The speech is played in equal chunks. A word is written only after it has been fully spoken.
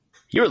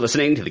You're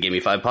listening to the Give Me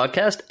 5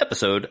 Podcast,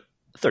 episode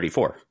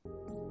 34.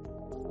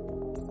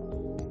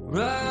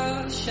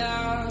 Rush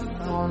out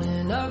on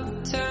an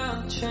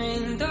uptown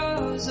train,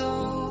 doors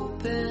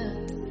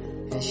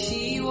open, and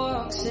she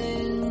walks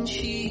in,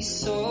 she's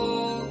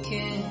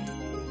soaking,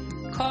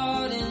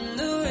 caught in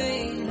the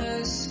rain,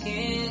 her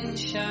skin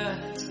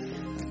shines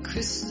like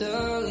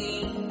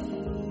crystalline.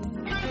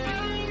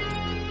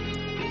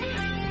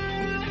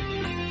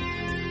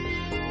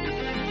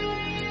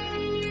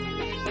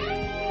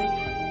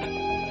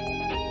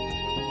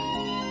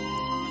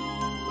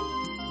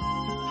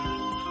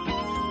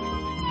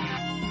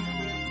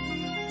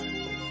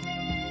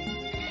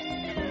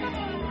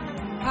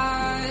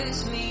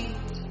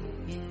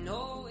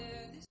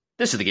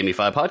 This is the Give Me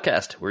 5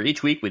 Podcast, where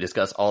each week we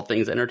discuss all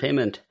things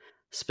entertainment,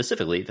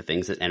 specifically the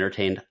things that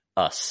entertained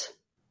us.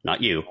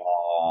 Not you.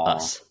 Aww.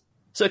 Us.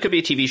 So it could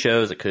be TV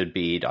shows, it could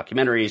be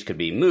documentaries, could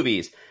be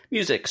movies,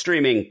 music,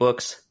 streaming,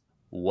 books,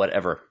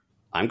 whatever.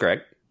 I'm Greg,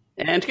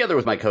 and together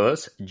with my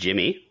co-hosts,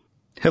 Jimmy.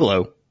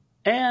 Hello.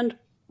 And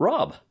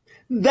Rob.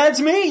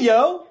 That's me,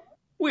 yo!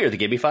 We are the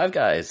Give Me 5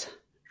 guys,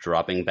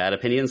 dropping bad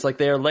opinions like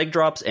they are leg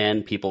drops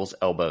and people's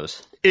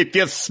elbows. If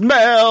you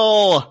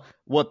smell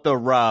what the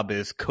Rob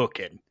is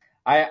cooking.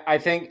 I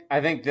think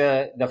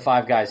the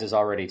Five Guys is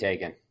already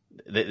taken.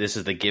 This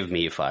is the Give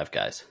Me 5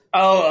 guys.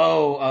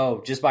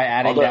 Oh! Just by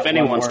adding. Although that if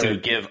anyone one wants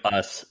word. to give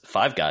us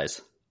 5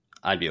 guys,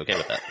 I'd be okay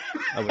with that.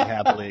 I would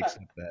happily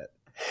accept that.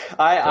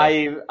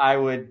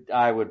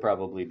 I would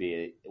probably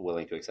be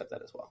willing to accept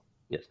that as well.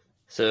 Yes.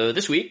 So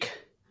this week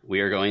we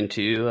are going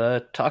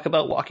to talk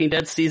about Walking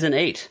Dead Season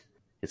 8.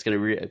 It's going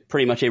to be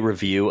pretty much a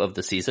review of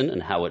the season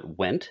and how it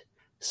went.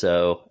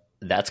 So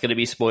that's going to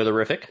be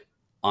spoilerific.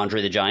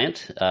 Andre the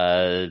Giant,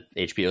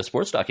 HBO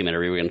sports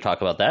documentary, we're going to talk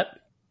about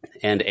that.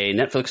 And a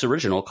Netflix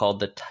original called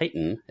The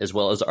Titan, as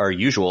well as our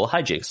usual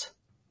hijinks.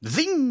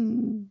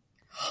 Zing!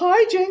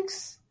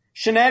 Hijinks!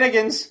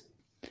 Shenanigans!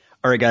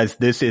 All right, guys,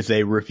 this is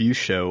a review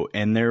show,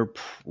 and there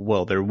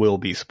will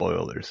be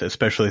spoilers,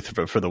 especially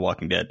for The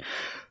Walking Dead.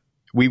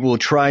 We will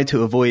try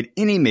to avoid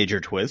any major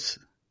twists.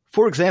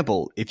 For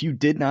example, if you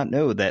did not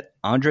know that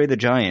Andre the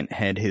Giant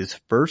had his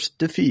first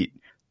defeat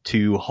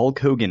to Hulk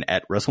Hogan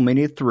at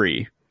WrestleMania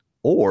 3,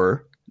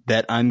 or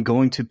that I'm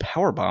going to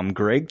powerbomb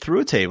Greg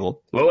through a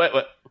table. What?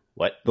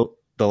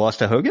 The loss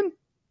to Hogan?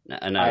 No,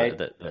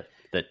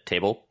 the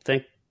table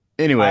thing?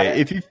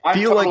 Anyway, if you I'm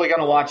feel totally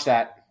gonna watch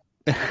that.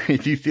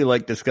 if you feel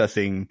like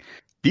discussing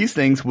these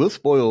things will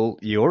spoil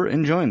your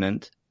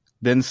enjoyment,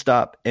 then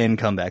stop and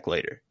come back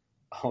later.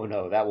 Oh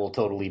no, that will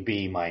totally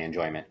be my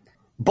enjoyment.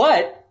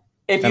 But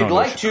if I don't you'd know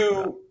like what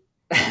you're to,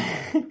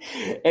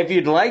 if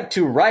you'd like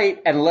to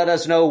write and let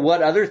us know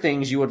what other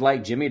things you would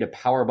like Jimmy to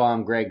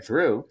powerbomb Greg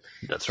through,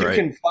 That's you right.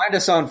 can find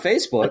us on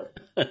Facebook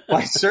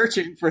by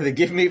searching for the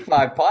Give Me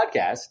 5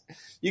 Podcast.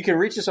 You can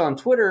reach us on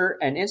Twitter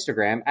and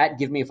Instagram at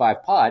Give Me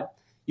 5 Pod.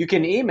 You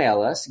can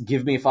email us,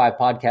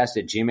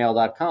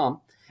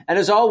 giveme5podcast@gmail.com. And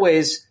as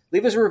always,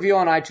 leave us a review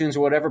on iTunes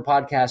or whatever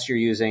podcast you're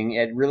using.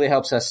 It really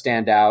helps us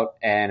stand out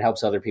and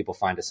helps other people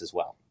find us as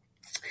well.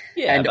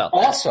 Yeah, And about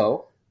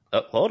also,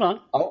 that. Oh, hold on.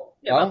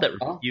 About that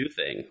review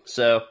thing.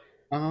 So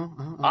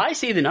I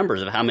see the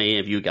numbers of how many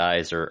of you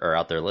guys are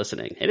out there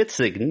listening, and it's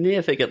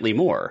significantly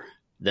more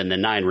than the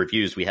 9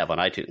 reviews we have on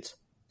iTunes.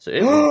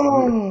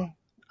 So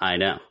I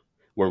know.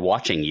 We're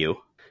watching you.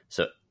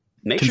 So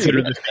make sure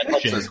you this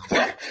helps us.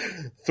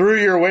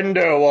 through your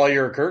window while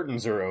your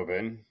curtains are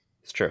open.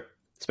 It's true.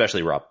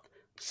 Especially Rob.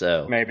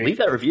 So Maybe. leave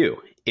that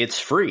review. It's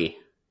free,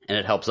 and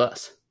it helps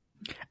us.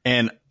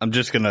 And I'm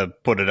just going to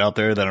put it out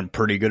there that I'm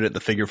pretty good at the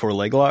figure 4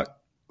 leg lock.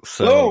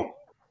 So, Boom!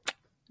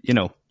 you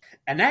know.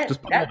 And that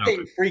Just put that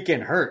thing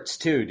freaking hurts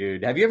too,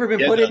 dude. Have you ever been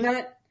Yeah, put it in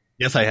that?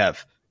 Yes, I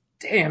have.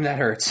 Damn, that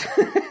hurts.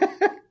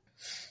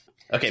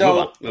 Okay,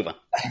 So- move on.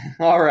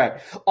 All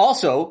right.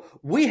 Also,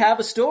 we have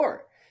a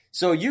store.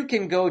 So you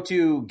can go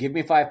to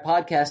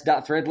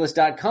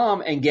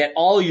giveme5podcast.threadless.com and get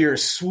all your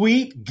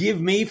sweet Give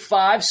Me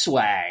 5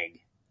 swag.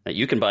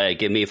 You can buy a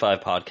Give Me 5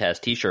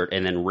 Podcast t-shirt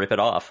and then rip it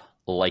off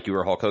like you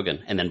were Hulk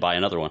Hogan, and then buy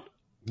another one.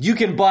 You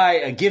can buy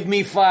a Give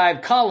Me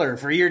 5 collar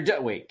for your...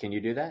 Wait, can you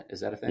do that?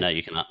 Is that a thing? No,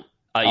 you cannot.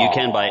 You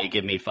can buy a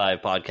Give Me 5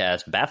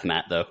 Podcast bath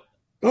mat, though.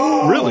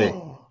 Really?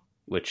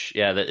 Which,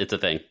 yeah, it's a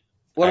thing.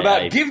 What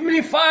about I- Give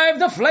Me 5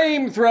 the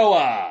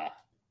flamethrower?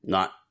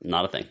 Not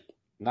a thing.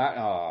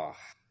 Not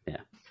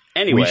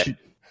Anyway, We should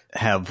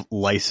have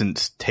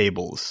licensed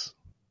tables.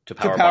 to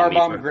to powerbomb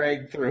powerbomb me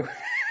Greg through.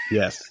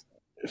 Yes.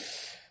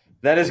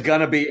 That is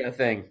gonna be a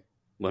thing.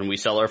 when we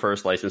sell our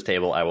first licensed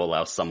table, I will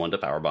allow someone to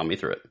powerbomb me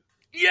through it.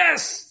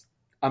 Yes!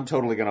 I'm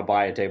totally gonna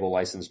buy a table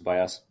licensed by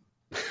us.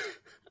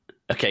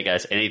 Okay,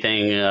 guys,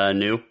 anything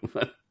new?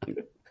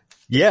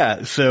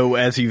 Yeah, so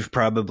as you've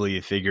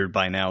probably figured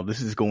by now, this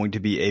is going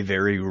to be a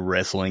very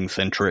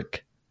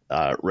wrestling-centric,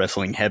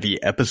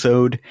 wrestling-heavy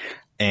episode.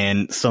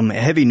 And some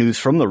heavy news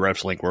from the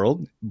wrestling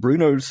world.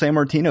 Bruno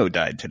Sammartino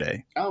died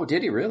today. Oh,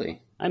 did he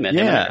really? I met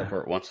him Yeah. at the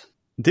airport once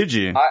Did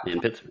you?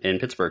 in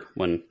Pittsburgh,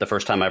 when the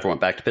first time I ever went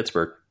back to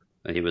Pittsburgh.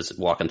 He was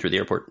walking through the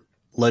airport.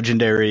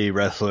 Legendary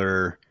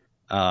wrestler,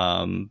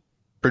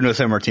 Bruno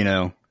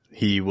Sammartino,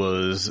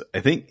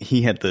 I think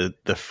he had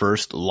the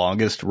first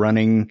longest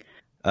running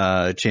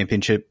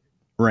championship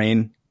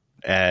reign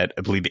at,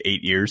 I believe,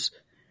 8 years.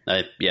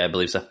 Yeah, I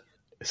believe so.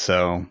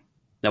 So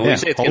now, when we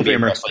say it's going to be a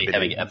wrestling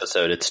heavy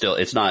episode,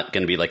 it's not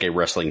going to be like a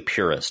wrestling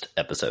purist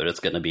episode. It's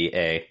going to be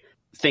a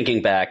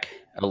thinking back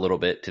a little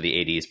bit to the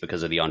 80s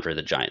because of the Andre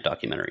the Giant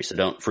documentary. So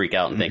don't freak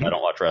out and think, I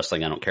don't watch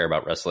wrestling, I don't care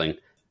about wrestling,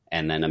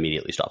 and then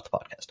immediately stop the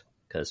podcast,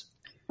 because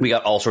we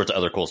got all sorts of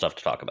other cool stuff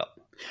to talk about.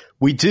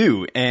 We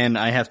do, and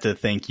I have to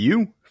thank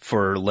you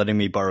for letting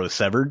me borrow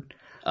Severed.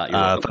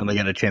 Finally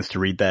got a chance to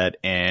read that,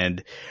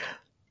 and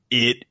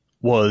it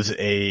was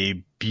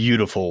a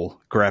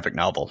beautiful graphic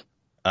novel.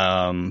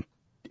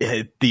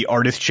 The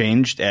artist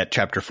changed at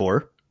chapter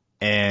 4,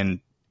 and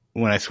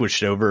when I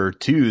switched over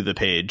to the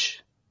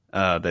page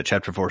that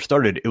chapter 4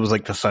 started, it was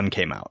like the sun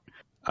came out.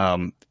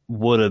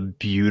 What a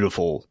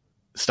beautiful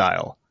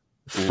style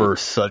for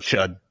such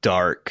a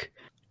dark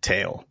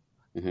tale.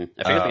 I forget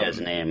the guy's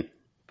name,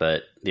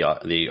 but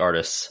the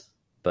artist,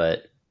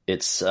 but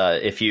it's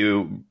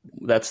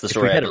that's the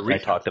story I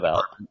talked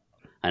about.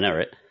 I know,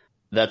 right?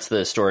 That's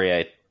the story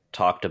I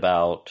talked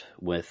about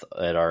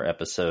at our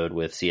episode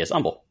with C.S.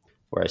 Humble,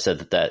 where I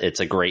said that it's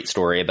a great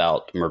story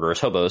about murderous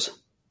hobos,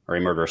 or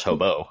a murderous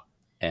hobo,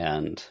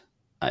 and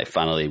I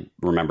finally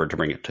remembered to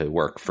bring it to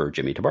work for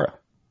Jimmy Tabara.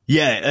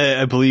 Yeah,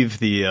 I believe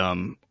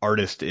the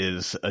artist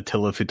is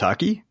Attila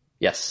Futaki.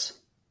 Yes.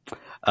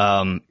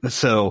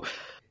 So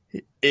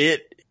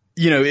it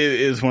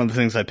is one of the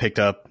things I picked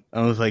up.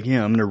 I was like, I'm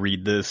going to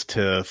read this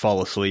to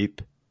fall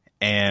asleep,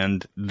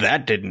 and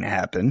that didn't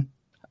happen.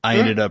 I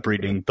ended up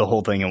reading the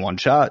whole thing in one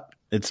shot.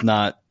 It's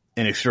not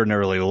an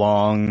extraordinarily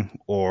long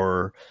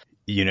or,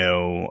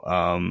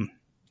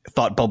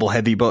 thought bubble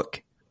heavy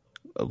book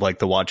like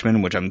The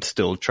Watchmen, which I'm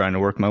still trying to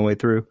work my way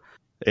through.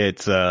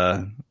 It's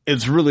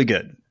really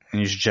good,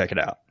 and you should check it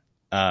out.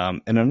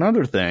 And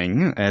another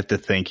thing I have to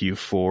thank you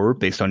for,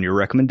 based on your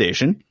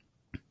recommendation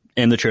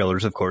and the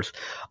trailers, of course,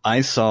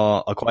 I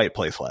saw A Quiet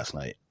Place last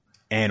night,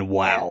 and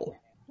wow,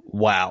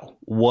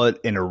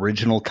 what an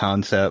original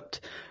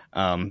concept.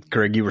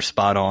 Greg, you were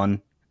spot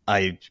on.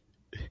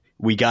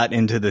 We got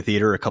into the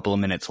theater a couple of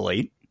minutes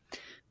late.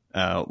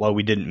 While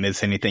we didn't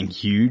miss anything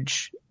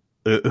huge,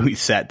 we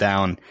sat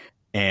down,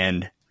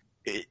 and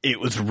it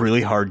was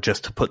really hard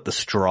just to put the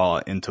straw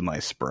into my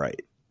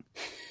Sprite.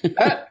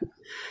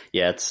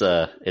 Yeah, it's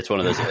one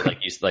of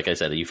those, like I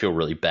said, you feel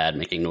really bad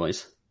making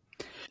noise.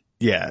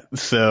 Yeah.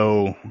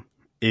 So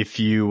if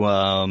you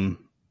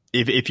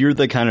if you're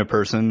the kind of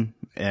person,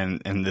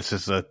 and this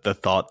is the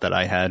thought that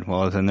I had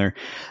while I was in there,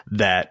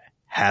 that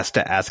has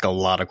to ask a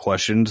lot of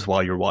questions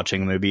while you're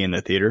watching a movie in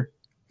the theater.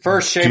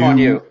 First, shame on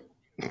you.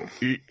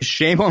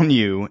 Shame on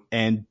you,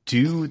 and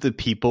do the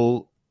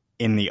people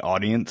in the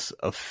audience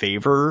a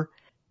favor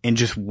and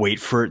just wait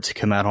for it to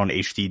come out on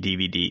HD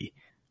DVD,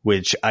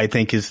 which I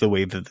think is the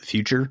wave of the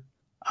future.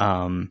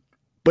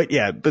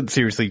 But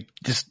seriously,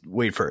 just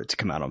wait for it to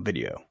come out on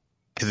video,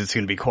 because it's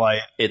going to be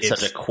quiet. It's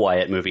such a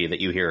quiet movie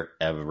that you hear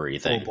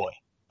everything. Oh boy.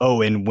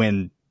 Oh, and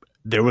when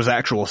there was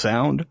actual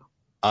sound,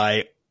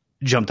 I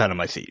jumped out of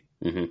my seat.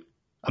 Mm-hmm.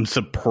 I'm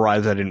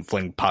surprised I didn't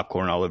fling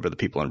popcorn all over the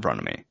people in front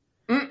of me.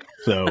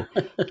 So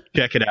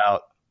check it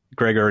out.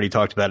 Greg already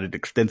talked about it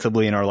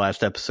extensively in our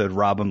last episode.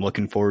 Rob, I'm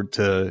looking forward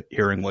to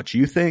hearing what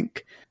you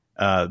think,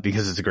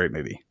 because it's a great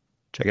movie.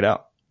 Check it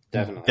out.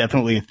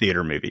 Definitely a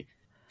theater movie.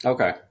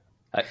 Okay.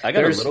 I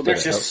got a little bit.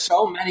 There's just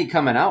so many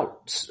coming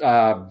out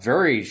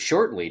very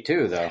shortly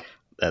too, though.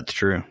 That's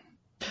true.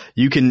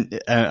 You can,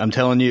 I'm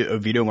telling you,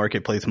 Oviedo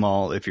Marketplace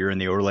Mall, if you're in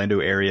the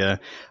Orlando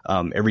area,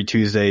 every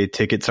Tuesday,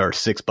 tickets are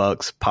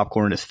 $6.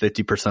 Popcorn is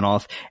 50%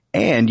 off,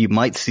 and you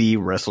might see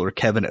wrestler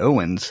Kevin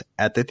Owens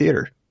at the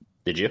theater.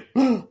 Did you?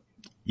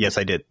 Yes,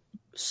 I did.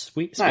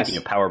 Sweet. Speaking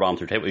of powerbomb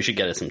through table, you should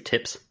get us some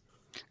tips.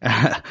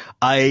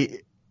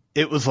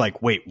 It was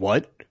like, wait,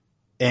 what?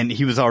 And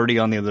he was already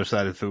on the other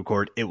side of the food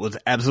court. It was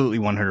absolutely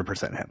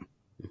 100% him.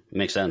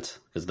 Makes sense,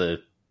 because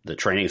the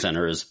training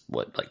center is,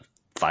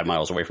 5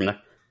 miles away from there?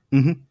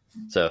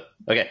 Mm-hmm. So,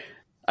 okay.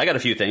 I got a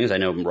few things. I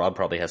know Rob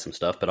probably has some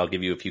stuff, but I'll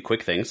give you a few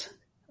quick things.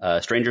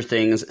 Stranger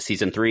Things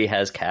Season 3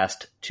 has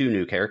cast 2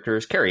 new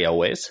characters. Carrie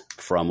Elways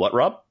from what,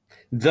 Rob?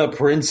 The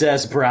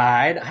Princess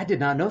Bride. I did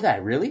not know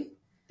that, really?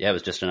 Yeah, it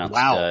was just announced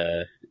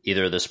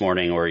either this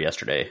morning or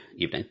yesterday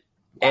evening.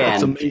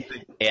 Wow.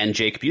 And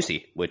Jake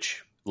Busey,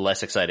 which,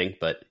 less exciting,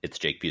 but it's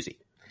Jake Busey.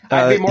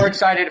 I'd be more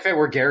excited if it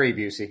were Gary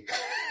Busey.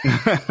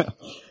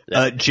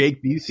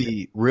 Jake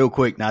Busey, real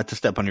quick, not to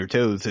step on your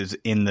toes, is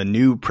in the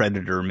new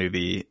Predator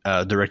movie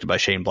directed by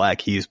Shane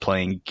Black. He's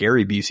playing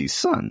Gary Busey's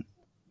son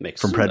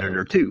from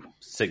Predator 2.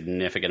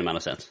 Significant amount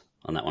of sense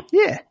on that one.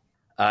 Yeah.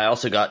 I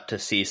also got to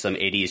see some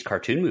 80s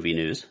cartoon movie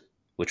news,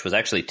 which was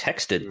actually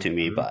texted to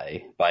me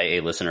by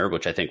a listener,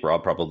 which I think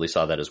Rob probably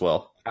saw that as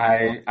well.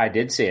 I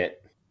did see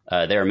it.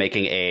 They're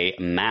making a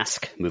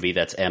Mask movie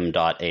that's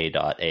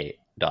M.A.A.S.K,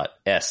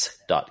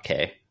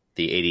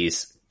 the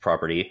 80s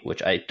property,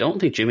 which I don't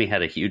think Jimmy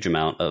had a huge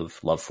amount of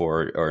love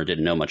for or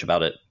didn't know much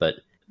about it, but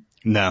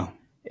no,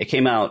 it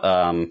came out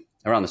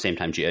around the same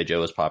time G.I.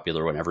 Joe was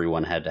popular, when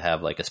everyone had to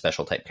have like a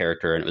special type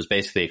character, and it was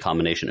basically a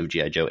combination of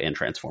G.I. Joe and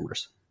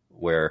Transformers,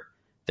 where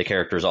the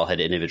characters all had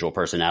individual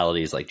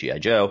personalities like G.I.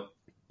 Joe,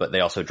 but they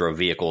also drove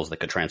vehicles that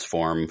could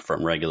transform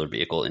from regular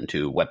vehicle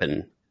into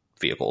weaponated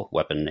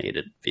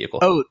vehicle.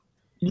 Oh,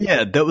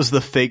 yeah, that was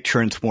the fake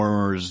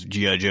Transformers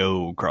G.I.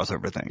 Joe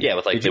crossover thing. Yeah,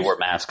 with like they wore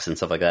masks and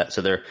stuff like that.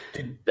 So that is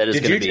going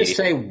to be. Did you just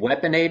say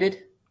weaponated?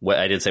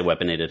 I did say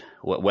weaponated,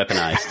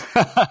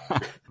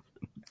 weaponized.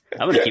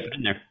 I'm going to keep it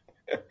in there.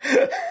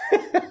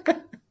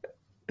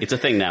 It's a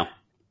thing now.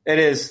 It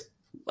is.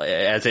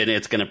 As in,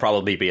 it's going to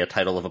probably be a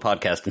title of a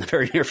podcast in the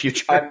very near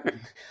future.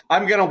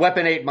 I'm going to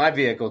weaponate my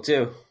vehicle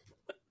too.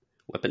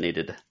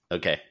 Weaponated.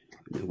 Okay.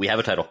 We have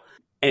a title.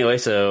 Anyway,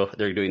 so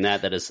they're doing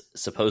that. That is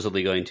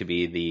supposedly going to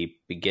be the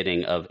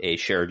beginning of a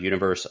shared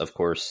universe, of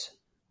course,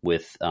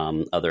 with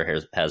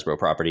other Hasbro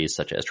properties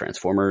such as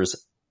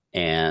Transformers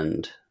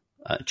and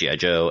G.I.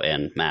 Joe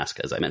and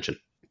Mask, as I mentioned.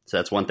 So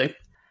that's one thing.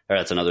 Or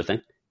that's another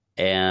thing.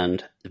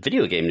 And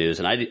video game news,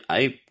 and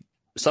I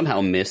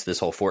somehow miss this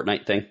whole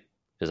Fortnite thing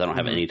because I don't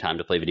have any time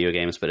to play video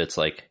games, but it's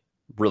like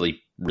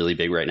really, really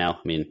big right now.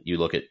 I mean, you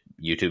look at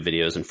YouTube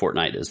videos and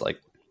Fortnite is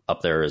like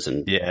up there as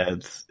in... Yeah,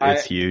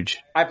 it's huge.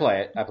 I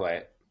play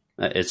it.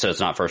 So it's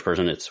not first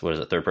person, it's, what is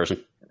it, third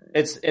person?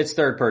 It's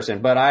third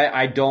person, but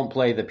I don't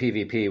play the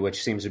PvP,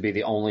 which seems to be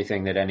the only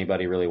thing that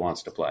anybody really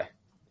wants to play.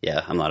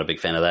 Yeah, I'm not a big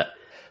fan of that.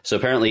 So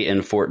apparently in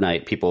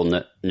Fortnite,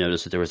 people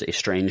noticed that there was a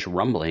strange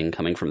rumbling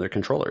coming from their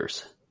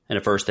controllers. And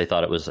at first they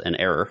thought it was an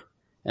error.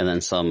 And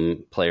then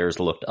some players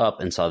looked up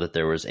and saw that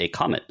there was a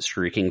comet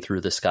streaking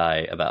through the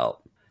sky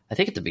about, I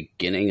think at the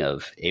beginning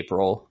of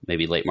April,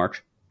 maybe late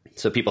March.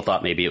 So people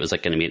thought maybe it was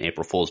like going to be an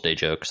April Fool's Day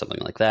joke or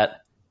something like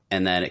that.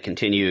 And then it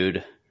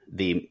continued.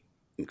 The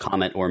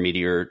comet or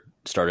meteor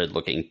started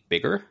looking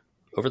bigger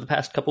over the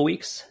past couple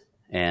weeks.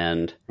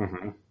 And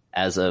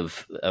as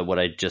of what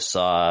I just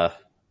saw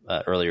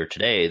earlier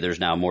today, there's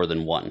now more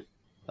than one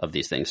of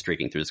these things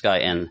streaking through the sky.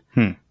 And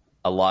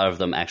a lot of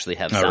them actually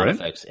have sound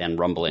effects and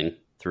rumbling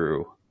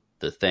through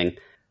the thing.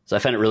 So I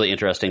find it really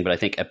interesting, but I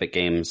think Epic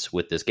Games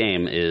with this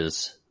game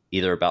is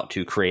either about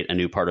to create a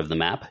new part of the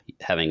map,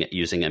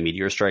 using a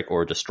meteor strike,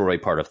 or destroy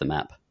part of the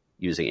map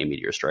using a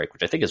meteor strike,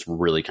 which I think is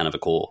really kind of a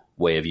cool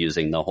way of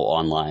using the whole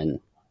online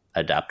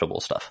adaptable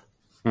stuff.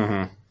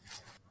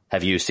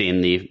 Have you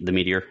seen the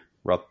meteor,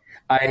 Rob?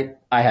 I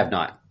have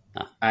not.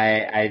 No.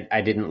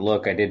 I didn't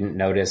look. I didn't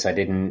notice. I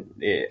mean,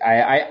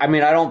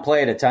 I don't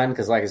play it a ton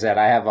because, like I said,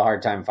 I have a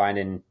hard time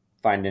finding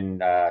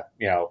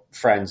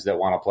friends that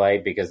want to play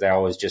because they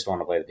always just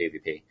want to play the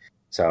PvP.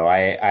 So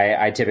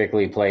I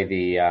typically play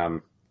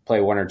play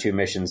one or two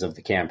missions of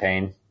the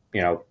campaign,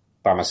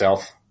 by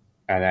myself.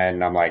 And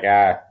then I'm like,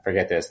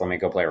 forget this. Let me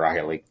go play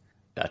Rocket League.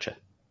 Gotcha.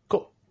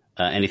 Cool.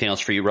 Anything else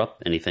for you, Rob?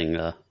 Anything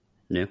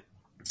new?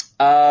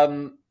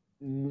 I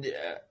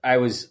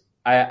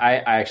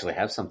actually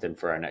have something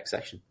for our next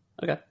section.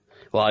 Okay.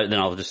 Well, then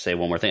I'll just say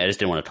one more thing. I just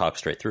didn't want to talk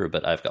straight through,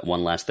 but I've got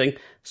one last thing.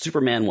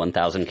 Superman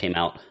 1000 came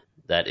out.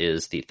 That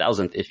is the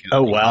 1000th issue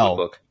of the comic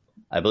book.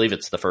 I believe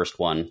it's the first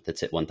one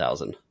that's hit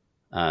 1000.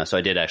 So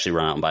I did actually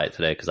run out and buy it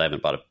today because I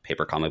haven't bought a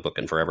paper comic book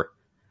in forever.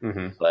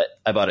 But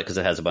I bought it because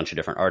it has a bunch of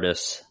different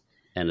artists,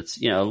 and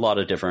it's, a lot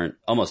of different,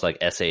 almost like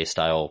essay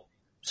style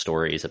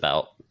stories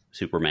about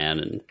Superman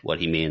and what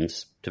he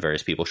means to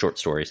various people, short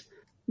stories.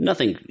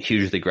 Nothing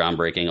hugely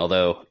groundbreaking,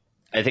 although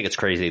I think it's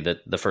crazy that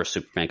the first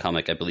Superman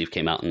comic, I believe,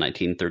 came out in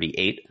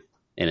 1938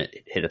 and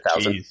it hit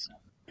 1,000.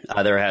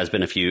 There have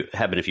been a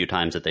few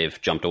times that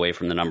they've jumped away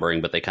from the numbering,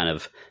 but they kind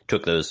of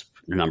took those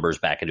numbers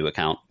back into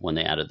account when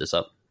they added this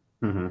up.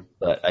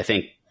 But I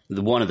think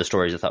one of the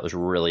stories I thought was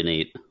really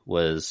neat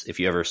was, if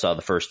you ever saw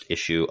the first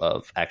issue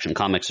of Action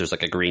Comics, there's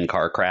like a green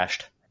car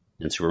crashed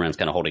and Superman's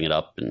kind of holding it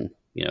up and,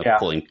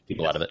 pulling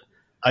people out of it.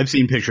 I've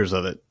seen pictures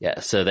of it. Yeah.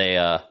 So they,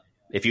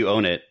 if you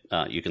own it,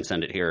 you can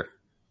send it here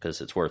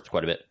because it's worth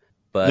quite a bit.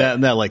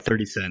 But that like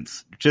 30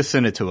 cents. Just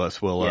send it to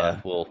us. We'll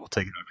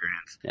take it off your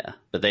hands. Yeah.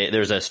 But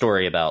there's a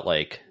story about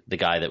like the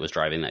guy that was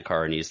driving that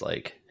car, and he's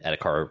like at a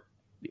car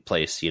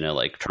place,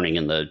 like turning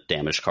in the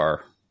damaged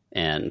car,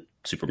 and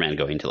Superman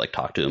going to like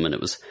talk to him. And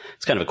it's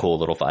kind of a cool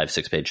little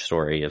 5-6 page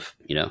story of,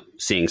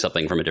 seeing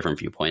something from a different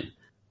viewpoint.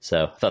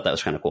 So I thought that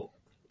was kind of cool,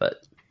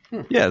 but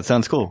yeah, it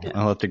sounds cool. Yeah.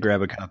 I'll have to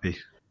grab a copy.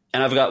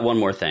 And I've got one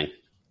more thing.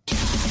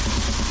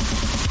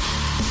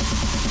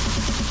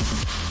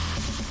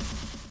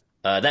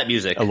 That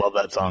music. I love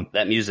that song.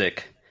 That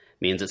music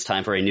means it's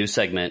time for a new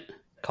segment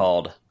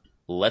called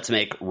Let's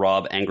Make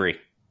Rob Angry.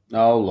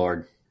 Oh,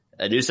 Lord.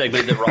 A new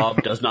segment that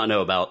Rob does not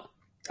know about.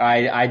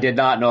 I did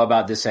not know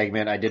about this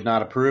segment. I did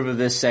not approve of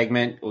this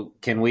segment.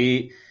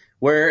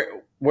 Where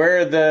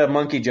are the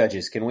monkey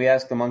judges? Can we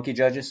ask the monkey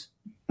judges?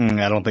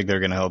 I don't think they're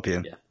going to help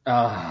you.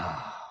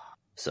 Yeah.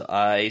 So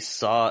I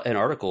saw an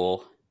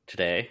article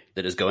today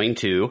that is going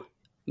to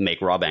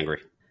make Rob angry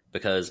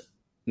because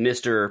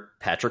Mr.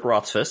 Patrick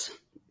Rothfuss,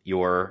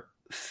 your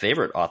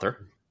favorite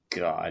author,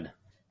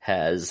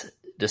 has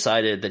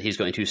decided that he's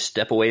going to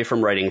step away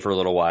from writing for a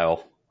little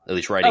while, at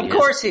least writing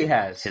he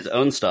has his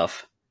own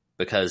stuff,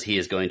 because he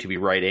is going to be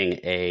writing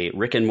a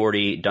Rick and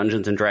Morty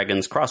Dungeons and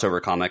Dragons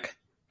crossover comic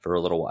for a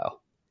little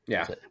while.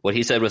 Yeah. So what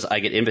he said was, I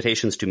get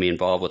invitations to be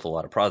involved with a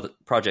lot of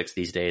projects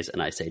these days,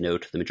 and I say no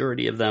to the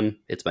majority of them.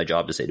 It's my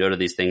job to say no to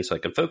these things so I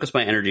can focus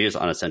my energies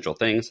on essential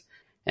things.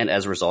 And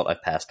as a result,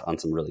 I've passed on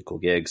some really cool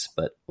gigs.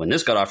 But when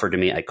this got offered to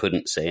me, I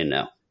couldn't say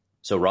no.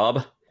 So,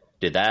 Rob,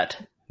 did that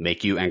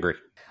make you angry?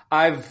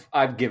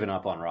 I've given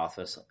up on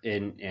Rothfuss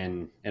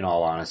in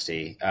all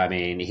honesty. I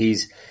mean,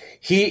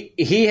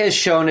 he has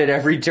shown at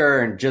every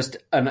turn just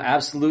an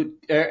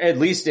absolute, at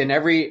least in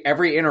every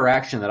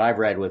interaction that I've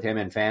read with him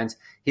and fans,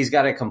 he's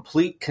got a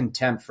complete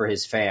contempt for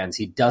his fans.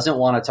 He doesn't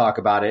want to talk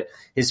about it.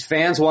 His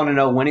fans want to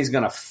know when he's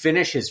going to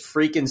finish his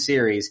freaking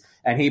series,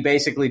 and he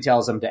basically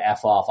tells them to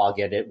F off.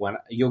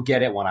 You'll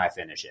get it when I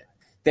finish it.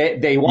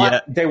 They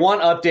want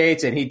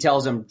updates, and he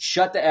tells them,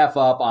 shut the F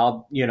up.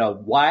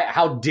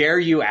 How dare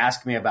you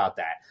ask me about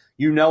that?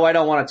 You know, I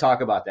don't want to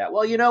talk about that.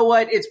 Well, you know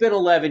what? It's been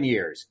 11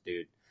 years,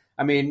 dude.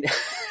 I mean,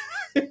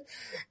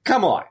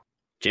 come on.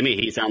 Jimmy,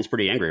 he sounds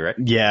pretty angry, right?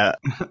 Yeah.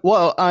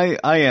 Well, I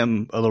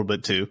am a little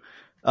bit too.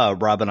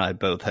 Rob and I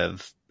both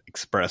have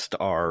expressed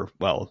our,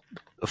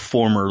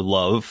 former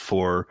love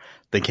for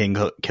the King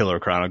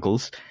Killer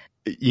Chronicles.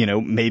 You know,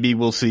 maybe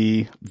we'll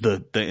see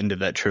the end of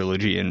that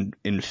trilogy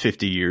in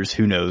 50 years.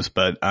 Who knows?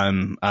 But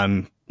I'm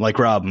like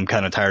Rob. I'm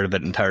kind of tired of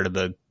it and tired of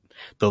the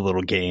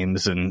little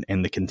games and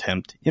the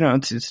contempt. You know,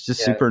 it's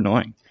just super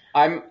annoying.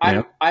 I'm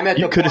at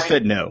you the could have point,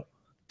 said no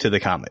to the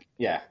comic.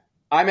 Yeah,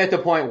 I'm at the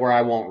point where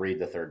I won't read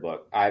the third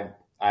book.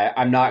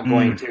 I'm not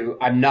going to.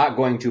 I'm not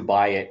going to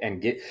buy it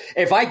and get.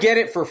 If I get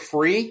it for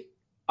free,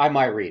 I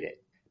might read it.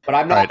 But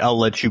I'm not. All right, I'll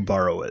let you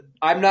borrow it.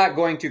 I'm not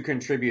going to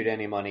contribute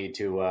any money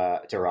to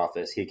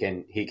Rothfuss. He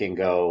can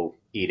go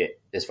eat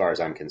it, as far as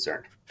I'm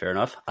concerned. Fair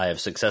enough. I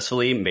have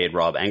successfully made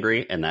Rob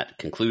angry, and that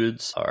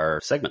concludes our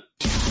segment.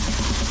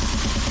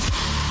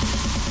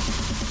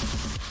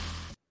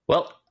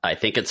 Well, I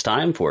think it's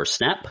time for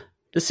Snap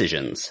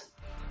Decisions.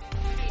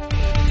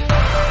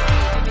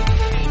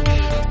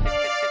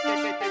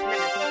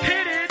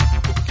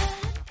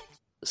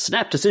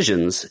 Snap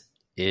Decisions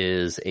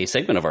is a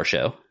segment of our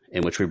show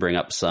in which we bring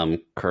up some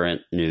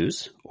current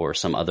news or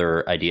some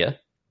other idea,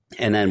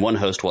 and then one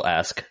host will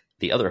ask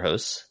the other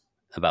hosts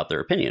about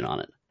their opinion on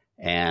it.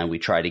 And we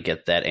try to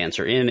get that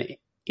answer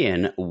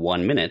in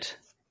 1 minute.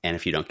 And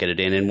if you don't get it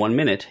in 1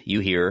 minute, you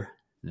hear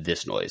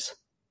this noise.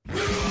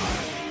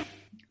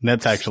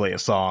 That's actually a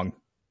song.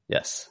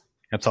 Yes.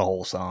 That's a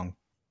whole song.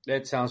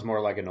 It sounds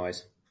more like a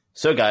noise.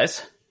 So,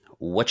 guys,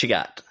 what you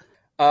got?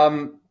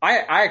 I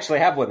actually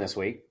have one this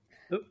week.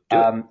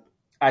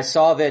 I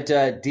saw that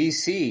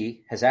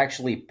DC has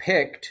actually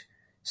picked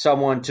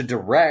someone to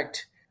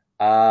direct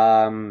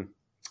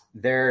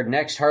their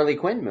next Harley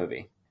Quinn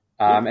movie.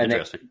 And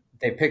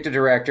they picked a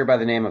director by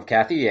the name of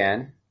Kathy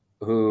Yan,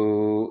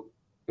 who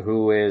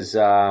is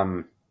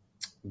the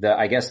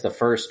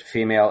first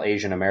female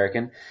Asian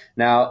American.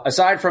 Now,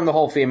 aside from the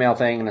whole female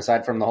thing and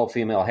aside from the whole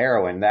female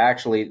heroine,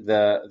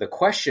 the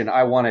question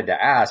I wanted to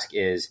ask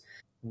is,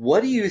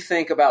 what do you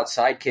think about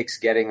sidekicks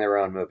getting their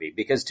own movie?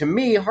 Because to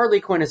me, Harley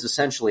Quinn is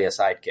essentially a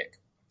sidekick.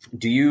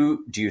 Do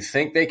you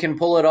think they can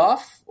pull it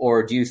off,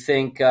 or do you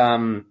think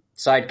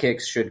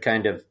sidekicks should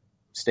kind of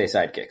stay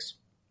sidekicks?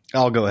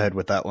 I'll go ahead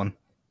with that one.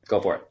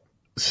 Go for it.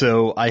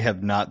 So I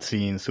have not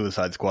seen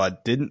Suicide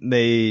Squad. Didn't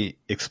they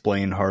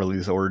explain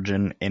Harley's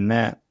origin in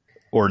that,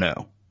 or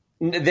no?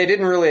 They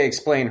didn't really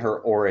explain her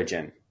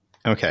origin.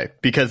 Okay,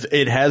 because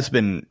it has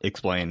been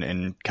explained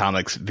in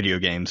comics, video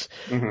games,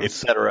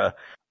 etc.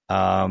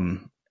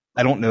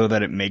 I don't know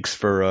that it makes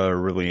for a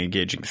really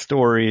engaging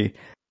story.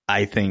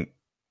 I think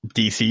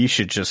DC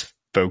should just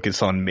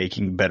focus on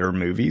making better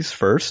movies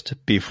first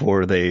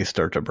before they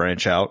start to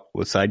branch out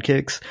with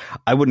sidekicks.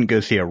 I wouldn't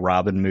go see a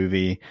Robin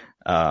movie.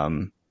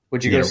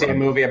 Would you go see a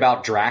movie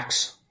about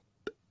Drax?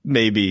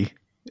 Maybe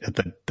at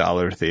the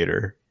Dollar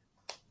Theater.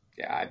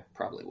 Yeah, I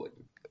probably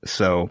wouldn't.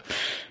 So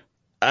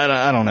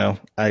I don't know.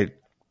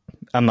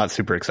 I'm not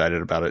super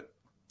excited about it.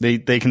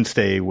 They can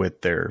stay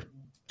with their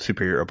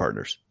superhero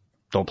partners.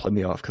 Don't play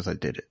me off because I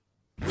did it.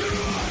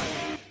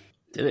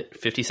 Did it.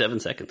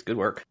 57 seconds. Good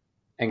work.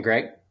 And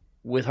Greg?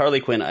 With Harley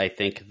Quinn, I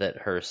think that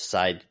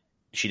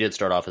she did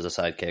start off as a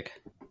sidekick,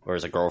 or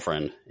as a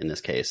girlfriend in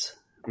this case,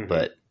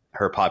 but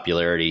her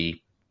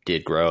popularity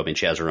did grow. I mean,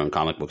 she has her own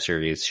comic book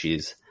series.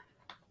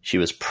 She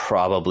was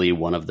probably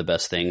one of the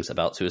best things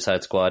about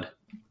Suicide Squad.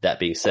 That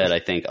being said, I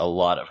think a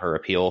lot of her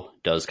appeal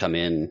does come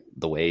in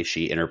the way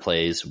she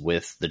interplays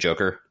with the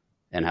Joker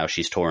and how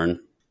she's torn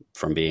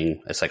from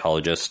being a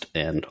psychologist,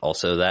 and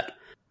also that.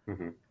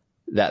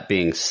 That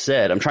being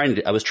said,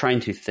 I was trying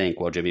to think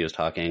while Jimmy was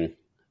talking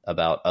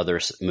about other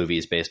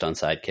movies based on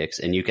sidekicks,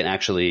 and you can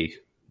actually,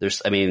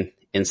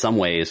 in some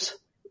ways,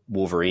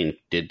 Wolverine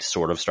did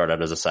sort of start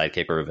out as a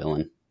sidekick or a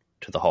villain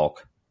to the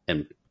Hulk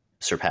and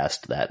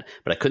surpassed that,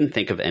 but I couldn't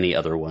think of any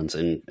other ones.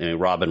 And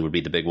Robin would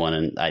be the big one,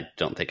 and I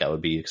don't think I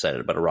would be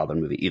excited about a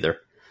Robin movie either.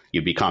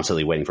 You'd be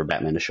constantly waiting for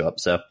Batman to show up.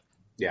 So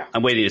yeah,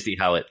 I'm waiting to see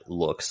how it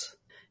looks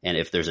and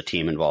if there's a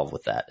team involved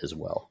with that as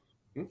well.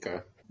 Okay.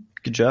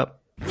 Good job.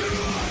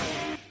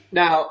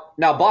 Now,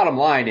 bottom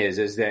line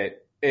is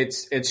that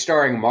it's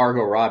starring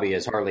Margot Robbie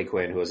as Harley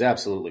Quinn, who is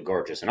absolutely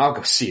gorgeous, and I'll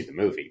go see the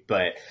movie.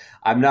 But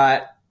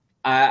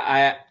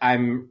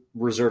I'm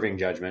reserving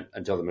judgment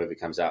until the movie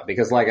comes out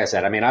because, like I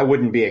said, I mean, I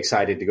wouldn't be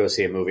excited to go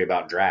see a movie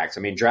about Drax.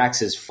 I mean,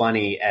 Drax is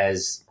funny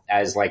as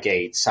like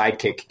a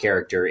sidekick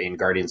character in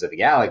Guardians of the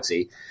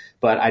Galaxy,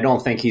 but I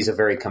don't think he's a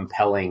very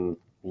compelling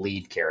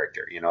lead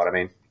character. You know what I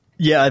mean?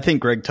 Yeah, I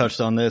think Greg touched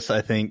on this.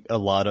 I think a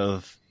lot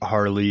of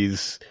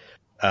Harley's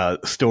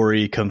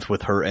story comes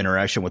with her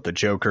interaction with the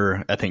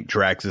Joker. I think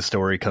Drax's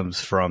story comes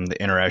from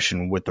the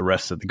interaction with the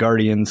rest of the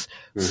Guardians.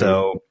 Mm-hmm.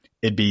 So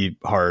it'd be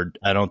hard.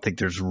 I don't think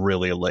there's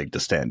really a leg to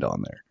stand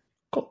on there.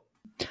 Cool.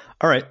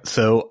 All right.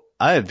 So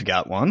I've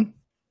got one.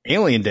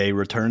 Alien Day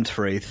returns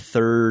for a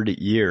third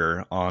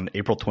year on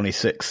April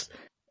 26th.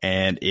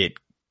 And its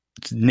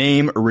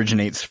name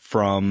originates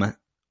from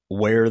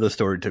where the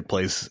story took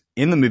place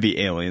in the movie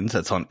Aliens.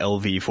 That's on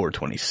LV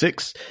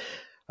 426.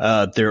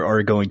 There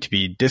are going to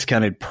be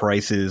discounted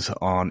prices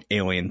on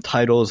Alien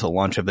titles, a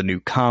launch of a new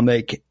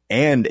comic,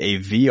 and a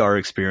VR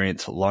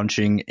experience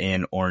launching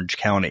in Orange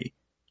County,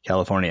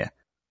 California.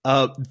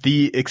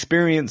 The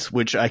experience,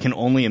 which I can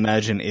only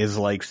imagine is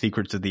like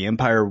Secrets of the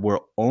Empire,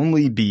 will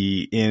only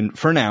be in,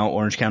 for now,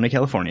 Orange County,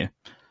 California.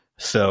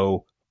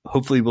 So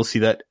hopefully we'll see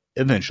that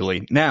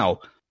eventually. Now,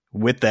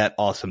 with that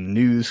awesome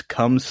news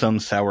comes some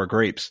sour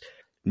grapes.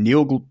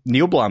 Neil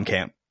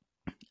Blomkamp,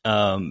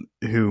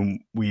 whom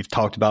we've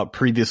talked about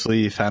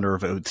previously, founder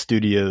of Oat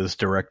Studios,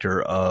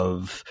 director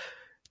of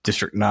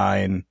District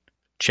 9,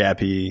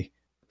 Chappie,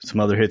 some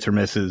other hits or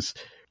misses,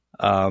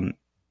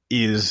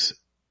 is,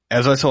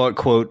 as I saw a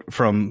quote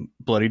from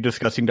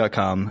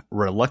bloodydisgusting.com,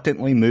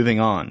 reluctantly moving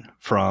on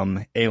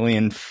from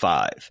Alien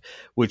 5,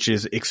 which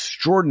is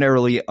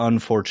extraordinarily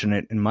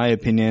unfortunate in my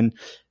opinion.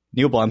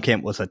 Neil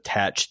Blomkamp was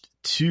attached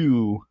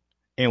to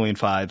Alien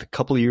 5 a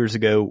couple of years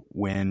ago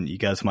when you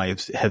guys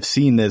might have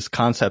seen this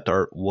concept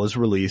art was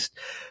released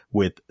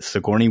with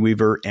Sigourney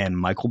Weaver and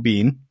Michael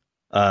Biehn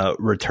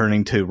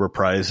returning to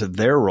reprise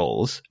their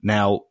roles.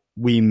 Now,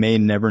 we may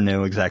never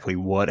know exactly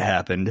what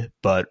happened,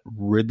 but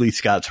Ridley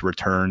Scott's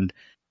return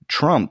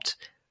trumped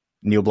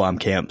Neil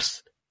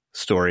Blomkamp's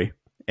story,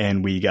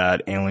 and we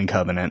got Alien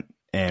Covenant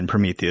and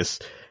Prometheus.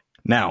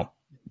 Now,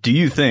 do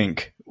you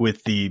think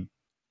with the,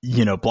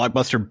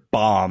 blockbuster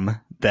bomb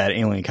that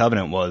Alien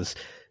Covenant was,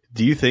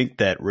 do you think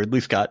that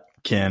Ridley Scott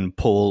can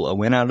pull a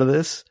win out of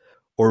this?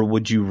 Or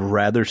would you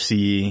rather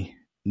see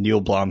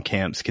Neil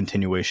Blomkamp's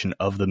continuation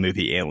of the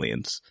movie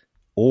Aliens?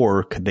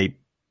 Or could they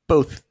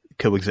both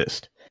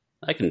coexist?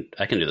 I can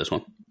do this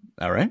one.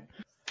 All right.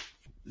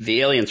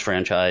 The Aliens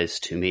franchise,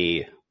 to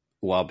me,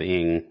 while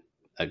being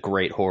a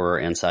great horror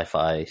and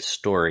sci-fi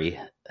story,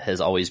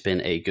 has always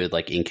been a good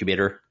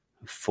incubator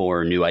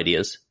for new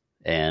ideas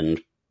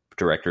and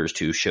directors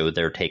to show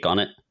their take on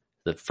it.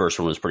 The first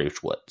one was pretty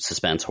much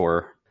suspense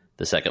horror.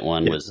 The second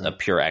one was a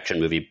pure action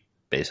movie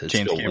basis.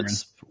 James Cameron.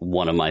 It's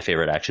one of my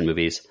favorite action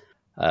movies.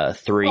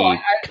 Three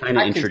kind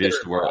of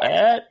introduced the world.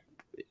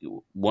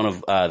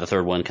 The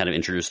third one kind of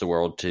introduced the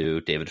world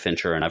to David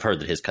Fincher, and I've heard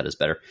that his cut is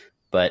better.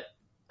 But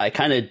I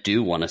kind of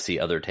do want to see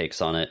other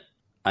takes on it.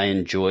 I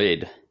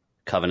enjoyed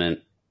Covenant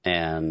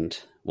and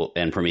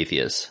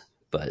Prometheus,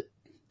 but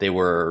they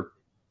were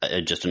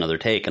just another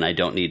take, and I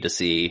don't need to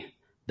see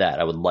that.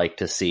 I would like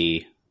to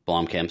see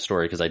Blomkamp's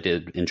story because I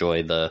did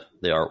enjoy the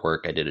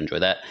artwork. I did enjoy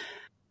that.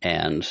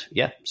 And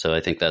so I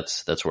think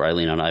that's where I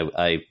lean on.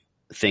 I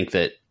think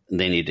that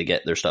they need to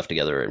get their stuff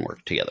together and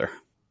work together.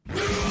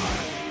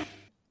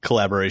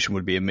 Collaboration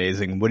would be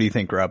amazing. What do you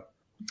think, Rob?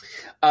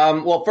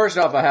 Well, first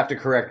off, I have to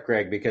correct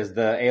Greg because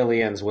the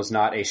Aliens was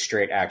not a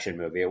straight action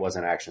movie. It was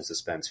an action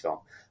suspense film.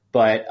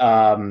 But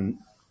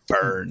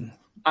burn.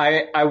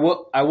 I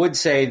would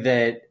say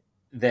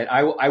that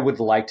I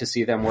would like to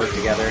see them work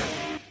together.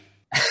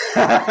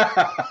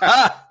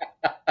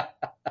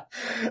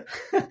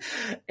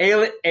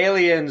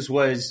 Aliens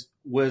was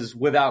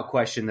without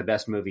question the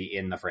best movie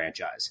in the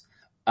franchise.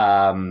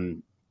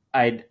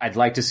 I'd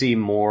like to see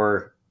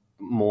more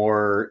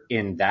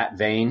in that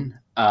vein.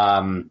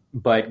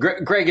 But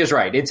Greg is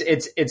right.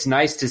 It's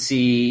nice to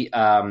see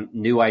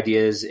new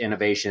ideas,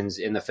 innovations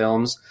in the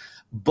films.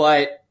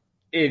 But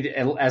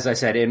as I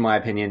said, in my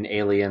opinion,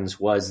 Aliens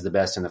was the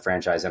best in the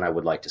franchise, and I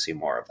would like to see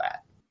more of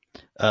that.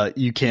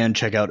 You can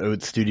check out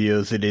Oat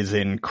Studios. It is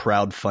in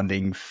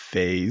crowdfunding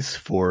phase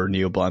for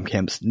Neil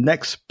Blomkamp's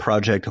next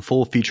project, a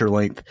full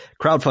feature-length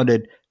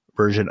crowdfunded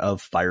version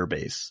of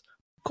Firebase.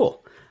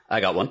 Cool. I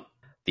got one.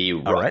 The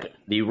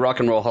Rock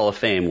and Roll Hall of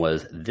Fame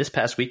was this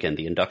past weekend,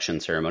 the induction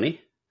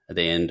ceremony.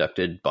 They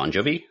inducted Bon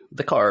Jovi,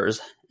 The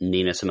Cars,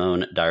 Nina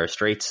Simone, Dire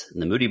Straits,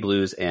 The Moody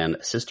Blues, and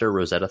Sister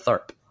Rosetta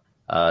Tharpe.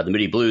 The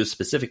Moody Blues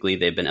specifically,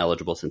 they've been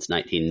eligible since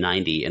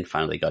 1990 and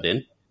finally got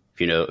in.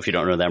 If you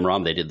don't know them,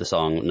 Rom, they did the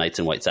song Nights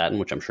in White Satin,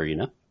 which I'm sure you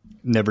know.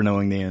 Never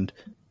knowing the end.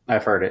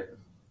 I've heard it.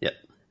 Yep.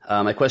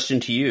 My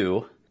question to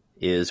you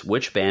is,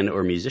 which band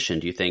or musician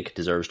do you think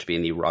deserves to be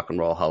in the Rock and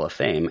Roll Hall of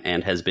Fame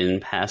and has been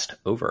passed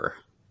over?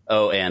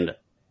 Oh, and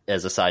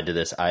as a side to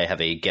this, I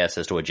have a guess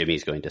as to what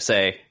Jimmy's going to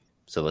say,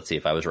 so let's see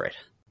if I was right.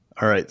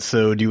 All right.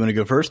 So do you want to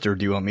go first or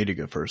do you want me to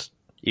go first?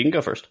 You can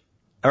go first.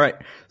 All right.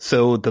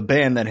 So the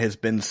band that has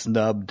been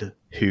snubbed,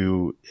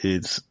 who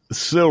is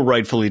so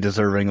rightfully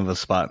deserving of a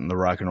spot in the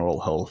Rock and Roll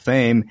Hall of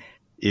Fame,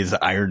 is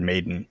Iron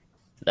Maiden.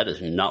 That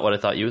is not what I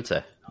thought you would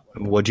say.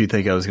 What do you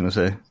think I was going to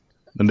say?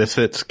 The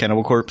Misfits,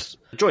 Cannibal Corpse?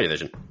 Joy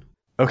Division.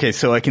 Okay,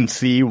 so I can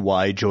see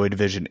why Joy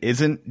Division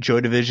isn't.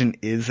 Joy Division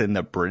is in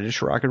the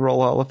British Rock and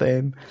Roll Hall of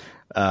Fame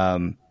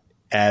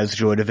as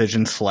Joy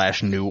Division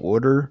 / New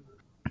Order.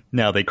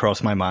 Now they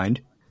cross my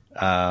mind.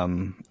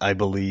 I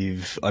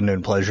believe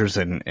Unknown Pleasures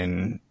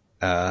and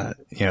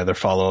their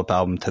follow-up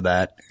album to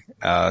that,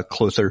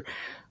 Closer,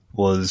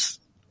 was,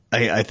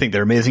 I think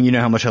they're amazing. You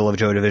know how much I love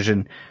Joy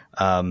Division.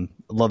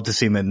 Love to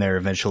see them in there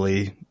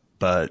eventually,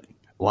 but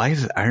why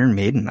is Iron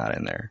Maiden not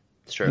in there?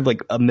 Sure. They have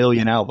like a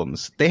million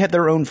albums. They had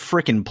their own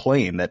freaking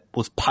plane that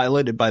was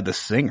piloted by the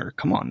singer.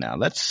 Come on now.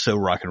 That's so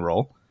rock and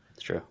roll.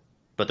 It's true.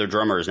 But their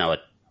drummer is now a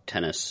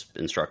tennis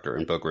instructor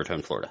in Boca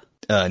Raton, Florida.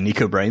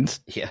 Nico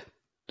Brains? Yeah.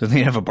 Doesn't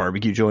he have a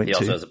barbecue joint He too?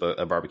 also has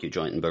a barbecue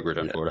joint in Boca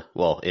Raton, Florida.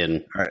 Well,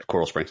 in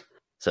Coral Springs.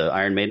 So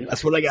Iron Maiden.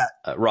 That's what I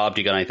got. Rob,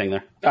 do you got anything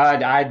there?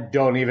 I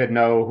don't even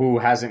know who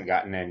hasn't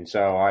gotten in,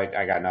 so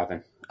I got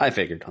nothing. I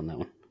figured on that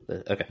one.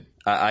 Okay.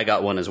 I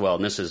got one as well.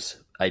 And this is,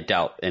 I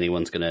doubt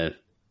anyone's going to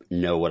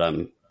know what I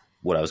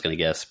was going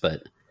to guess,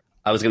 but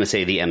I was going to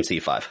say the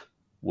MC5,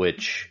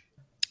 which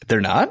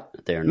They're not?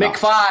 they're not.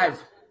 Mick5.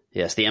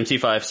 Yes, the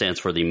MC5 stands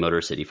for the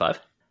Motor City 5.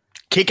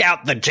 Kick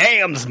out the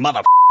jams,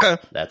 motherfucker.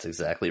 That's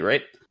exactly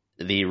right.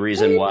 The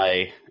reason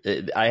why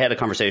I had a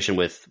conversation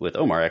with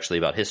Omar actually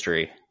about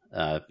history.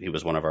 He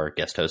was one of our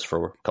guest hosts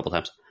for a couple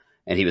times,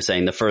 and he was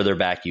saying the further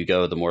back you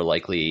go, the more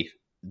likely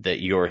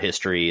that your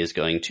history is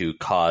going to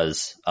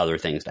cause other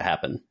things to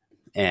happen.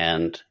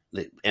 And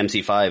the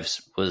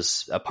MC5s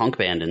was a punk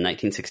band in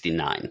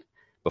 1969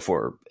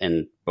 before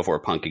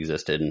punk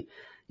existed. And,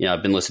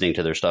 I've been listening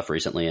to their stuff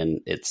recently, and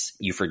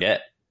you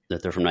forget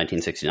that they're from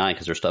 1969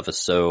 because their stuff is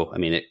so,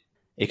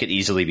 it could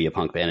easily be a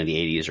punk band in the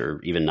 80s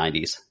or even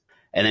 90s.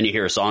 And then you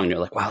hear a song and you're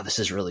like, wow, this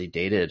is really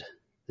dated.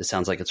 This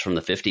sounds like it's from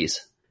the 50s.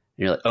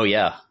 And you're like, oh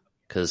yeah,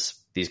 because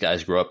these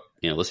guys grew up,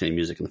 listening to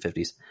music in the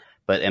 50s.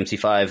 But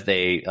MC5,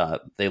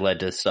 they led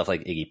to stuff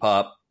like Iggy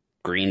Pop,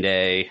 Green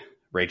Day,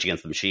 Rage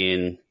Against the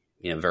Machine,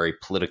 very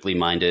politically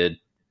minded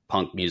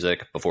punk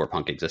music before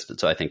punk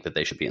existed. So I think that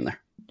they should be in there.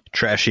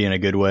 Trashy in a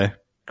good way.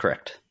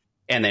 Correct.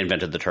 And they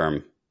invented the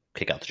term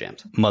kick out the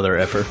jams. Mother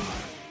effer.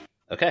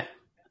 Okay.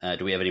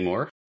 Do we have any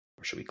more?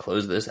 Or should we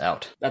close this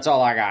out? That's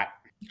all I got.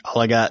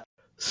 All I got.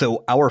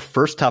 So our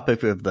first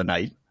topic of the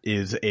night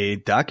is a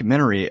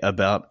documentary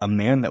about a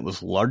man that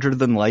was larger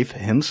than life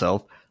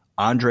himself,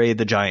 Andre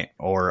the Giant,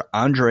 or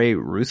Andrei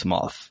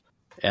Rusumov.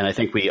 And I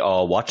think we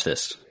all watched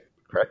this,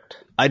 correct?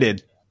 I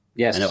did.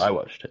 Yes. I know I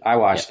watched it. I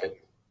watched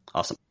it.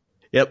 Awesome.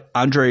 Yep.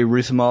 Andrei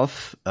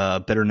Rusumov,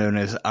 better known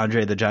as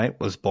Andre the Giant,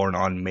 was born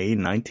on May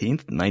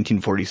 19th,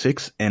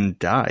 1946, and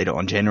died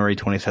on January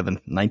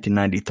 27th,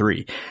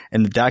 1993.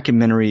 And the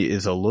documentary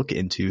is a look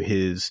into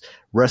his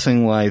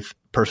wrestling life,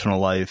 personal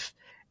life,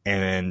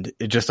 and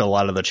just a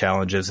lot of the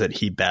challenges that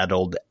he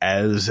battled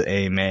as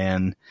a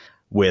man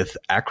with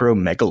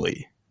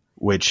acromegaly,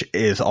 which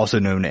is also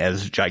known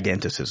as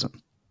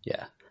giganticism.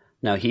 Yeah.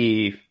 Now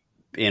he,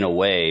 in a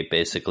way,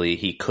 basically,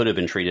 he could have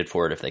been treated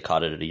for it if they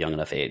caught it at a young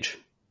enough age.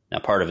 Now,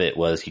 part of it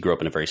was he grew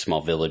up in a very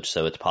small village,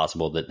 so it's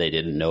possible that they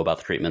didn't know about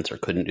the treatments or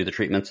couldn't do the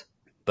treatments.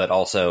 But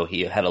also,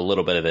 he had a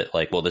little bit of it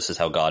like, well, this is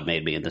how God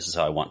made me and this is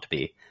how I want to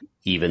be.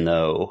 Even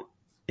though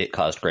it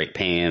caused great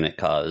pain,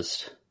 it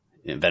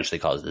eventually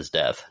caused his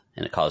death,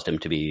 and it caused him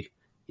to be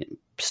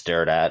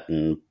stared at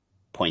and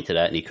pointed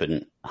at, and he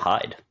couldn't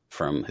hide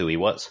from who he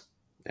was.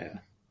 Yeah.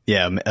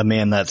 Yeah, a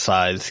man that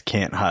size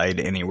can't hide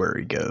anywhere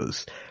he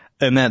goes.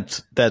 And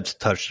that's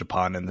touched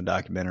upon in the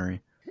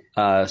documentary.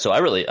 So I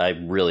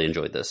really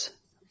enjoyed this.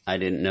 I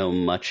didn't know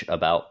much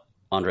about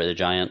Andre the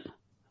Giant.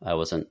 I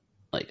wasn't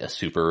like a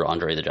super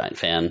Andre the Giant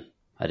fan.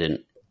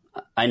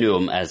 I knew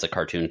him as a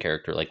cartoon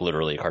character, like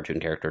literally a cartoon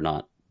character,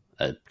 not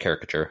a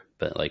caricature,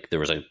 but like there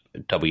was a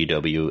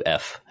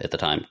WWF at the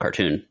time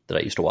cartoon that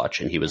I used to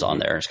watch, and he was on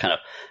there. It's kind of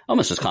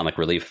almost as comic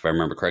relief, if I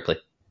remember correctly.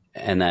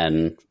 And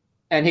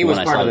he was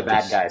part of the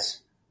bad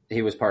guys.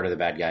 He was part of the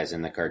bad guys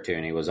in the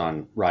cartoon. He was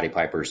on Roddy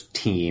Piper's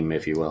team,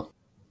 if you will.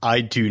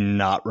 I do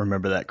not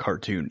remember that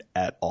cartoon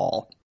at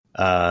all.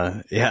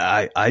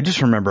 I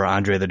just remember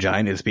Andre the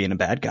Giant as being a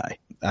bad guy.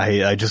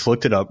 I just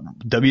looked it up.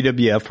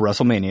 WWF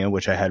WrestleMania,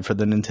 which I had for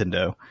the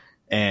Nintendo,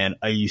 and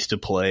I used to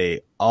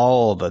play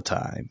all the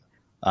time.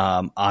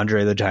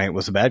 Andre the Giant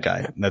was a bad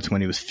guy. That's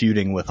when he was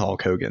feuding with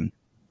Hulk Hogan.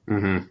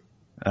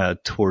 Mm-hmm.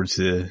 Towards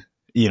the,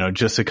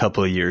 just a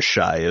couple of years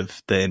shy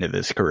of the end of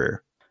his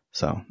career.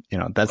 So,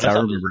 that's how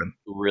I remembered him.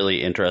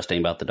 Really interesting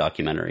about the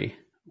documentary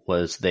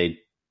was they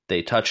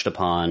touched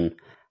upon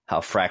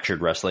how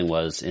fractured wrestling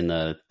was in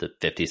the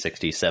 50s,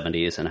 60s,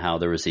 70s, and how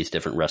there was these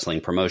different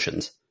wrestling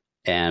promotions.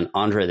 And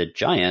Andre the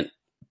Giant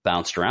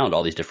bounced around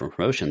all these different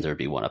promotions. There'd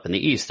be one up in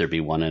the East. There'd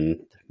be one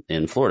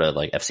in Florida,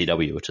 like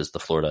FCW, which is the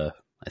Florida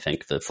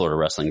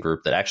Wrestling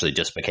Group that actually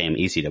just became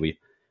ECW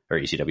or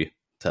ECW.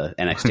 to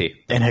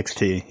NXT.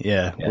 NXT,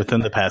 yeah,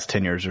 within the past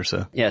 10 years or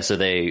so. Yeah, so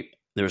there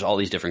was all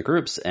these different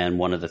groups, and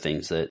one of the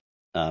things that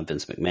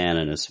Vince McMahon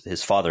and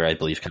his father, I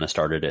believe, kind of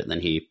started it, and then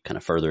he kind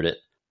of furthered it,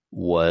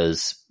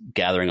 was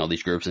gathering all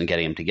these groups and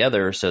getting them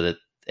together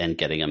and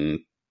getting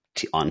them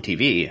on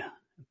TV.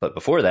 But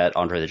before that,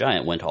 Andre the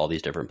Giant went to all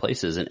these different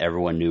places, and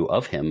everyone knew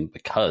of him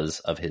because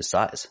of his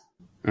size.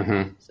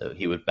 Mm-hmm. So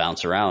he would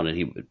bounce around, and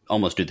he would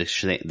almost do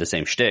the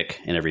same shtick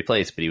in every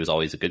place, but he was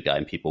always a good guy,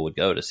 and people would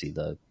go to see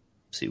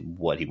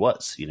what he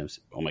was.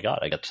 Oh my God,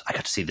 I got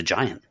to see the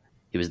Giant.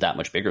 He was that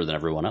much bigger than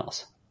everyone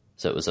else.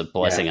 So it was a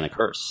blessing and a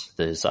curse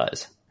to his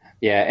size.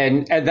 Yeah,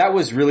 and that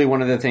was really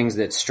one of the things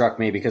that struck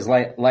me, because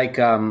like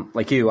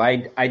you,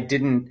 I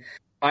didn't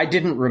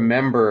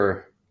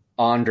remember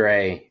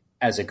Andre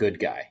as a good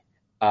guy.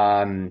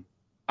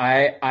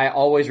 I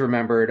always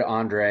remembered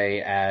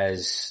Andre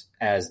as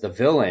the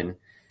villain,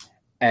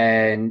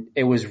 and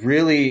it was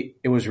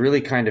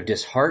really kind of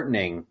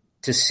disheartening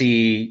to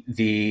see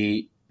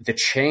the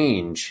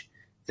change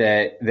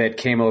that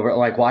came over,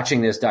 like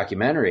watching this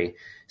documentary,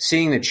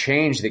 seeing the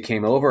change that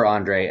came over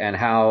Andre and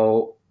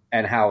how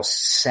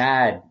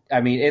sad.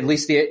 I mean, at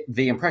least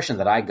the impression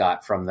that I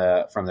got from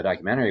the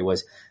documentary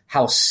was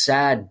how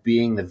sad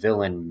being the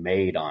villain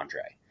made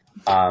Andre.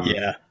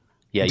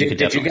 Yeah, you could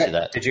definitely see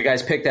that. Did you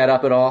guys pick that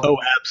up at all? Oh,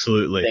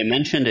 absolutely. They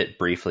mentioned it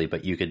briefly,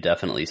 but you could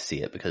definitely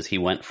see it, because he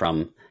went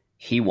from,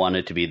 he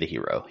wanted to be the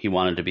hero. He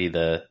wanted to be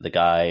the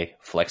guy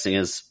flexing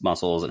his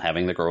muscles and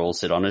having the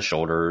girls sit on his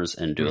shoulders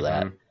and do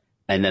that.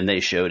 And then they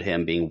showed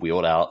him being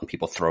wheeled out and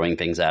people throwing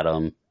things at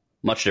him.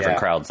 Much different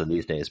crowds than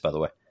these days, by the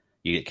way.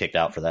 You get kicked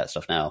out for that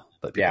stuff now,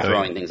 but people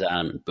throwing things at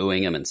him and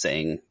booing him and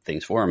saying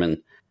things for him. And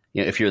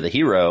if you're the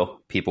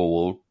hero, people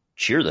will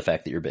cheer the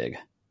fact that you're big.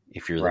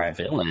 If you're the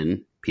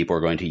villain, people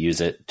are going to use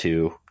it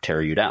to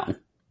tear you down.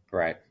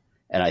 Right.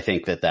 And I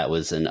think that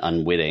was an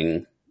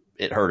unwitting,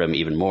 it hurt him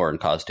even more and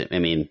caused him. I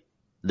mean,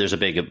 there's a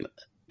big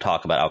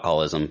talk about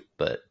alcoholism,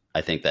 but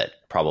I think that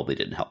probably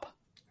didn't help.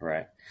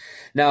 Right.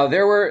 Now,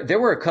 there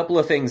were a couple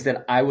of things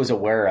that I was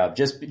aware of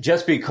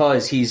just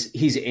because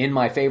he's in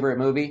my favorite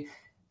movie.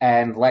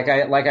 And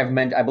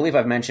I believe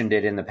I've mentioned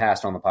it in the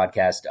past on the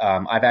podcast.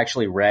 I've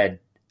actually read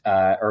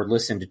or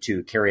listened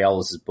to Carrie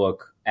Ellis's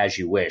book, As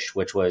You Wish,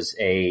 which was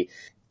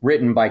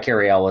written by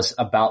Carrie Ellis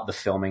about the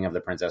filming of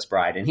The Princess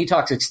Bride, and he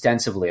talks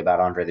extensively about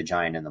Andre the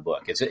Giant in the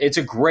book. It's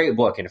a great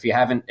book, and if you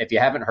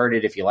haven't heard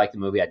it, if you like the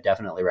movie, I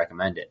definitely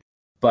recommend it.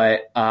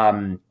 But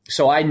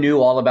so I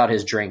knew all about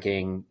his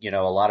drinking. A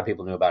lot of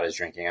people knew about his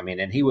drinking. I mean,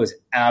 and he was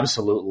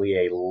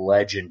absolutely a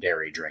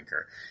legendary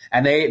drinker.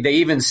 And they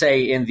even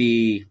say in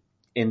the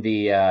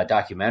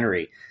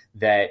documentary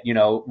that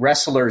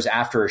wrestlers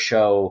after a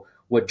show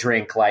would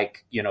drink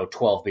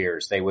 12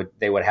 beers. They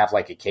would have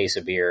like a case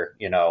of beer,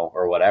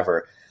 or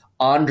whatever.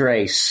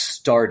 Andre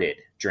started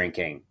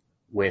drinking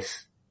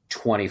with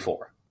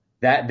 24.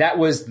 That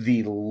was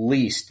the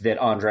least that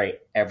Andre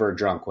ever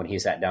drunk when he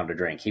sat down to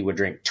drink. He would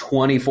drink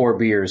 24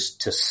 beers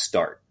to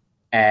start.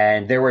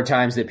 And there were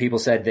times that people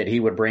said that he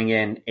would bring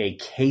in a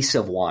case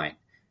of wine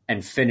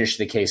and finish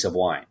the case of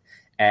wine.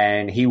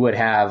 And he would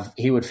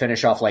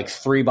finish off like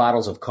 3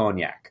 bottles of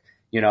cognac.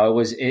 He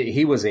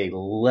was a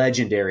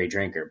legendary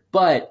drinker,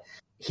 but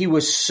he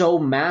was so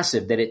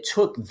massive that it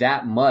took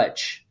that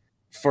much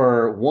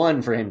for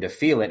him to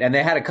feel it. And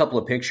they had a couple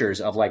of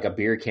pictures of like a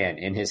beer can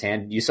in his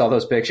hand. You saw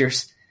those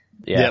pictures?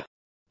 Yeah. Yep.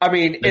 I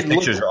mean, those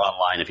pictures are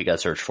online if you got to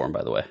search for them,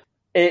 by the way.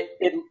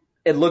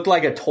 It looked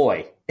like a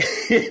toy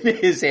in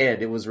his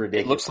hand. It was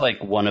ridiculous. It looks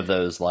like one of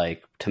those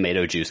like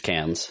tomato juice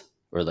cans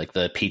or like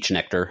the peach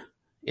nectar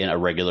in a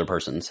regular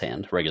person's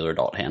hand, regular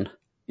adult hand.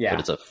 Yeah. But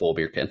it's a full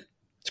beer can.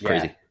 It's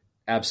crazy. Yeah,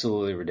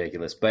 absolutely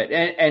ridiculous. But,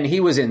 and he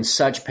was in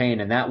such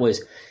pain, and that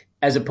was,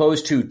 as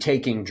opposed to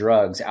taking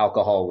drugs,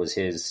 alcohol was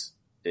his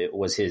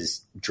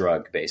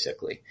drug,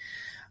 basically.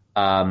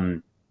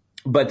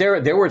 But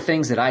there were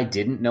things that I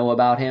didn't know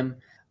about him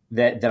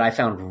that I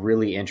found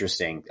really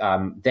interesting.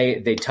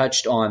 They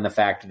touched on the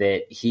fact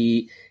that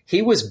he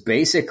was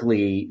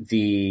basically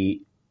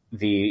the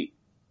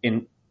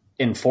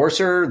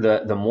enforcer,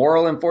 the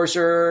moral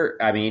enforcer.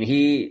 I mean,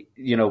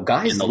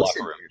 guys in the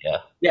locker room,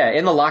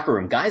 in the locker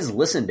room, guys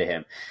listened to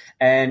him.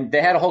 And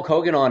they had Hulk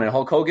Hogan on, and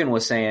Hulk Hogan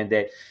was saying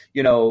that,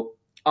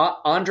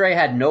 Andre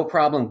had no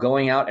problem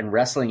going out and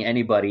wrestling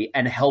anybody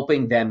and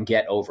helping them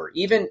get over.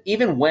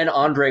 Even when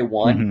Andre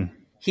won,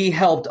 he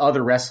helped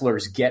other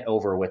wrestlers get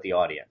over with the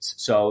audience.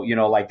 So,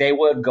 like they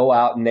would go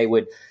out and they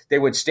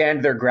would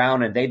stand their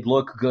ground and they'd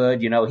look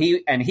good,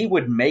 he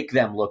would make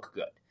them look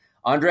good.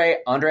 Andre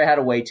had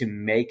a way to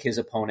make his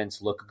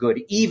opponents look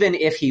good, even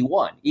if he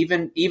won.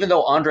 Even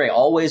though Andre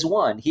always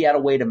won, he had a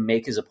way to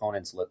make his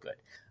opponents look good.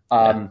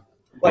 We're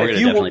going to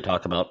definitely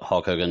talk about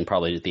Hulk Hogan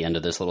probably at the end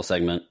of this little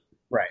segment.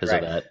 Right. Of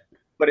that.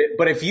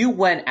 But if you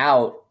went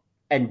out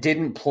and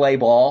didn't play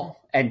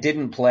ball and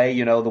didn't play,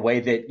 the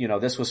way that,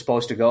 this was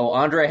supposed to go,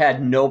 Andre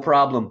had no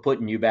problem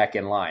putting you back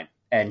in line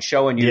and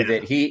showing you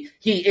that he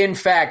in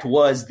fact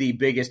was the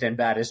biggest and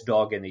baddest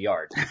dog in the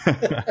yard.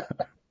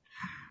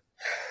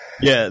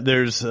 Yeah,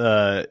 there's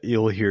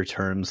you'll hear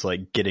terms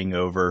like getting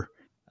over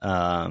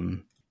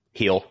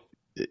Heel.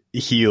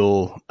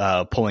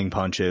 Pulling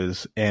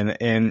punches. And,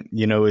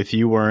 if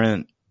you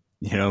weren't,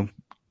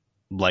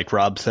 like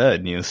Rob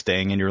said,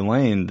 staying in your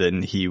lane,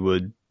 then you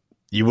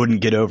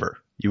wouldn't get over.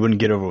 You wouldn't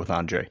get over with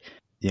Andre.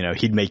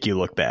 He'd make you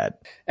look bad.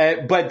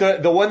 But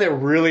the one that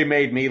really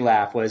made me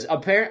laugh was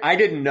I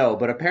didn't know,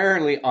 but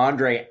apparently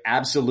Andre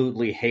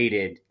absolutely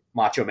hated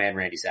Macho Man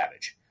Randy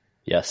Savage.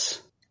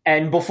 Yes.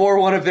 And before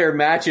one of their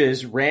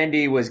matches,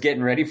 Randy was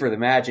getting ready for the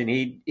match, and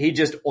he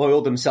just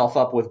oiled himself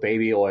up with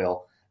baby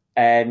oil.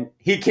 And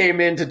he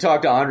came in to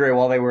talk to Andre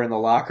while they were in the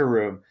locker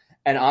room.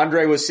 And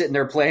Andre was sitting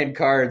there playing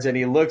cards, and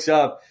he looks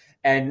up,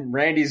 and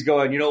Randy's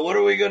going, what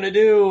are we going to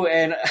do?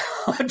 And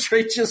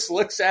Andre just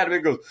looks at him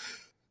and goes,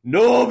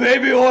 "No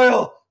baby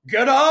oil,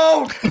 get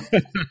out!"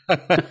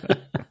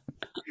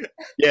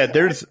 Yeah,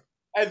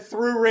 and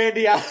threw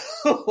Randy out of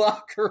the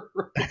locker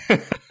room.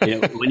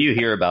 When you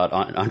hear about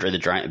Andre the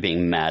Giant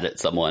being mad at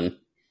someone,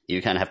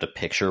 you kind of have to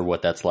picture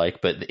what that's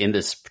like. But in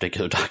this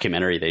particular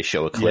documentary, they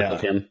show a clip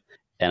of him.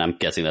 And I'm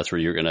guessing that's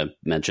where you're going to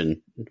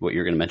mention what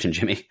you're going to mention,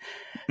 Jimmy.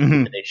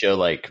 Mm-hmm. They show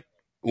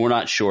we're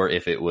not sure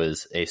if it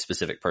was a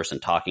specific person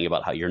talking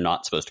about how you're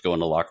not supposed to go in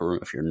the locker room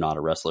if you're not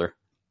a wrestler,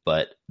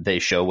 but they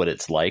show what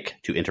it's like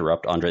to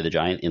interrupt Andre the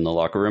Giant in the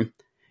locker room.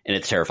 And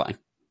it's terrifying.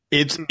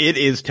 It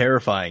is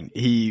terrifying.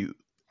 He,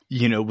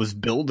 was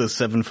billed as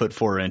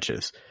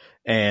 7'4"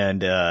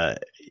 and,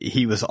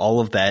 he was all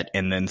of that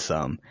and then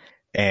some.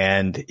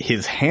 And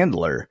his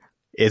handler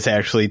is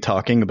actually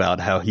talking about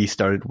how he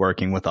started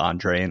working with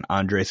Andre, and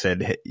Andre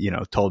said,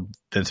 told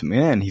Vince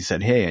McMahon, he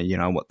said, "Hey,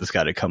 I want this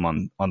guy to come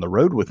on the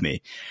road with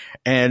me."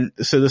 And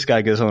so this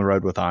guy goes on the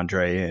road with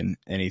Andre and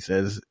he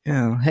says,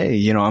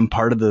 "Hey, I'm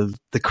part of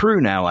the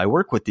crew now. I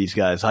work with these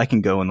guys. I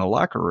can go in the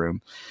locker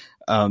room."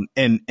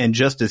 And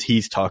just as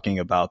he's talking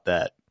about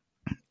that,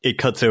 it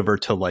cuts over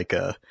to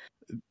a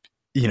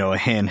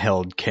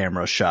handheld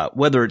camera shot,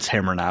 whether it's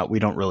him or not, we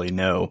don't really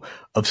know,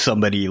 of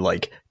somebody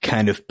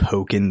kind of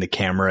poking the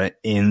camera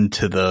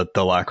into the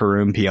locker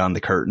room beyond the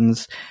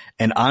curtains.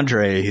 And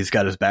Andre, he's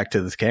got his back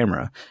to this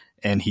camera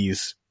and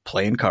he's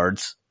playing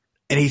cards,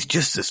 and he's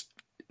just this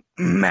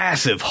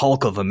massive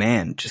hulk of a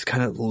man just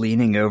kind of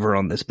leaning over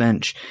on this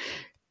bench.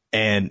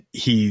 And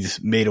he's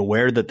made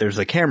aware that there's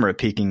a camera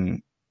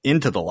peeking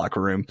into the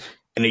locker room,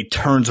 and he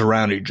turns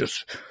around and he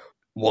just,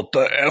 "What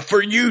the F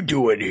are you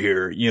doing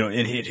here?"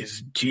 In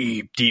his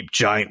deep, deep,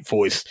 giant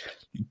voice,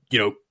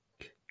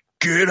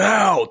 "Get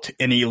out."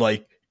 And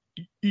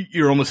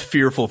you're almost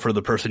fearful for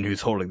the person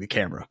who's holding the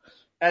camera.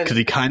 Because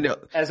he kind of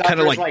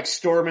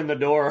storming the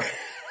door.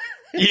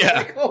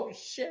 Yeah. Oh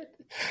shit.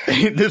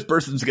 This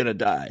person's going to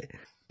die.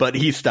 But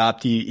he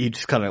stopped. He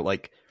just kind of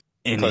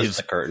closed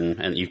the curtain,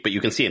 but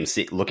you can see him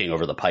looking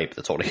over the pipe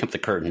that's holding up the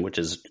curtain, which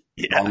is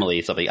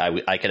normally something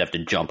I could have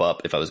to jump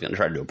up if I was going to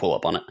try to do a pull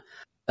up on it.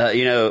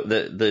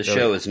 The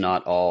show is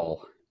not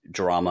all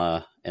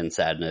drama and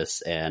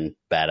sadness and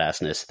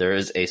badassness. There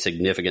is a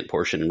significant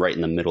portion right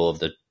in the middle of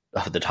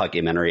the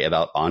documentary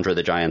about Andre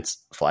the Giant's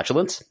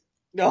flatulence.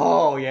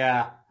 Oh,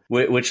 yeah.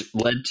 Which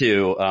led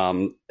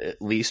to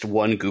at least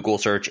one Google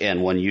search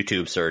and one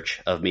YouTube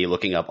search of me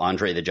looking up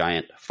Andre the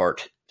Giant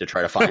fart to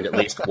try to find at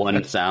least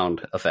one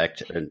sound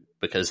effect,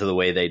 because of the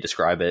way they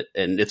describe it.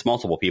 And it's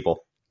multiple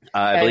people.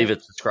 I believe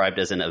it's described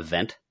as an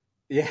event.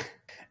 Yeah.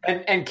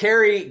 And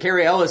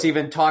Cary Ellis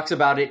even talks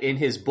about it in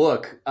his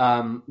book,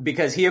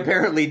 because he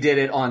apparently did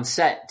it on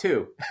set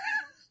too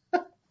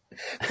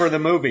for the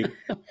movie.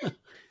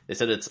 They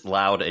said it's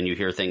loud and you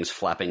hear things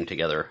flapping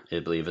together, I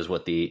believe is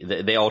what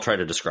they all try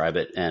to describe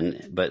it.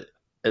 But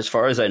as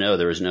far as I know,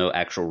 there is no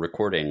actual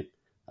recording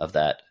of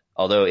that,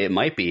 although it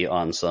might be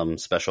on some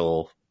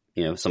special,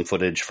 some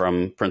footage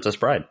from Princess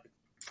Bride.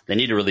 They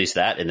need to release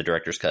that in the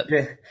director's cut.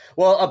 Yeah.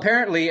 Well,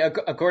 apparently,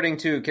 according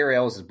to Cary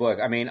Ellis' book,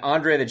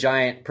 Andre the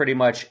Giant pretty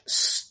much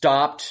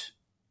stopped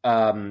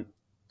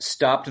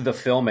the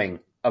filming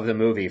of the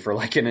movie for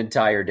an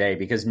entire day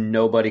because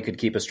nobody could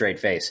keep a straight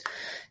face.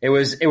 It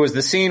was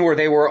the scene where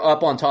they were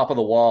up on top of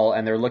the wall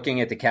and they're looking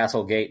at the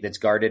castle gate that's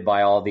guarded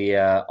by all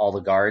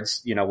the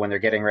guards, when they're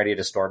getting ready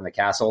to storm the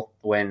castle,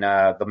 when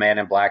the man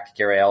in black,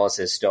 Cary Ellis,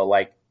 is still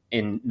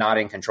not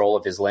in control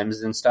of his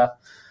limbs and stuff.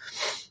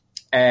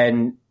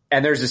 And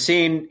there's a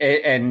scene,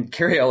 and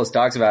Cary Ellis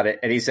talks about it,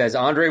 and he says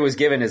Andre was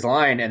given his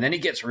line, and then he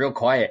gets real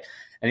quiet,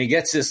 and he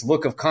gets this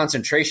look of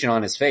concentration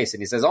on his face,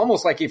 and he says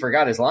almost like he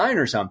forgot his line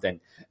or something.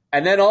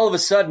 And then all of a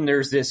sudden,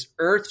 there's this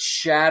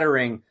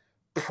earth-shattering,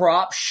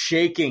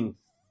 prop-shaking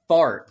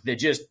fart that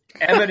just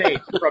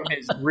emanates from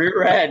his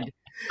rear end.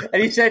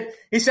 And he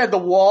said the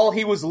wall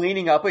he was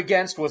leaning up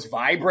against was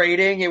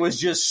vibrating. It was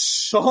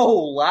just so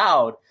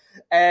loud,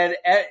 and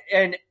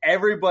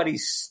everybody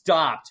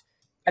stopped.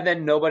 And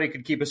then nobody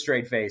could keep a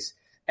straight face.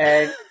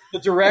 And the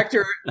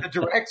director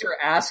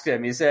asked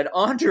him, he said,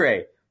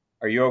 "Andre,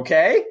 are you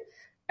okay?"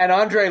 And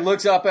Andre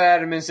looks up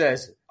at him and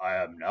says, "I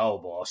am now,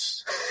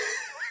 boss."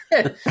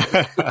 and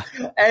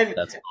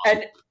That's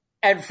awesome.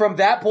 and from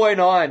that point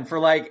on, for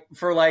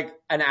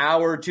an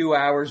hour, 2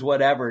 hours,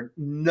 whatever,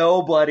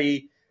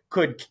 nobody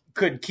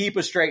could keep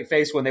a straight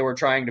face when they were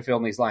trying to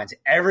film these lines.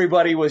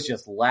 Everybody was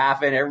just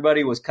laughing.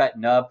 Everybody was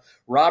cutting up.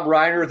 Rob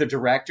Reiner, the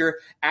director,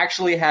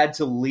 actually had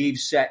to leave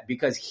set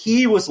because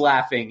he was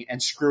laughing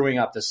and screwing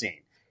up the scene.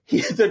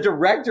 The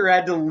director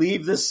had to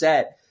leave the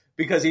set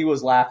because he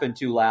was laughing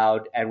too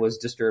loud and was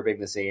disturbing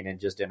the scene and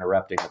just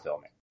interrupting the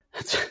filming.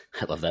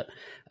 I love that.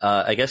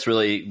 I guess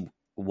really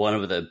one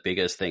of the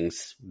biggest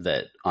things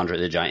that Andre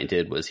the Giant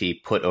did was he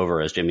put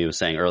over, as Jimmy was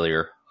saying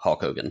earlier,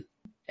 Hulk Hogan.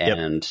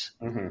 And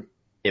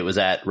it was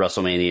at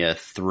WrestleMania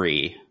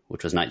 3,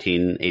 which was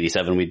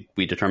 1987,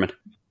 we determined.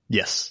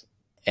 Yes.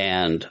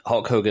 And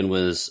Hulk Hogan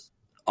was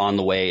on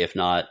the way, if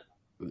not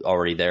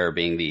already there,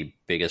 being the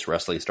biggest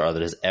wrestling star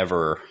that has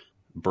ever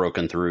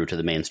broken through to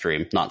the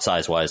mainstream, not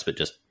size-wise, but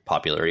just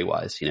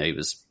popularity-wise. You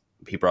know,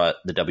 he brought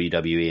the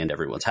WWE into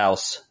everyone's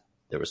house.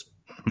 There was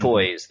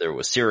toys, there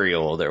was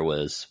cereal, there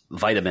was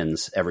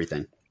vitamins,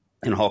 everything.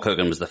 And Hulk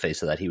Hogan was the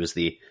face of that. He was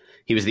the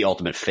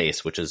ultimate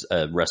face, which is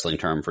a wrestling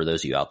term for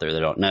those of you out there that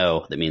don't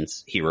know. That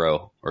means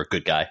hero or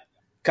good guy.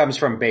 Comes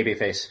from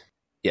babyface.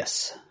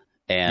 Yes.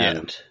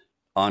 And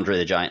Andre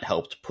the Giant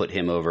helped put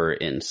him over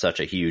in such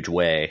a huge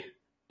way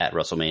at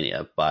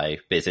WrestleMania by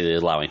basically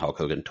allowing Hulk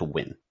Hogan to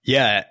win.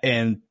 Yeah,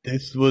 and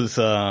this was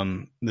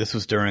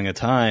during a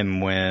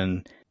time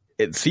when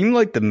it seemed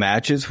like the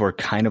matches were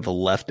kind of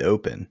left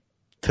open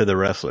to the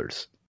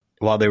wrestlers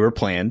while they were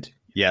planned.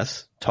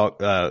 Yes,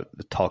 Hulk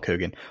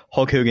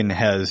Hogan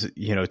has,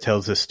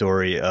 tells the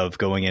story of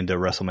going into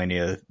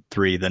WrestleMania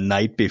 3 the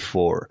night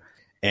before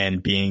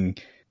and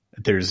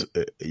there's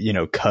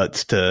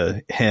cuts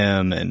to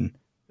him and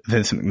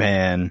Vince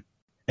McMahon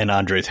and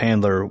Andre's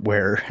handler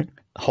where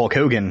Hulk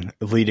Hogan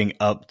leading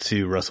up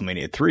to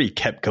WrestleMania 3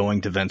 kept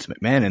going to Vince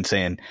McMahon and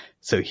saying,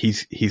 so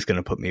he's going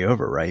to put me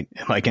over, right?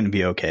 Am I going to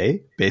be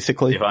okay?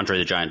 Basically. If Andre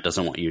the Giant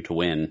doesn't want you to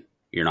win,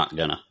 you're not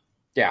gonna.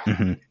 Yeah.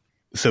 Mm-hmm.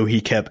 So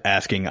he kept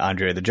asking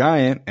Andre the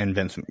Giant and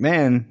Vince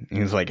McMahon. He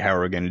was like, how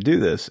are we going to do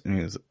this? And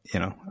he was,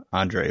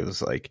 Andre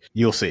was like,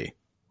 you'll see,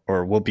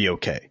 or we'll be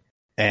okay.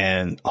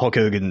 And Hulk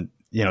Hogan,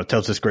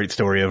 tells this great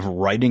story of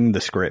writing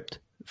the script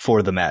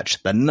for the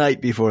match the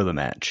night before the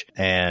match.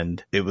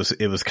 And it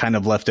was kind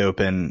of left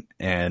open.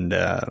 And,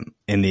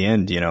 in the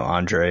end,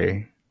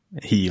 Andre,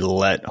 he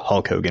let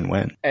Hulk Hogan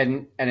win.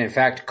 And in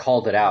fact,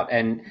 called it out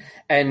and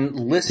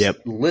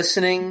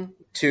listening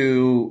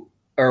to,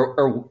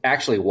 or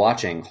actually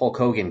watching Hulk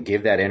Hogan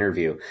give that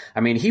interview. I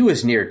mean, he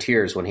was near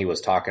tears when he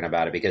was talking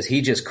about it because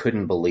he just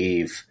couldn't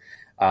believe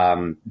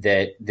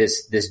that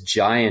this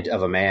giant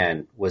of a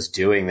man was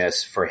doing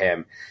this for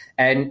him.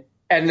 And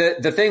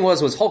the thing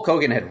was Hulk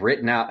Hogan had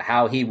written out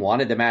how he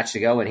wanted the match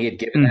to go, and he had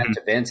given that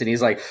to Vince, and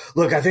he's like,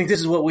 look, I think this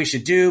is what we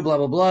should do, blah,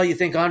 blah, blah. You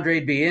think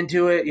Andre'd be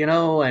into it,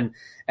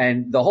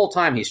 and the whole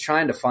time he's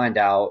trying to find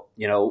out,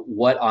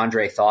 what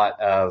Andre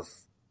thought of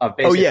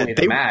basically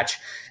the match.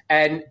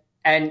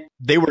 And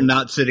they were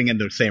not sitting in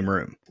the same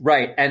room.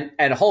 Right.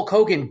 And Hulk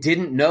Hogan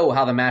didn't know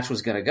how the match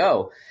was going to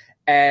go.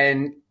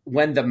 And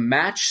when the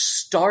match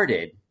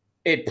started,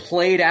 it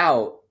played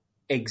out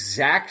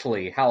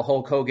exactly how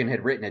Hulk Hogan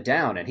had written it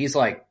down. And he's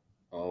like,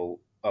 oh,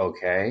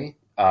 okay.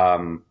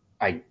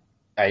 I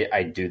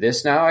do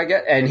this now, I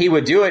guess. And he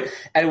would do it.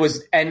 And it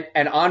was, and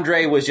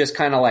Andre was just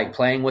kind of like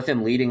playing with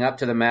him leading up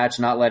to the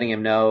match, not letting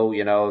him know,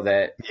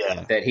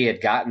 that he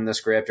had gotten the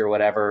script or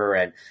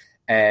whatever.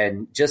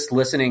 And just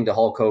listening to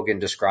Hulk Hogan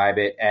describe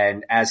it.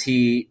 And as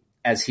he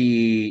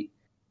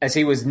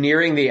was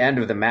nearing the end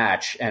of the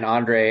match, and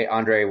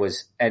Andre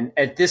was, and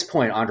at this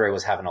point, Andre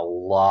was having a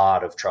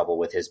lot of trouble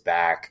with his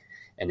back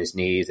and his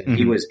knees. And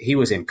he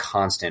was in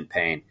constant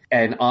pain.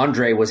 And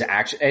Andre was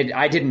actually,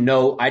 I didn't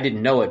know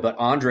it, but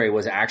Andre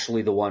was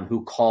actually the one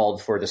who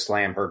called for the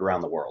slam heard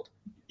around the world.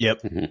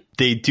 Yep. Mm-hmm.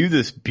 They do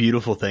this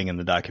beautiful thing in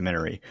the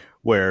documentary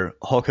where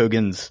Hulk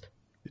Hogan's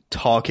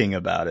talking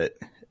about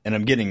it. And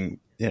I'm getting,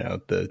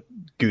 the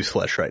goose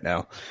flesh right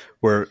now,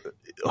 where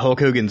Hulk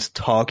Hogan's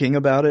talking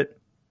about it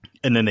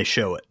and then they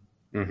show it.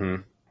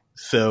 Mm-hmm.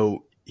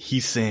 So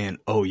he's saying,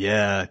 oh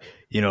yeah,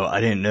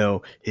 I didn't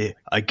know.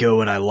 I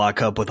go and I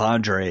lock up with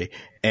Andre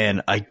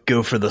and I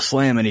go for the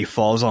slam and he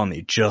falls on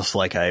me just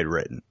like I had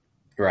written.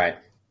 Right.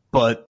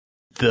 But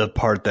the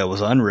part that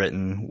was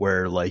unwritten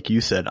where, like you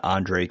said,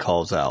 Andre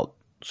calls out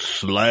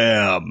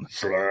slam.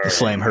 The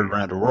slam heard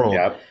around the world.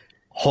 Yep.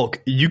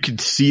 Hulk, you could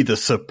see the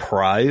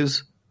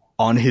surprise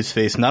on his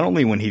face, not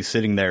only when he's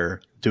sitting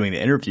there doing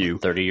the interview,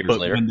 30 years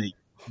later,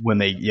 when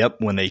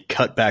they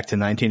cut back to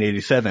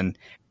 1987,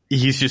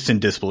 he's just in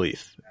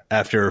disbelief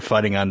after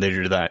fighting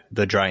Andre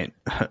the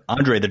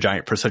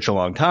Giant for such a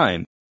long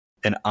time.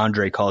 And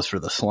Andre calls for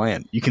the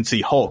slam. You can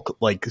see Hulk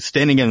like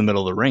standing in the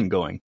middle of the ring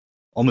going,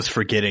 almost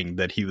forgetting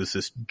that he was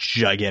this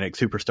gigantic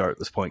superstar at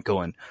this point,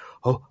 going,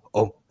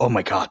 oh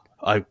my God,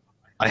 I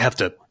have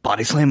to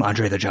body slam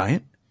Andre the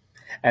Giant.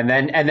 And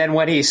then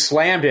when he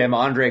slammed him,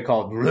 Andre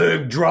called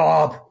leg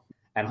drop,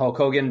 and Hulk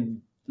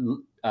Hogan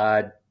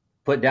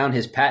put down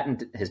his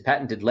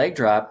patented leg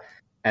drop,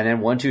 and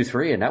then 1, 2,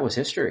 3, and that was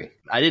history.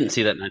 I didn't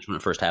see that match when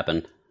it first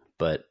happened,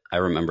 but I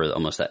remember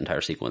almost that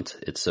entire sequence.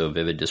 It's so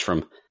vivid just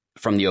from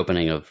from the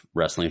opening of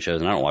wrestling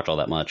shows, and I don't watch all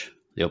that much,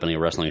 the opening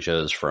of wrestling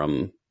shows,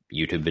 from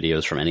YouTube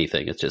videos, from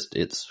anything,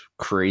 it's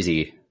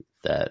crazy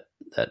that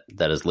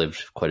has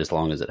lived quite as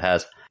long as it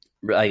has.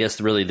 I guess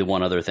really the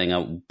one other thing I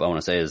want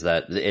to say is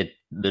that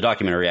the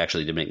documentary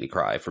actually did make me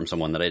cry, from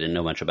someone that I didn't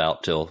know much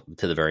about till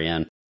to the very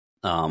end.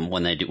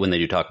 When they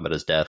do talk about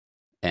his death,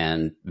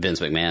 and Vince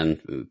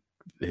McMahon,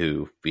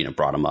 who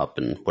brought him up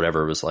and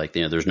whatever, was like,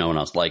 there's no one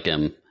else like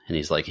him, and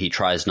he's like, he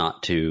tries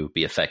not to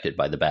be affected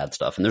by the bad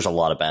stuff, and there's a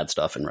lot of bad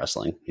stuff in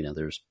wrestling.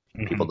 There's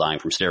people dying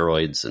from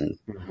steroids and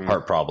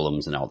heart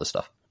problems and all this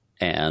stuff,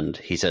 and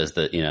he says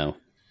that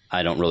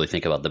I don't really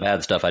think about the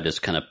bad stuff. I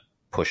just kind of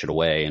push it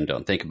away and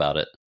don't think about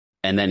it.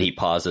 And then he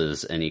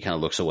pauses and he kind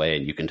of looks away,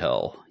 and you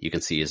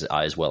can see his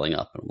eyes welling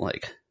up. I'm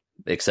like,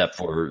 except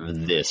for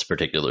this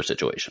particular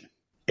situation.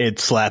 It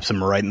slaps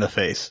him right in the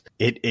face.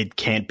 It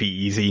can't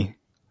be easy.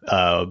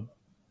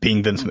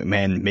 Being Vince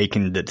McMahon,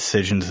 making the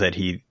decisions that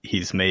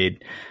he's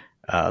made,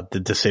 the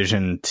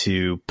decision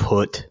to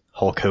put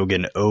Hulk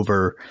Hogan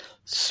over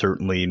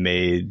certainly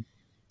made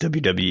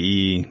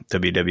WWE,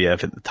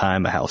 WWF at the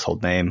time, a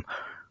household name.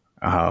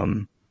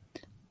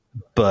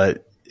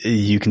 But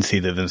you can see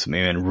that Vince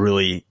McMahon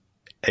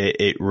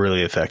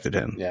really affected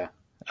him. Yeah.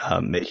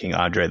 Making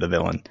Andre the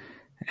villain.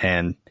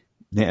 And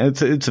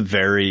it's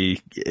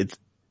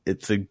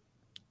a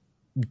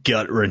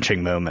gut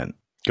wrenching moment.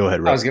 Go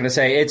ahead, Rick. I was going to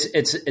say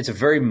it's a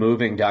very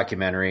moving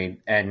documentary,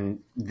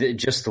 and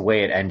just the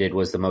way it ended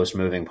was the most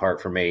moving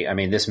part for me. I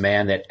mean, this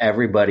man that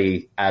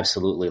everybody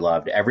absolutely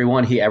loved,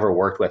 everyone he ever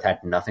worked with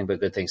had nothing but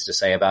good things to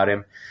say about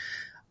him.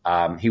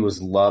 He was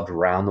loved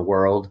around the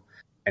world,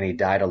 and he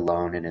died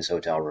alone in his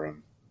hotel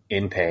room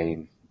in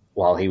pain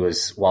while he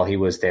was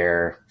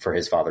there for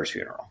his father's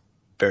funeral.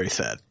 Very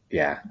sad.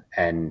 Yeah,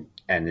 and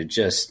it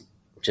just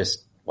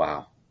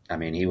wow. I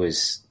mean, he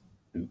was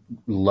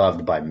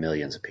loved by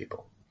millions of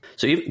people.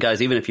 So,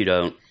 guys, even if you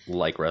don't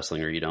like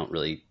wrestling or you don't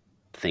really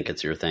think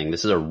it's your thing,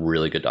 this is a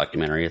really good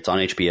documentary. It's on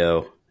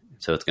HBO,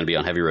 so it's going to be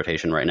on heavy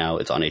rotation right now.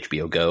 It's on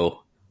HBO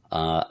Go.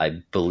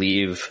 I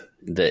believe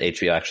that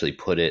HBO actually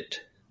put it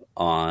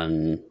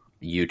on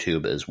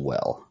YouTube as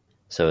well.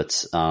 So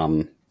it's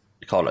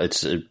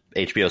it's an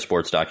HBO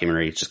sports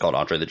documentary. It's just called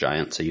Andre the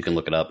Giant, so you can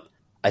look it up.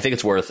 I think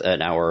it's worth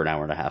an hour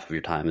and a half of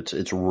your time.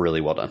 It's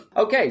really well done.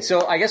 Okay,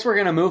 so I guess we're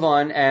going to move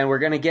on, and we're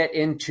going to get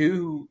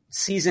into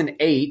season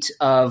 8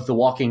 of The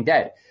Walking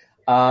Dead.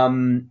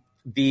 For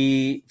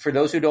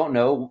those who don't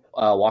know,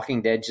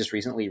 Walking Dead just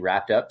recently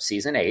wrapped up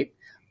season 8.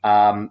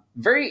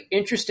 Very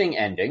interesting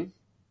ending.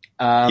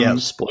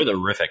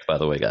 Spoilerific, by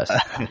the way, guys.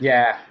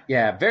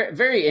 yeah, very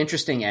very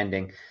interesting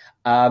ending.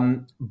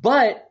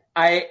 But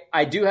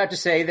I do have to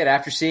say that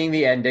after seeing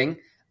the ending,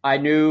 I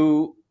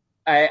knew.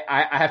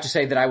 I have to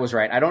say that I was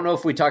right. I don't know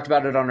if we talked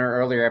about it on our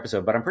earlier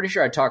episode, but I'm pretty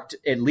sure I talked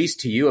at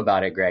least to you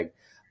about it, Greg.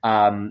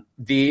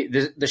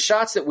 The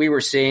shots that we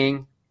were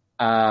seeing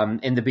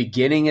in the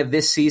beginning of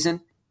this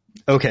season.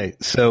 Okay,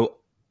 so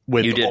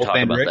you did talk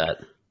about that.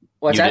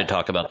 What's that? You did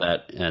talk about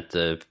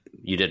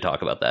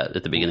that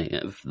at the beginning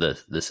of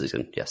this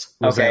season. Yes.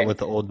 Was that with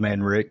the old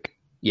man Rick?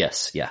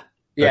 Yes. Yeah.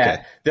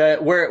 Yeah, okay.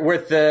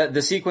 With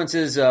the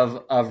sequences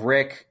of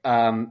Rick,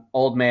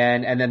 old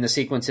man, and then the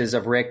sequences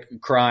of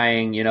Rick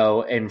crying,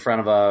 in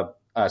front of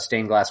a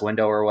stained glass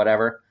window or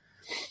whatever.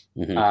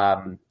 Mm-hmm.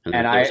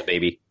 And there's a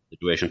baby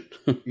situation.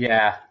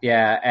 yeah,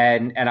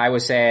 and I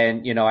was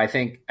saying, I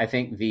think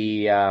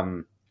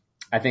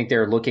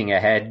they're looking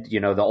ahead.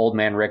 The old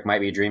man Rick might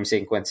be dream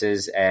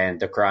sequences, and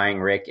the crying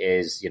Rick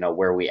is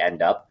where we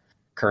end up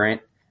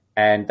current,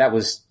 and that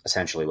was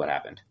essentially what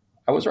happened.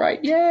 I was right.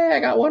 Yeah, I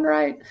got one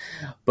right.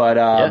 But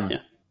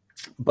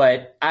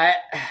but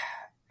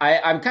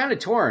I'm kind of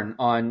torn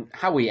on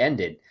how we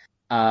ended.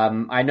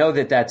 I know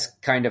that's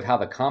kind of how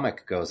the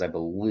comic goes, I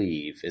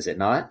believe. Is it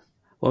not?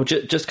 Well,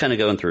 just kind of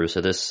going through.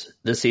 So this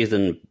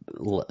season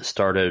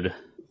started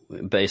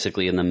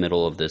basically in the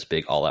middle of this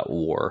big all-out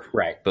war.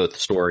 Right. Both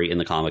story in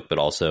the comic, but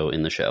also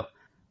in the show,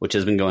 which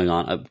has been going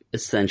on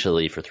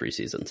essentially for 3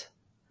 seasons.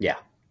 Yeah.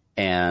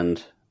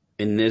 And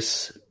in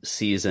this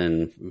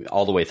season,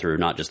 all the way through,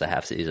 not just the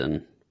half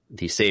season,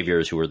 the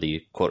Saviors, who were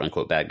the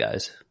quote-unquote bad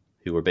guys,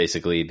 who were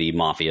basically the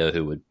mafia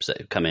who would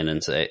come in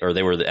and say, or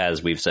they were,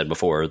 as we've said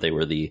before, they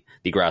were the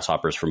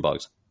grasshoppers from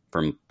Bugs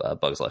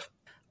Life,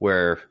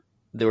 where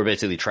they were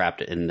basically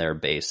trapped in their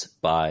base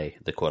by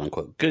the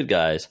quote-unquote good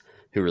guys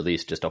who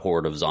released just a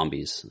horde of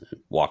zombies,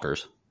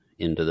 walkers,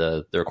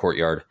 into their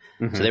courtyard.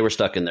 Mm-hmm. So they were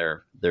stuck in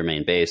their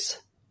main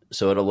base.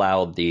 So it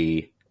allowed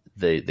the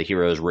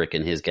heroes, Rick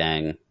and his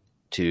gang,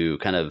 to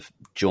kind of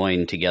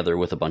join together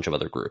with a bunch of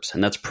other groups.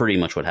 And that's pretty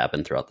much what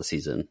happened throughout the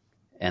season.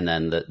 And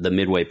then the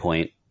midway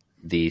point,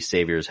 the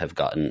Saviors have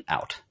gotten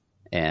out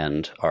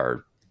and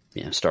are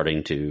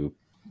starting to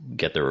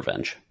get their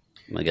revenge.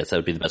 I guess that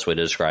would be the best way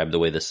to describe the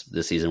way this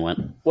season went.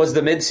 Was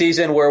the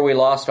mid-season where we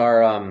lost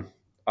our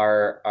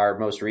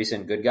most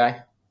recent good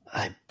guy?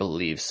 I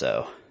believe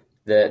so.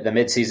 The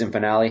mid-season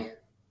finale?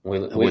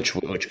 Which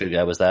good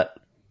guy was that?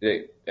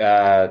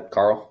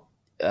 Carl?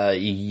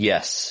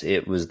 Yes,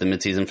 it was the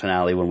mid-season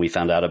finale when we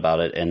found out about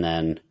it, and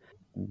then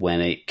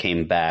when it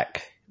came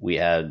back, we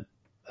had,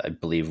 I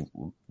believe,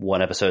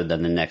 one episode.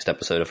 Then the next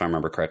episode, if I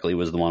remember correctly,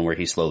 was the one where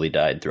he slowly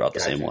died throughout the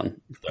same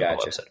one.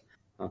 Gotcha. Episode.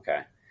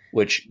 Okay.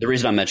 Which the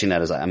reason I'm mentioning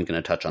that is I'm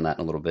going to touch on that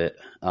in a little bit.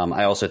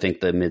 I also think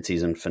the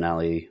mid-season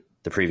finale,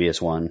 the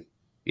previous one,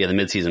 the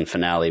mid-season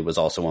finale was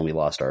also when we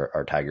lost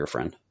our tiger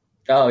friend.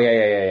 Oh,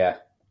 yeah.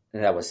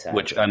 That was sad.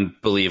 Which I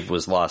believe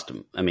was lost.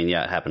 I mean,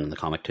 yeah, it happened in the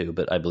comic too,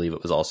 but I believe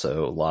it was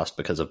also lost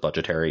because of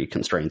budgetary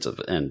constraints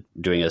and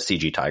doing a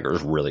CG tiger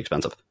is really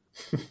expensive.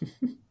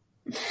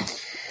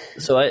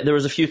 So there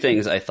was a few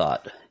things I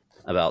thought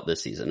about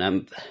this season.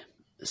 I'm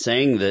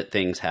saying that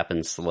things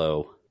happen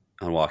slow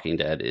on Walking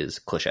Dead is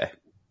cliche.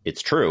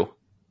 It's true,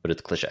 but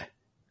it's cliche.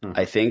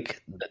 I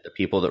think that the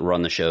people that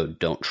run the show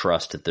don't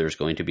trust that there's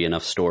going to be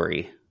enough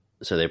story,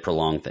 so they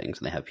prolong things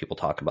and they have people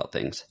talk about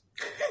things.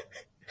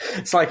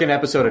 It's like an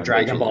episode of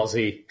Dragon Ball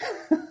Z.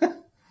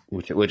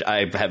 which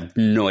I have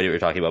no idea what you're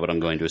talking about, but I'm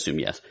going to assume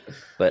yes.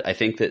 But I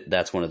think that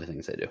that's one of the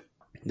things they do.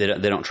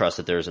 They don't trust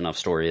that there's enough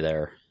story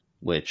there,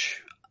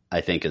 which I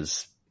think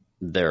is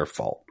their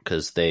fault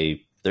because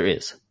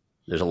there's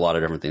a lot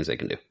of different things they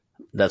can do.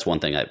 That's one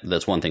thing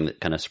that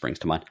kind of springs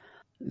to mind.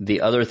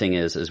 The other thing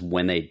is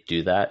when they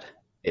do that,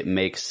 it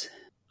makes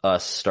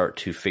us start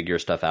to figure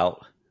stuff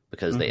out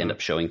because they end up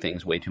showing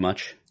things way too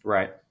much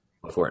right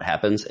before it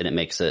happens, and it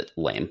makes it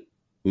lame.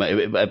 Okay,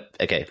 I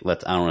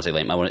don't want to say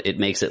lame. It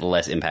makes it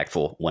less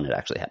impactful when it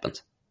actually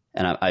happens.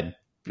 And I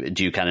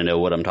do you kind of know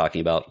what I'm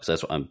talking about? Because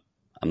that's what I'm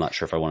not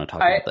sure if I want to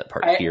talk about that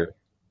part here.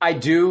 I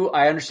do.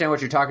 I understand what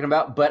you're talking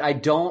about, but I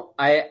don't.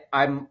 I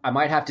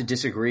might have to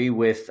disagree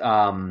with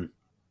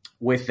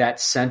that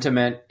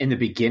sentiment in the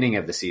beginning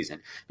of the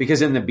season,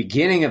 because in the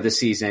beginning of the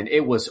season,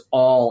 it was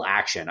all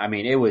action. I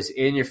mean, it was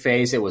in your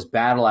face. It was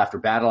battle after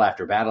battle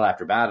after battle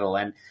after battle.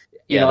 And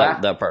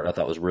that part I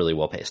thought was really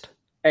well paced.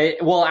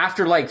 Well,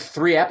 after like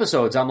 3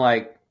 episodes, I'm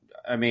like,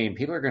 I mean,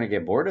 people are going to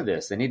get bored of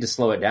this. They need to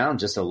slow it down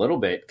just a little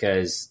bit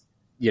because,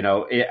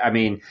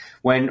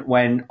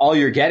 when all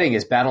you're getting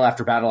is battle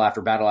after battle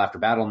after battle after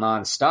battle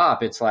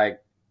nonstop, it's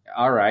like,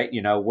 all right,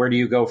 where do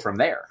you go from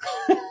there?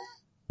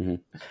 Mm-hmm.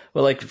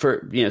 Well, like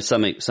for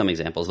some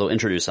examples, they'll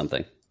introduce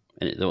something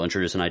and they'll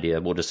introduce an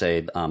idea. We'll just say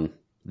the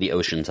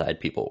Oceanside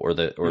people or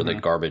the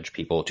garbage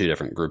people, 2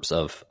 different groups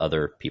of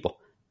other people,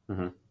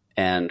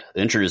 and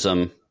they introduce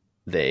them.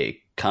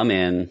 They come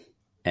in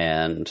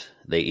and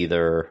they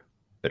either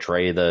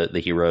betray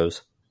the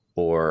heroes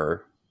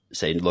or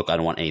say, "Look, I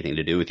don't want anything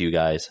to do with you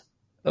guys."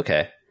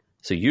 Okay,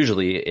 so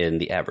usually in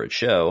the average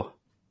show,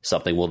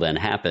 something will then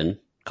happen,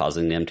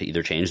 causing them to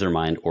either change their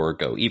mind or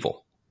go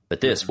evil.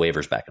 But this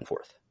wavers back and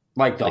forth.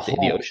 Like the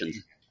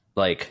Oceans,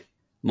 like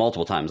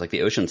multiple times. Like the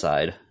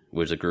Oceanside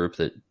was a group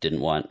that didn't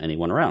want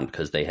anyone around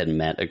because they had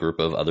met a group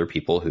of other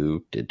people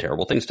who did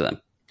terrible things to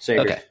them.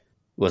 Saviors. Okay,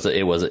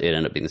 it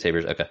ended up being the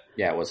Saviors. Okay,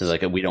 yeah, it was. So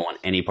like we don't want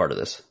any part of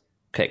this.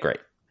 Okay, great.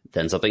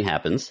 Then something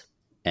happens,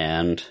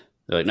 and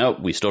they're like, "No,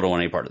 we still don't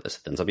want any part of this."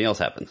 Then something else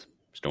happens.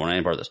 Still don't want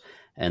any part of this.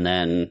 And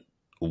then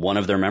one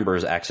of their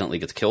members accidentally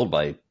gets killed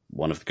by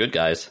one of the good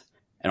guys,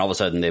 and all of a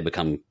sudden they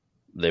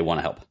want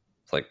to help.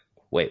 It's like,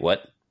 wait,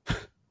 what?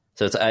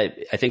 So I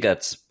think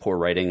that's poor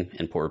writing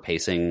and poor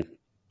pacing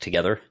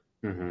together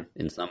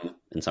in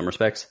some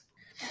respects.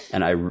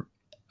 And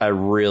I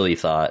really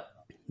thought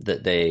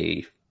that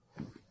they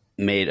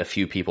made a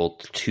few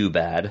people too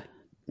bad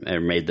or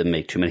made them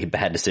make too many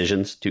bad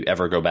decisions to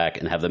ever go back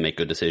and have them make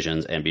good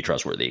decisions and be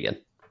trustworthy again.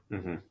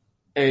 Who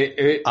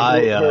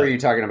are you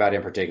talking about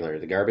in particular?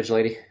 The garbage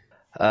lady?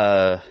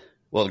 Well,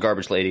 the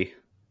garbage lady.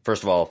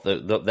 First of all,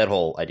 that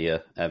whole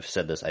idea, I've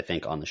said this, I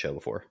think, on the show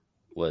before,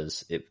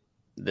 was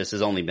this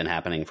has only been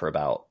happening for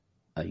about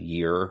a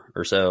year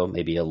or so,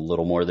 maybe a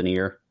little more than a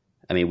year.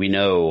 I mean, we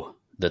know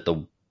that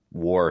the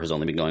war has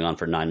only been going on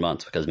for 9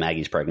 months because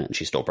Maggie's pregnant and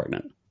she's still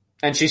pregnant.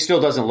 And she still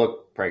doesn't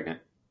look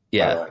pregnant.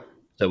 Yeah.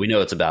 So we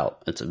know it's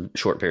a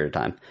short period of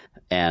time.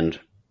 And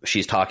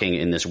she's talking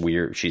in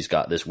she's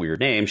got this weird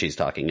name. She's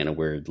talking in a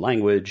weird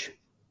language.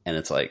 And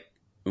it's like,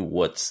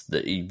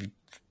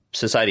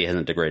 society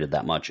hasn't degraded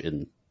that much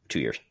in 2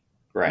 years.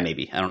 Right.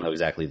 Maybe. I don't know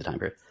exactly the time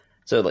period.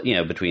 So,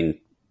 between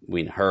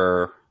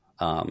her,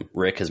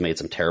 Rick has made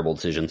some terrible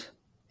decisions.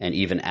 And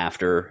even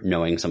after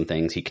knowing some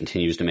things, he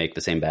continues to make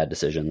the same bad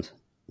decisions,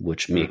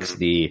 which makes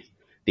the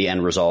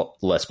end result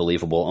less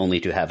believable,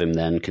 only to have him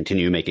then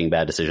continue making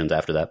bad decisions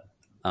after that.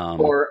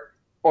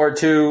 Or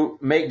to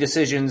make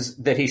decisions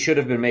that he should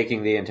have been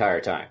making the entire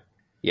time.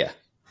 Yeah.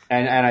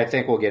 And I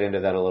think we'll get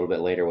into that a little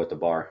bit later with the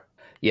bar.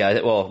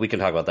 Yeah, well, we can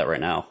talk about that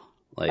right now.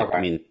 Like, okay.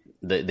 I mean,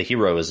 the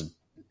hero is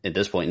at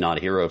this point not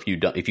a hero.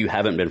 If you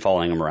haven't been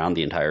following him around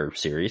the entire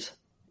series,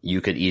 you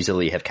could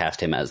easily have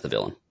cast him as the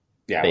villain.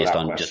 Yeah, based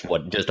on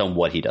just on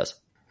what he does.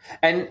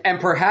 And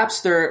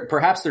perhaps they're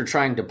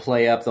trying to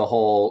play up the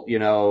whole,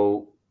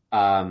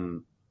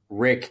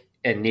 Rick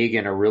and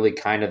Negan are really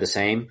kind of the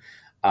same.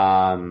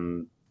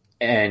 And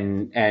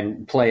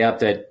play up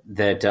that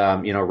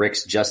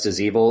Rick's just as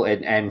evil,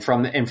 and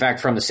from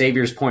the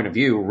Savior's point of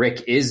view,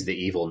 Rick is the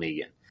evil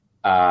Negan.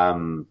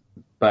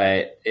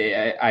 But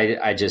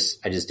I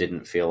just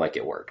didn't feel like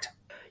it worked.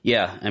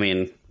 Yeah, I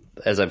mean,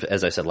 as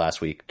I said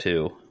last week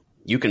too,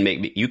 you can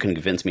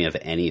convince me of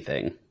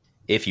anything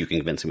if you can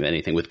convince me of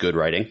anything with good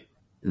writing,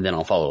 then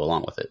I'll follow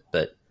along with it.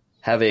 But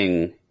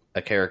having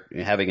a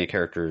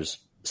character's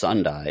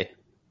son die,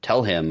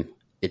 tell him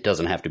it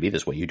doesn't have to be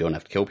this way. You don't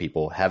have to kill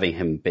people. Having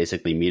him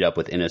basically meet up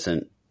with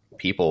innocent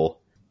people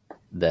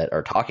that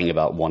are talking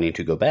about wanting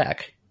to go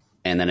back,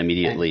 and then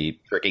immediately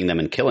tricking them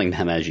and killing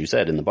them, as you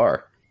said, in the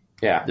bar.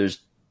 Yeah,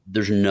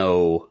 there's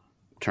no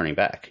turning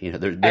back.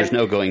 There's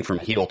no going from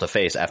heel to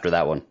face after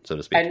that one, so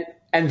to speak.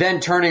 And then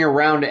turning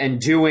around and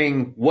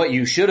doing what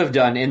you should have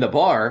done in the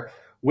bar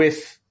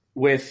with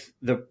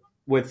the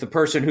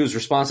person who's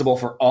responsible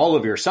for all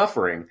of your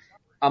suffering.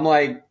 I'm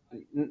like,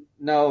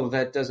 no,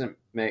 that doesn't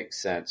make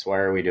sense. Why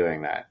are we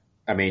doing that?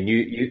 I mean,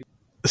 you.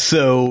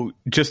 So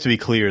just to be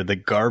clear, the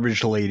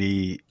garbage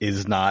lady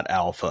is not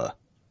Alpha.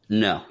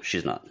 No,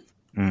 she's not.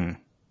 Mm.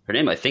 Her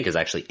name, I think, is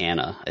actually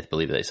Anna. I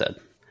believe they said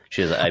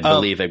she is, I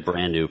believe, a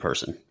brand new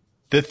person.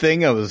 The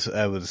thing I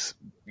was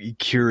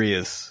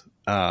curious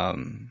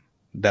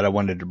that I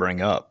wanted to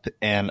bring up,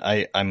 and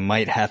I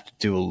might have to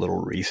do a little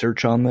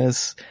research on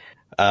this,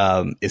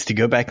 is to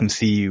go back and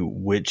see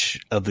which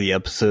of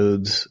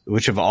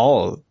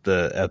all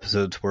the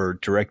episodes were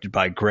directed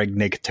by Greg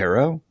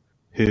Nicotero,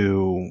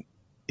 who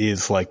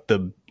is like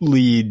the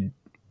lead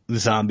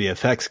zombie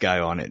effects guy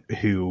on it,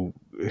 who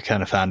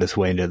kind of found his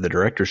way into the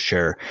director's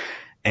chair.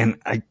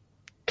 And I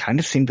kind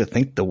of seem to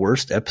think the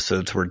worst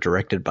episodes were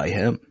directed by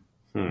him.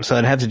 So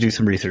I'd have to do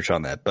some research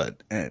on that.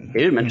 But he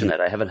did mention that.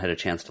 I haven't had a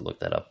chance to look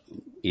that up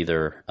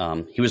either.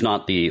 He was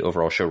not the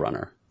overall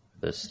showrunner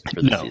for this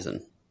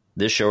season.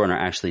 This showrunner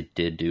actually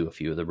did do a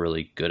few of the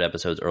really good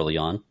episodes early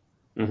on.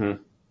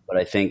 Mm-hmm. But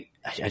I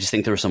just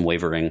think there was some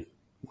wavering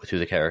with who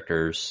the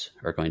characters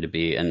are going to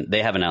be. And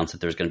they have announced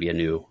that there's going to be a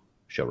new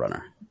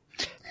showrunner.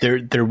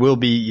 There will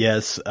be,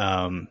 yes.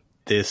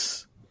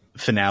 This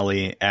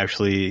finale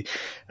actually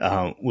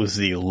was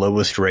the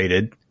lowest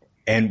rated.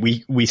 And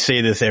we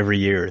say this every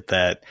year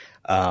that,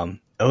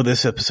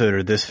 this episode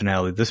or this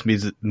finale, this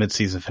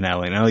mid-season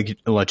finale, and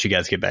I'll let you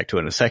guys get back to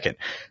it in a second.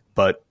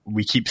 But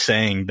we keep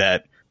saying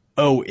that,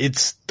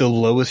 it's the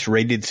lowest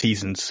rated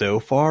season so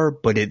far,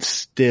 but it's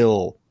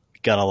still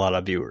got a lot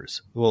of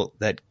viewers. Well,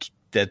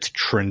 that's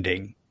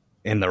trending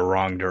in the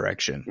wrong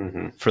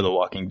direction for The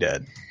Walking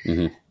Dead.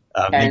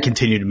 Mm-hmm. They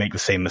continue to make the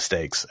same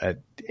mistakes.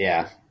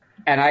 Yeah.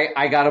 And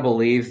I got to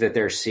believe that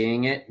they're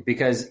seeing it,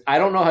 because I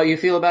don't know how you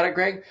feel about it,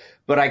 Greg,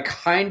 but I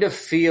kind of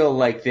feel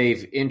like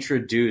they've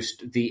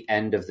introduced the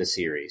end of the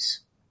series.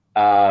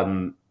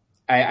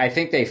 I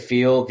think they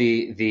feel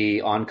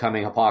the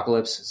oncoming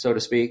apocalypse, so to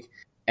speak,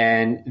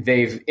 and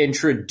they've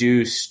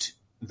introduced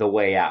the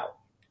way out.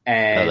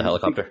 And the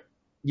helicopter?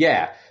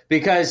 Yeah,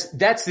 because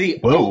that's the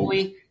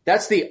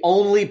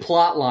only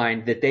plot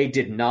line that they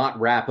did not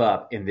wrap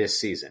up in this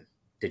season.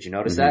 Did you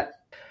notice that?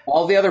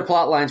 All the other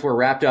plot lines were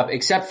wrapped up,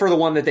 except for the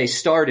one that they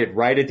started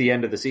right at the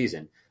end of the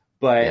season.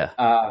 But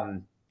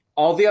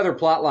all the other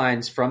plot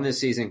lines from this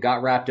season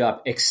got wrapped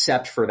up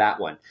except for that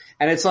one.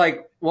 And it's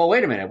like, well,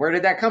 wait a minute. Where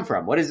did that come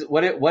from? What is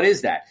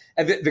that?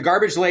 And the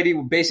garbage lady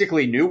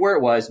basically knew where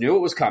it was, knew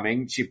it was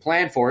coming. She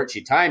planned for it.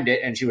 She timed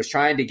it, and she was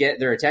trying to get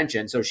their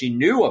attention. So she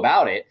knew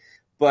about it.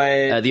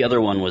 But the other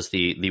one was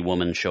the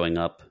woman showing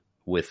up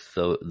with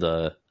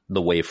the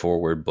Way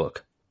Forward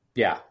book.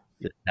 Yeah.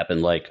 It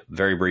happened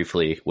very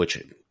briefly,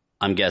 which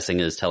I'm guessing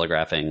is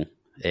telegraphing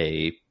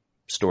a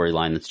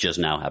storyline that's just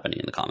now happening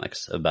in the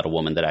comics about a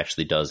woman that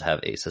actually does have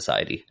a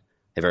society,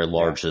 a very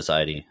large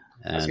society.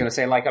 And, I was going to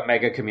say like a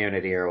mega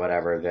community or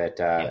whatever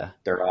that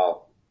they're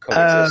all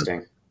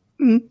coexisting.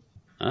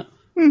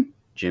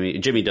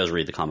 Jimmy does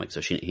read the comics,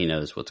 so he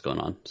knows what's going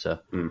on. So,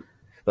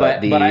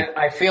 but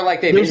I feel like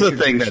there's a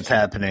thing that's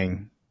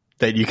happening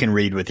that you can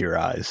read with your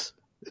eyes.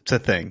 It's a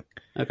thing.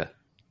 Okay,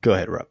 go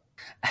ahead, Rob.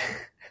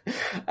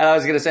 I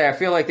was going to say, I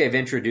feel like they've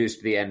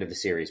introduced the end of the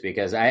series,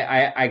 because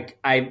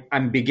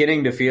I'm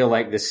beginning to feel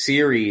like the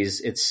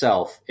series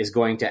itself is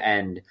going to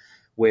end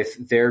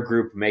with their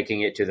group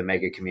making it to the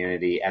mega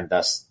community and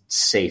thus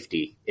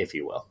safety, if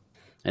you will.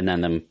 And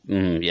then them,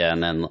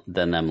 and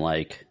then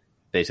them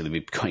basically be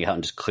going out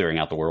and just clearing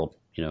out the world,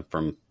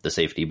 from the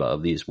safety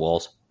of these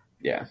walls.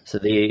 Yeah. So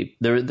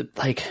they're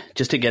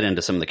just to get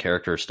into some of the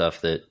character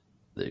stuff, the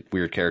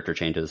weird character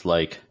changes,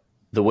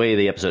 the way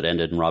the episode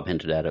ended, and Rob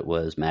hinted at it,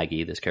 was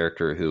Maggie, this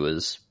character who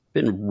has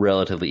been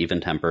relatively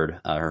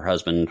even-tempered. Her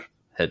husband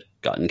had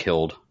gotten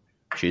killed.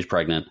 She's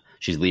pregnant.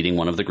 She's leading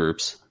one of the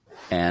groups.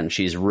 And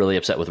she's really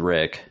upset with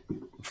Rick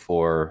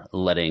for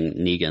letting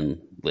Negan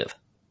live.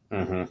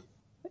 Mm-hmm.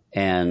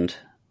 And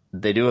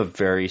they do a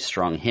very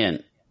strong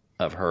hint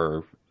of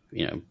her,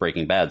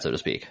 breaking bad, so to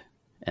speak.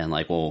 And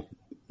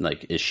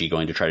is she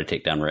going to try to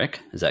take down Rick?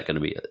 Is that going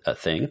to be a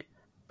thing?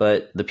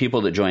 But the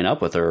people that join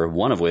up with her,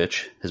 one of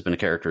which has been a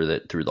character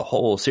that through the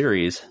whole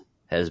series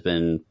has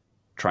been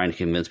trying to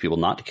convince people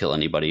not to kill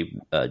anybody.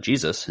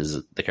 Jesus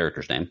is the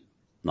character's name,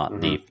 not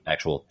the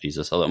actual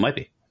Jesus, although it might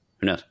be.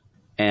 Who knows?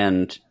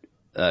 And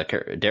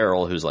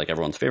Daryl, who's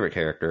everyone's favorite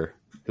character,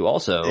 who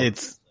also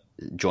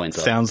joins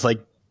up. Sounds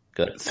like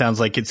Good. Sounds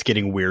like it's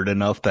getting weird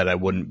enough that I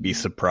wouldn't be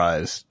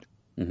surprised.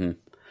 Mm-hmm.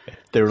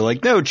 They were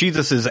like, no,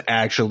 Jesus is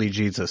actually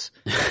Jesus.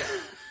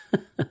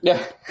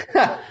 Yeah.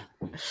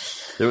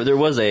 There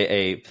was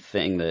a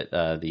thing that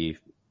the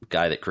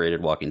guy that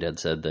created Walking Dead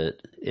said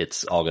that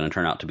it's all going to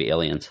turn out to be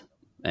aliens.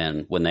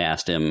 And when they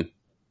asked him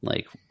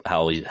like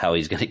how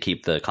he's going to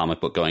keep the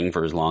comic book going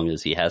for as long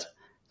as he has,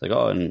 it's like,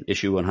 oh, in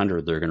issue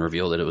 100 they're going to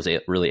reveal that it was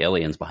really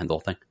aliens behind the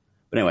whole thing.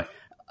 But anyway,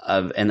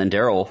 and then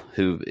Daryl,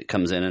 who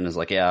comes in and is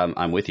like, yeah,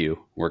 I'm with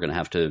you. We're going to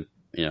have to,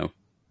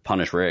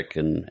 punish Rick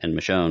and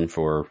Michonne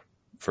for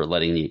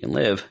letting Negan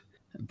live.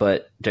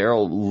 But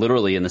Daryl,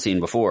 literally in the scene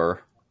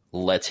before,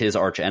 lets his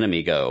arch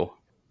enemy go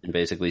and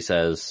basically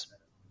says,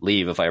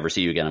 leave. If I ever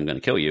see you again, I'm going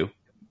to kill you.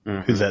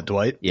 Who's that,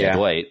 Dwight? Yeah,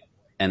 Dwight.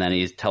 And then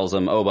he tells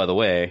him, oh, by the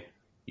way,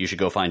 you should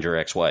go find your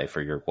ex-wife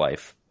or your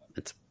wife.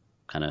 It's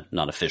kind of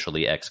not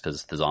officially ex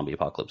because the zombie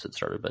apocalypse had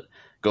started, but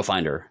go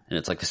find her. And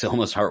it's like this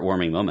almost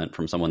heartwarming moment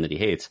from someone that he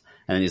hates.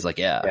 And then he's like,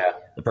 yeah,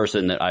 the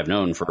person that I've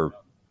known for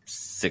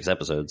 6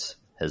 episodes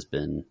has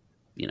been,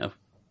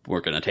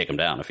 we're going to take him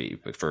down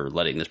for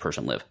letting this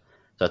person live.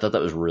 So I thought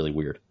that was really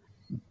weird.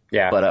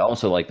 Yeah. But I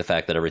also like the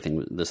fact that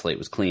the slate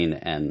was clean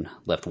and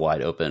left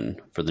wide open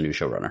for the new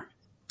showrunner.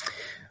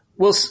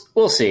 We'll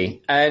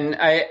see. And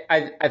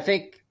I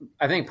think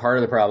part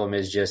of the problem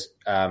is just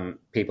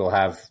people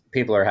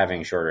are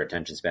having shorter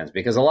attention spans,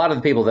 because a lot of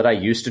the people that I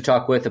used to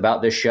talk with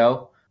about this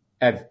show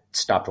have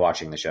stopped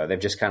watching the show. They've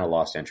just kind of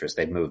lost interest.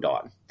 They've moved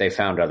on. They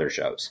found other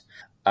shows.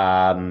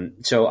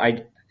 So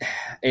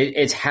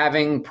it's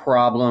having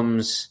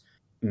problems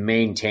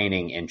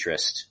maintaining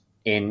interest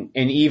in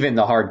even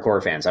the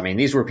hardcore fans. I mean,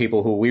 these were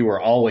people who we were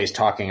always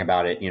talking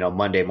about it,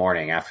 Monday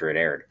morning after it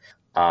aired.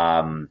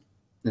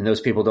 And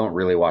those people don't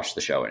really watch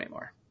the show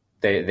anymore.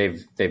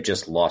 They've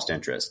just lost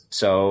interest.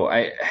 So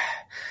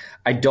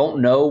I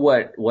don't know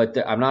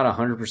I'm not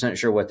 100%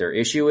 sure what their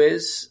issue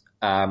is.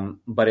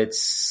 But it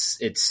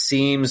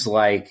seems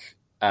like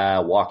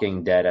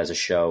Walking Dead as a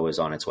show is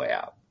on its way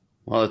out.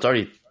 Well, it's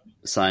already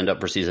signed up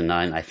for season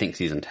 9. I think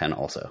season 10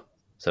 also.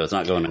 So it's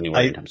not going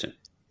anywhere anytime soon.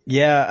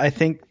 Yeah, I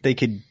think they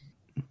could,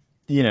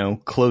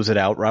 close it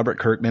out. Robert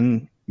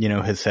Kirkman,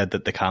 has said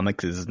that the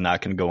comics is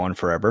not going to go on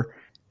forever.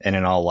 And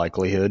in all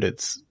likelihood,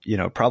 it's,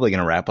 probably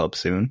going to wrap up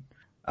soon.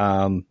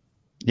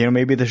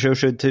 Maybe the show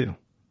should too.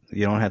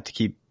 You don't have to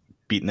keep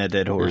beating that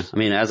dead horse. Yeah. I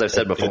mean, as I've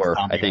said before,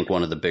 I think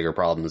one of the bigger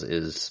problems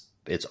is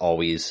it's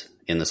always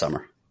in the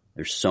summer.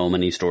 There's so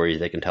many stories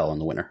they can tell in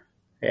the winter.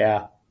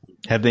 Yeah.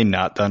 Have they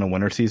not done a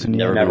winter season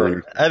yet? Never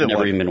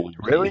even been a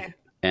winter season. Really?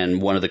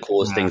 And one of the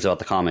coolest things about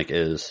the comic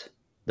is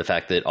the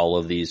fact that all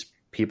of these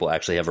people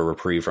actually have a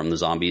reprieve from the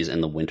zombies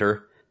in the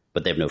winter,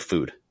 but they have no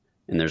food.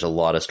 And there's a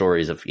lot of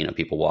stories of,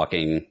 people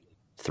walking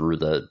through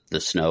the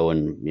snow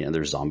and,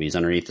 there's zombies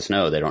underneath the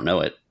snow. They don't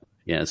know it.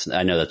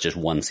 I know that's just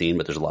one scene,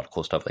 but there's a lot of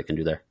cool stuff they can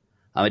do there.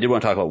 I did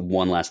want to talk about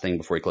one last thing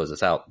before we close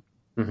this out.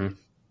 Mm-hmm.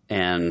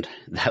 And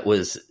that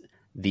was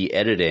the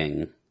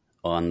editing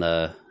on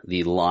the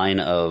line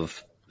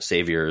of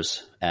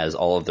saviors as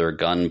all of their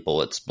gun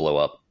bullets blow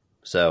up.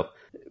 So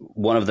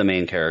one of the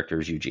main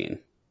characters, Eugene,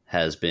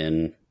 has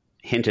been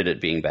hinted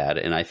at being bad.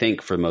 And I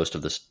think for most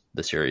of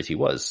the series, he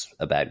was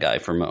a bad guy.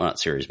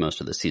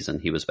 Most of the season,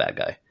 he was a bad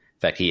guy. In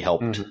fact, he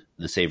helped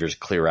the saviors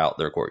clear out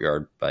their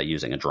courtyard by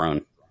using a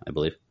drone, I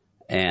believe.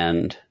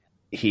 And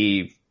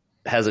he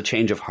has a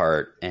change of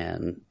heart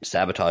and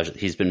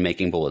he's been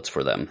making bullets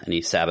for them, and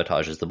he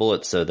sabotages the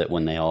bullets so that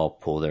when they all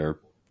pull their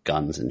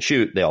guns and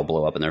shoot, they all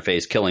blow up in their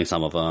face, killing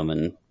some of them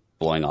and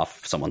blowing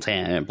off someone's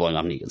hand, blowing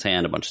off Negan's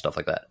hand, a bunch of stuff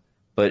like that.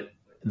 But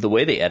the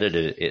way they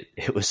edited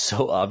it was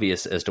so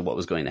obvious as to what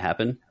was going to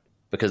happen,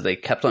 because they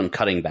kept on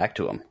cutting back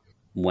to him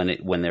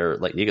when they're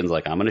like, Negan's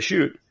like, I'm going to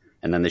shoot.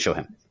 And then they show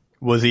him.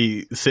 Was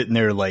he sitting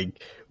there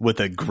like with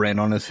a grin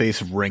on his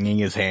face, wringing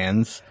his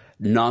hands?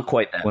 Not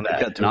quite that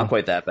bad. Not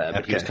quite that bad.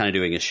 But he was kind of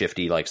doing a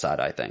shifty like side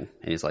eye thing.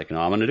 And he's like, no,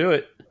 I'm going to do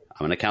it. I'm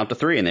going to count to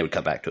 3. And they would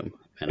cut back to him.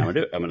 And I'm going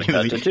to do it. I'm going to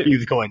cut to 2. He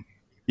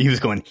was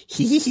going,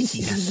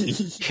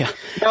 yeah.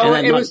 No,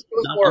 it was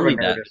more of a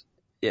that.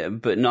 Yeah,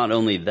 but not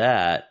only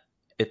that,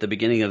 at the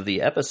beginning of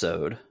the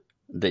episode,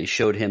 they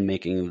showed him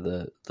making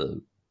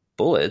the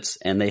bullets,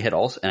 and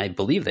I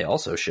believe they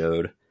also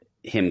showed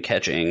him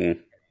catching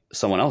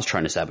someone else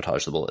trying to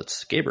sabotage the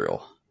bullets,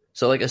 Gabriel.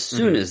 So like as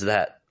soon as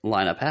that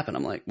lineup happened,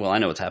 I'm like, well, I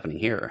know what's happening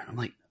here. I'm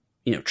like,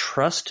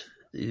 trust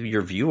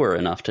your viewer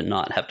enough to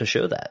not have to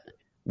show that.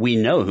 We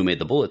know who made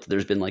the bullets.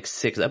 There's been like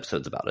 6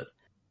 episodes about it.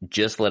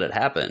 Just let it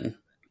happen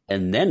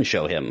and then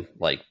show him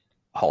like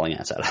hauling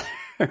ass out of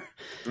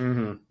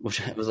there.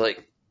 Which was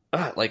like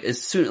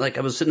as soon, like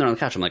I was sitting there on the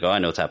couch, I'm like, oh, I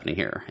know what's happening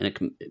here.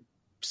 And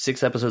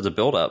 6 episodes of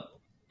build up,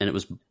 and it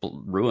was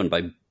ruined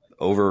by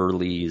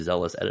overly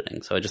zealous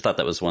editing. So I just thought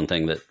that was one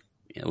thing that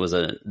was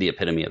the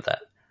epitome of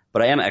that.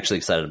 But I am actually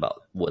excited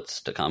about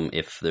what's to come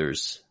if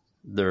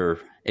they're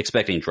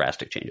expecting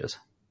drastic changes,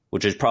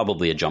 which is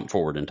probably a jump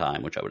forward in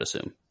time, which I would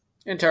assume.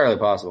 Entirely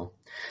possible.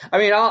 I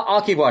mean,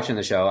 I'll keep watching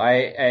the show.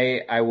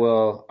 I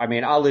will. I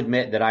mean, I'll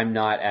admit that I'm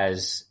not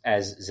as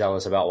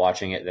zealous about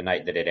watching it the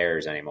night that it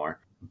airs anymore.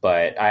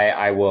 but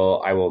I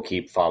will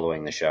keep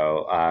following the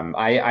show.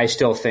 I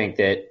still think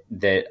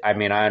that I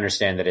mean, I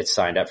understand that it's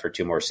signed up for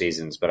 2 more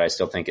seasons, but I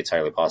still think it's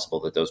highly possible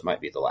that those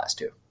might be the last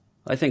 2.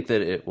 I think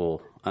that it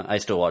will. I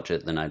still watch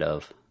it the night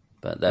of,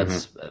 but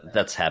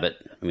that's habit.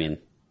 I mean,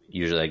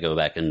 usually I go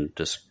back and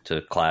just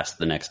to class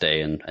the next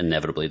day, and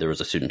inevitably there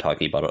was a student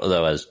talking about it.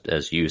 Although,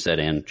 as you said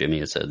and Jimmy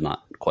has said,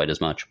 not quite as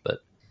much, but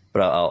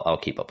I'll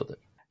keep up with it.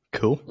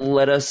 Cool.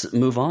 Let us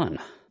move on.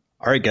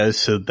 All right, guys.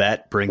 So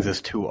that brings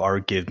us to our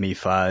Give Me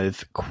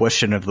 5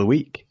 question of the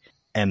week,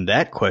 and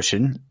that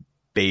question,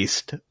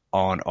 based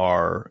on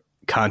our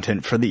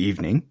content for the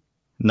evening,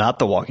 not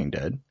The Walking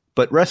Dead,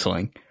 but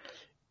wrestling,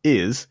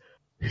 is: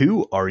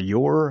 who are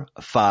your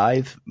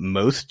 5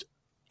 most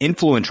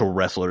influential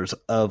wrestlers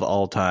of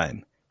all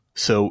time?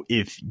 So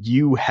if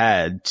you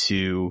had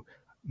to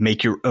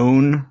make your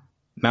own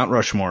Mount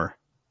Rushmore,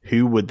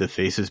 who would the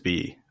faces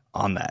be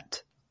on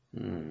that?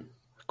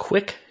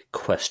 Quick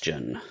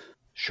question.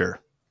 Sure.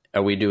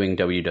 Are we doing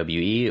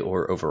WWE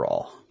or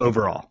overall?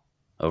 Overall.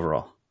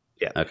 Overall.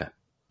 Yeah. Okay.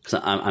 So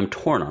I'm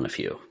torn on a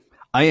few.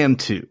 I am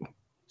too.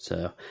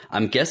 So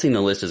I'm guessing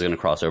the list is going to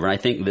cross over, and I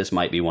think this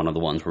might be one of the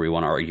ones where we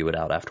want to argue it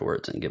out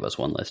afterwards and give us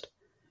one list.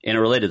 In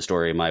a related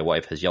story, my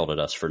wife has yelled at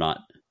us for not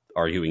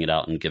arguing it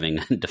out and giving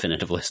a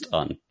definitive list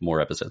on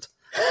more episodes.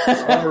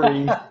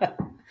 Sorry.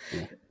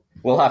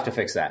 We'll have to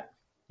fix that.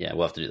 Yeah,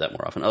 we'll have to do that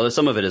more often. Although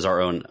some of it is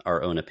our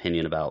own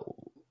opinion about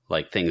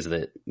like things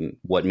that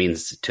what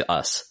means to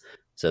us.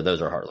 So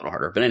those are a little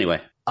harder. But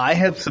anyway, I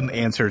have some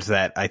answers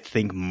that I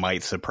think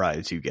might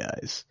surprise you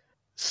guys.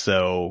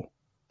 So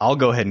I'll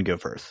go ahead and go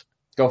first.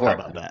 Go for How it.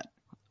 about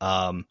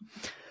that?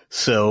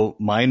 So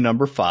my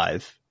number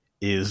 5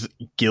 is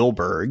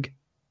Gilbert.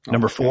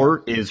 Number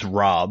 4 is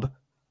Rob.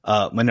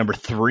 My number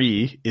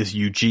 3 is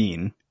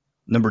Eugene.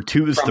 Number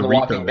 2 is From the The Repo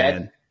Walking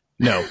Man.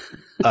 Dead?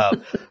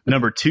 No.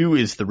 Number 2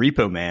 is the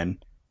Repo Man.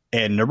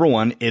 And number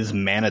 1 is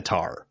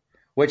Manitar.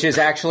 Which is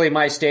actually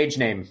my stage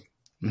name.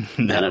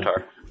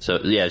 Manitar. So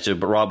yeah,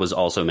 but Rob was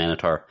also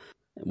Manitar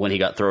when he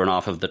got thrown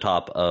off of the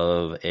top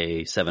of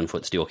a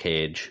 7-foot steel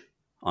cage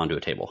onto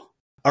a table.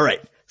 All right.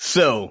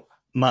 So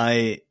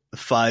my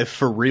 5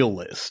 for real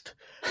list.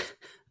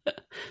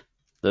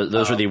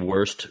 Those are the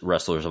worst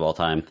wrestlers of all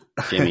time.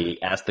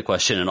 Jamie asked the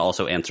question and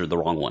also answered the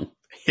wrong one.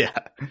 Yeah.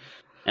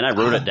 And I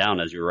wrote it down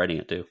as you were writing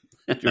it too.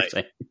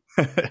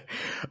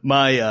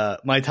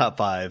 My top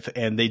 5,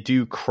 and they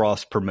do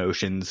cross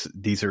promotions.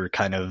 These are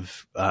kind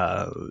of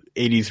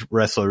 80s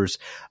wrestlers.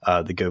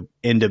 They go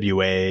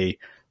NWA,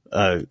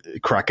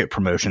 Crockett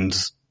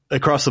Promotions,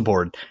 across the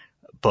board.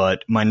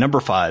 But my number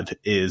 5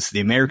 is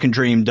the American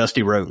Dream,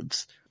 Dusty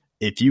Rhodes.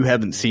 If you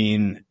haven't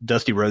seen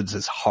Dusty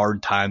Rhodes'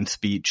 hard time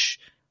speech,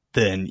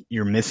 then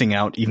you're missing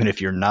out, even if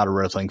you're not a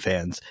wrestling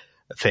fan.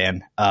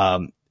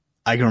 I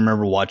can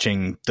remember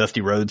watching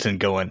Dusty Rhodes and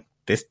going,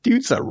 this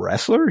dude's a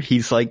wrestler?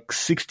 He's like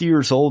 60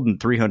 years old and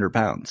 300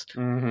 pounds.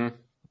 Mm-hmm.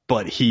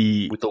 But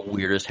With the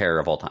weirdest hair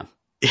of all time.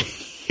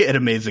 he had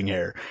amazing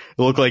hair.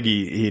 It looked like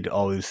he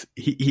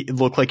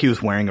looked like he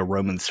was wearing a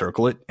Roman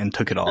circlet and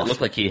took it off. It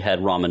looked like he had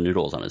ramen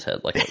noodles on his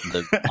head, like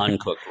the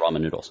uncooked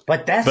ramen noodles.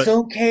 But that's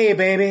okay,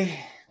 baby.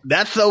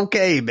 That's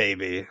okay,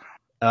 baby.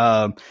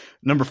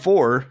 Number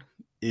 4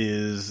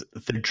 is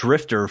the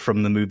Drifter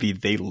from the movie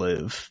They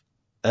Live,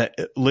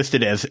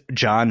 listed as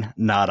John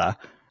Nada,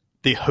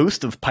 the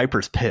host of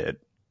Piper's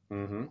Pit,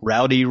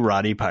 Rowdy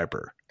Roddy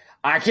Piper.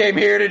 I came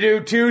here to do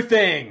 2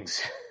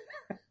 things.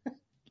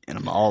 And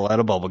I'm all out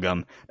of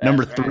bubblegum.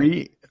 Number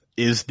 3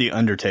 is The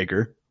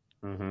Undertaker.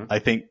 I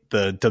think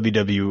the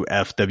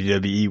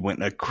WWE went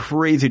in a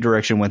crazy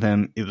direction with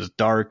him. It was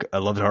dark. I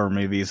loved horror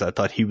movies. I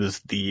thought he was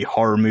the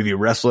horror movie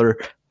wrestler.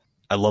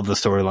 I love the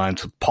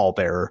storylines with Paul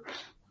Bearer.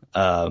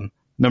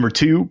 Number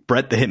 2,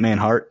 Bret the Hitman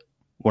Hart,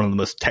 one of the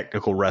most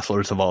technical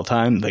wrestlers of all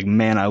time. The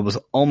man I was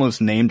almost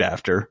named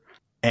after.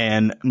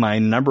 And my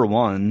number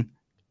 1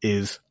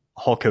 is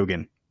Hulk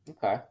Hogan.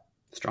 Okay.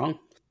 Strong.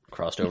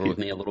 Crossed over with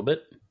me a little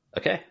bit.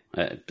 Okay.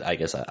 I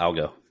guess I'll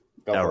go.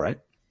 All right.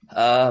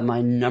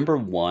 My number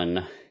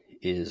 1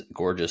 is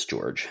Gorgeous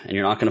George. And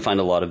you're not going to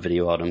find a lot of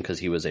video on him because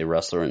he was a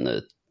wrestler in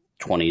the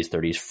 20s,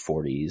 30s,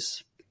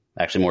 40s.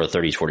 Actually, more the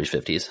 30s, 40s,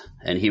 50s.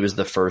 And he was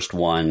the first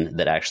one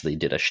that actually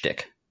did a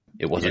shtick.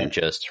 It wasn't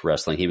just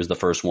wrestling. He was the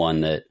first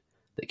one that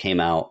came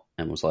out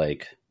and was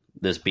like,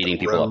 this beating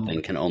people up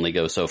thing can only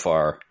go so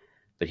far.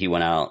 But he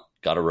went out,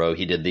 got a row.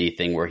 He did the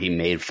thing where he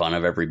made fun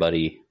of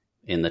everybody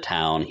in the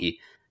town. He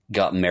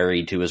got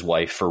married to his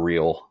wife for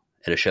real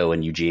at a show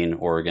in Eugene,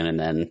 Oregon. And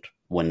then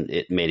when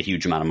it made a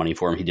huge amount of money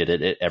for him, he did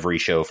it at every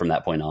show from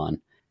that point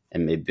on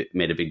and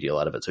made a big deal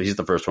out of it. So he's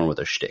the first one with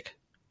a shtick.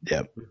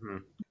 Yeah. Mm-hmm.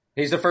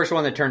 He's the first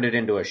one that turned it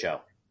into a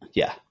show.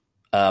 Yeah.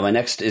 My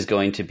next is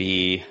going to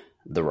be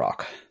The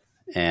Rock.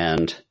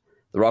 And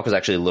The Rock was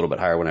actually a little bit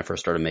higher when I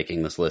first started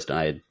making this list, and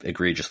I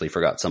egregiously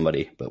forgot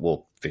somebody, but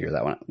we'll figure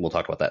that one out. We'll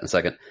talk about that in a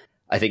second.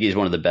 I think he's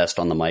one of the best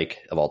on the mic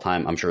of all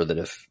time. I'm sure that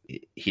if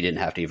he didn't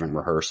have to even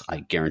rehearse, I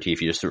guarantee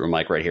if you just threw a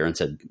mic right here and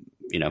said,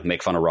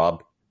 make fun of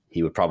Rob,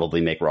 he would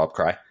probably make Rob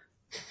cry.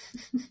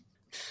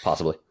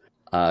 Possibly.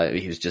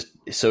 He was just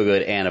so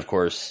good. And of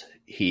course,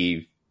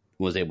 he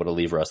was able to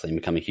leave wrestling,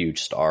 become a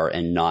huge star,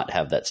 and not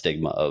have that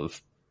stigma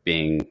of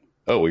being,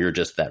 oh, you're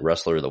just that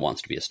wrestler that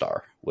wants to be a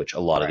star, which a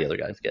lot of the other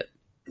guys get.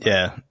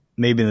 Yeah,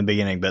 maybe in the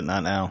beginning, but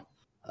not now.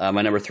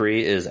 My number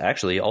 3 is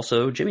actually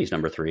also Jimmy's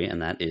number 3,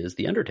 and that is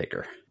The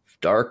Undertaker.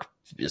 Dark,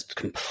 just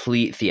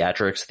complete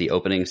theatrics. The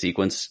opening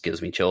sequence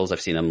gives me chills.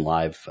 I've seen him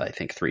live, I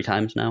think, 3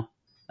 times now.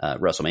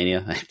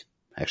 WrestleMania.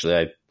 Actually,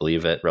 I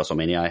believe at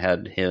WrestleMania I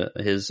had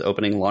his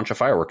opening launch a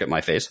firework at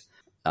my face.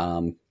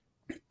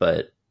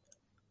 But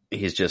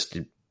he's just,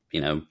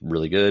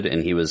 really good.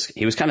 And he was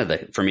kind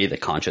of for me, the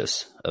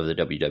conscious of the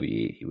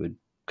WWE. He would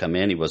come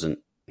in. He was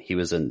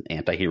an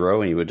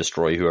anti-hero, and he would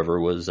destroy whoever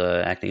was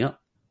acting up.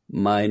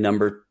 My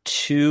number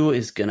 2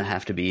 is going to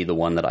have to be the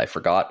one that I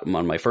forgot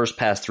on my first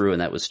pass through,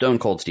 and that was Stone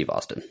Cold Steve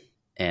Austin.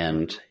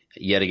 And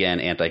yet again,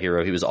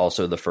 anti-hero. He was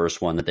also the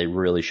first one that they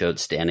really showed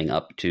standing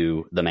up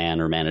to the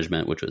man or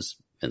management, which was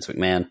Vince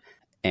McMahon.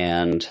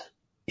 And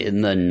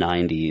in the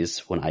 90s,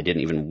 when I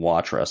didn't even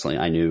watch wrestling,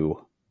 I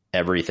knew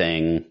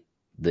everything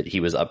that he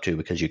was up to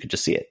because you could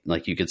just see it.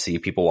 Like, you could see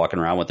people walking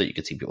around with it. You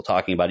could see people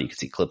talking about it. You could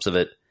see clips of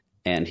it.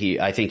 And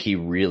I think he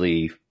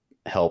really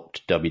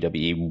helped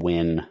WWE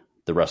win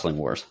the wrestling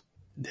wars.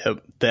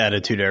 Yep, the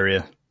Attitude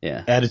Era.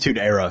 Yeah. Attitude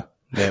Era.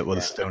 That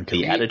was Stone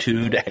Cold. The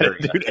Attitude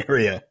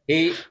Era.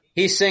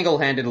 He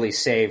single-handedly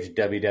saved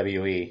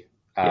WWE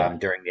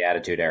during the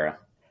Attitude Era.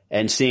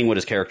 And seeing what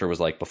his character was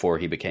like before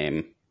he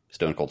became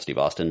Stone Cold Steve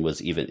Austin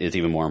is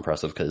even more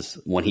impressive, because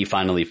when he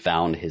finally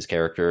found his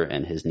character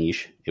and his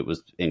niche, it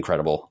was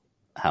incredible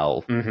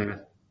how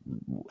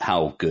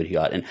good he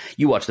got. And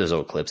you watch those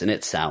old clips, and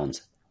it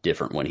sounds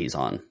different when he's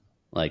on.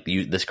 Like,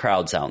 this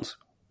crowd sounds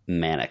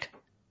manic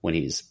when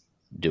he's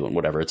doing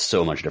whatever. It's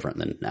so much different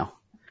than now,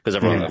 because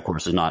everyone, of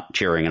course, is not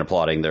cheering and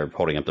applauding. They're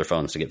holding up their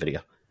phones to get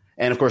video.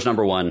 And of course,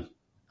 number 1,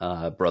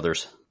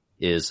 brothers,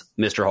 is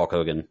Mr. Hulk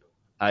Hogan.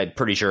 I'm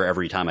pretty sure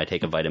every time I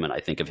take a vitamin, I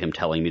think of him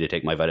telling me to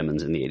take my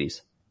vitamins in the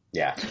 80s.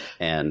 Yeah.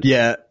 And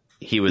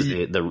he was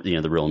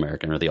the real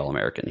American, or the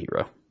all-American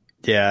hero.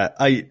 Yeah.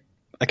 I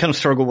kind of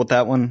struggle with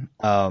that one.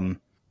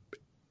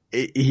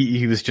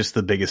 He was just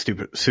the biggest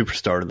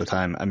superstar at the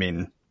time. I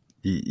mean,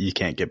 you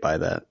can't get by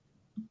that.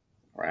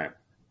 Right.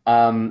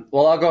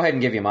 Well, I'll go ahead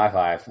and give you my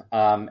 5.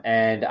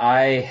 And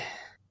I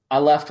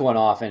left one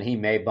off, and he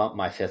may bump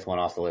my 5th one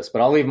off the list,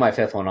 but I'll leave my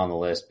 5th one on the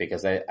list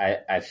because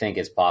I think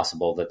it's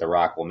possible that The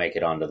Rock will make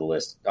it onto the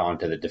list,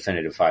 onto the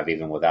definitive 5,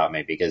 even without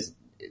me, because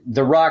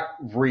The Rock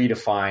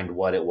redefined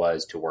what it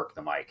was to work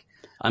the mic.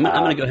 I'm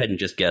going to go ahead and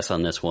just guess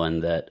on this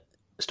one that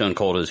Stone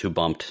Cold is who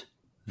bumped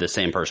the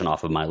same person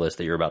off of my list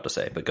that you're about to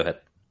say, but go ahead.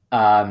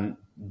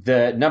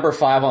 The number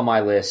 5 on my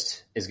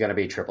list is going to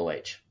be Triple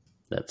H.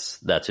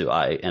 That's who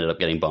I ended up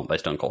getting bumped by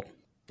Stone Cold.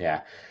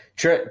 Yeah.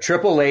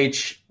 Triple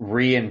H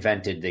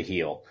reinvented the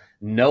heel.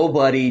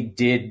 Nobody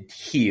did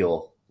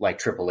heel like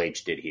Triple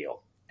H did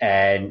heel.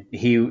 And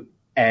he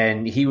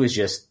was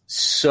just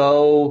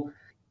so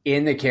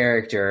in the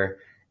character,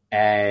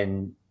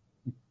 and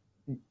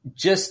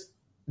just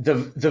the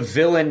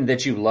villain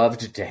that you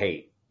loved to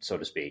hate, so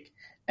to speak.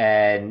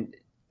 And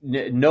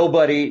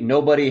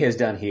nobody has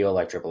done heel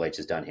like Triple H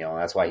has done heel, and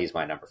that's why he's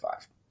my number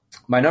 5.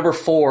 My number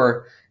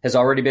 4 has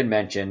already been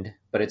mentioned,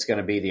 but it's going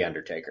to be The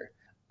Undertaker.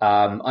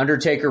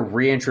 Undertaker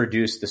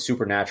reintroduced the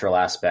supernatural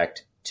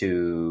aspect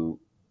to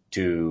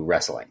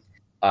wrestling.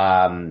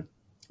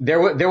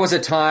 There was a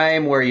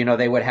time where,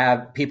 they would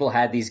have, people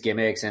had these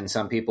gimmicks, and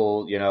some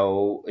people,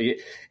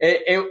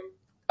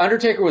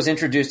 Undertaker was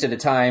introduced at a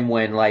time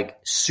when,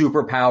 like,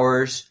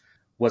 superpowers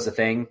was a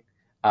thing.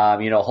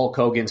 Hulk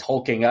Hogan's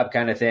hulking up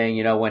kind of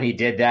thing. When he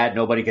did that,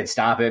 nobody could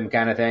stop him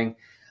kind of thing.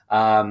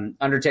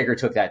 Undertaker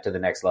took that to the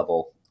next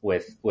level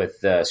with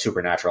the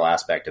supernatural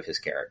aspect of his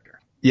character.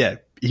 Yeah,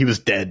 he was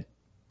dead.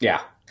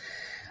 Yeah.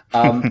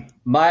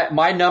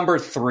 My number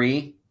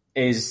 3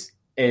 is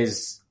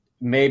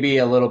maybe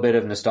a little bit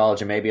of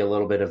nostalgia, maybe a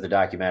little bit of the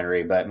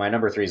documentary, but my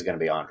number 3 is going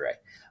to be Andre.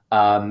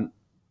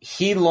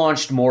 He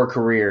launched more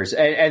careers,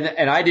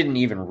 and I didn't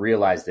even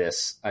realize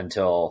this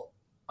until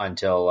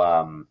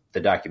the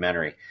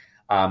documentary.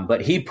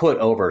 But he put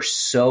over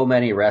so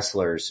many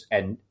wrestlers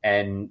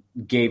and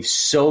gave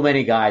so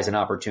many guys an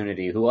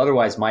opportunity who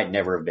otherwise might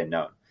never have been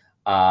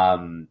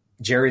known.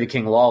 Jerry the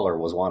King Lawler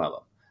was one of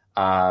them.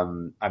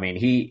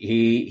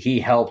 He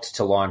helped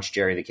to launch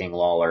Jerry the King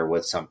Lawler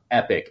with some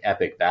epic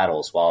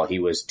battles while he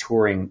was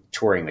touring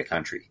the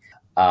country.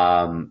 So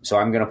I'm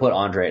going to put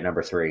Andre at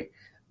number 3.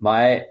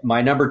 My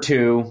number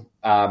 2,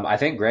 I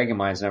think Greg and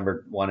mine's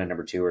number 1 and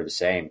number 2 are the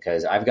same,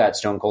 because I've got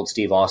Stone Cold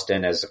Steve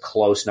Austin as a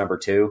close number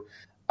 2.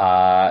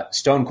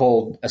 Stone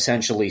Cold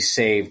essentially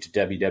saved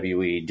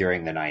WWE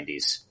during the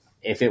 90s.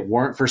 If it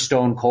weren't for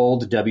Stone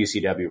Cold,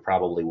 WCW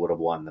probably would have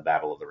won the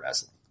battle of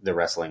the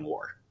wrestling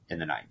war in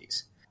the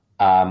 90s.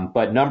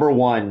 But number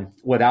 1,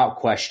 without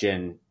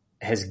question,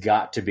 has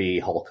got to be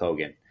Hulk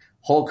Hogan.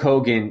 Hulk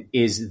Hogan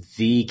is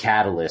the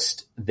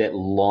catalyst that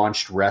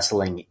launched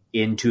wrestling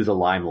into the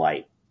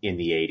limelight in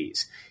the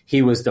 80s.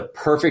 He was the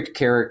perfect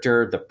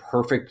character, the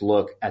perfect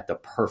look at the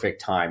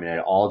perfect time, and it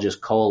all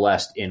just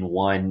coalesced in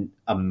one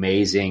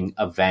amazing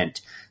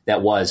event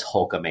that was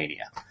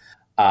Hulkamania.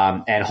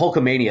 And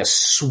Hulkamania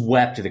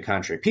swept the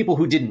country. People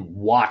who didn't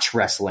watch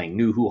wrestling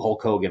knew who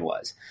Hulk Hogan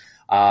was.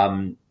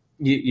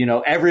 You know,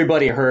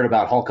 everybody heard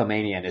about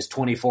Hulkamania and his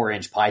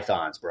 24-inch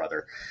pythons,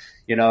 brother.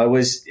 You know, it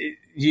was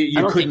you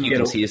I don't couldn't think you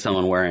can see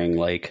someone wearing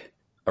like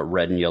a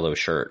red and yellow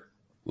shirt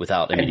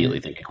without immediately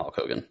thinking Hulk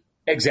Hogan.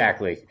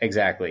 Exactly.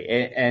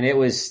 And it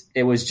was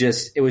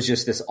just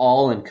this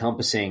all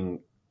encompassing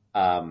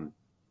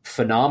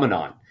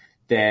phenomenon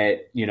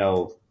that, you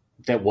know,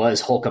 that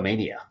was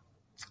Hulkamania.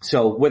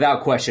 So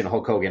without question,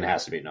 Hulk Hogan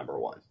has to be number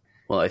one.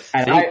 Well, I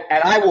think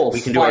I will.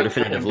 we can do our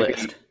definitive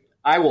list.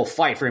 I will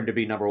fight for him to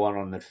be number one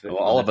on the. Well,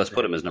 all of us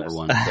put him as number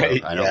one. So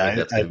I don't think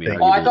that's going to be.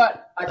 Oh,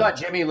 I thought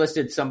Jimmy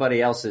listed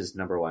somebody else's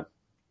number one.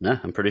 No,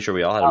 I'm pretty sure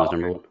we all had him as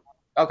number one.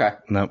 Okay.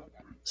 Nope.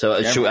 So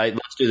let's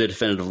do the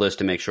definitive list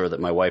to make sure that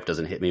my wife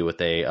doesn't hit me with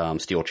a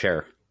steel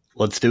chair.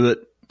 Let's do it.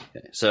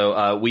 Okay.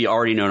 So we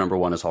already know number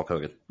one is Hulk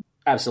Hogan.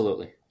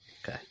 Absolutely.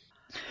 Okay.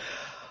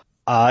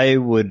 I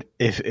would,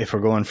 if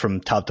we're going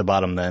from top to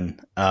bottom, then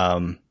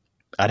I'd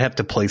have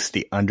to place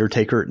the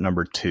Undertaker at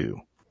number 2.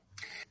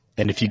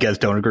 And if you guys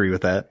don't agree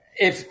with that,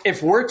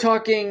 if we're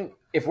talking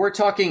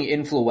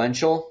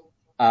influential,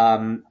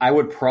 I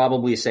would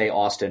probably say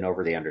Austin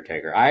over the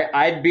Undertaker.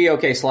 I'd be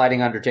okay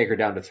sliding Undertaker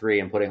down to 3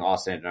 and putting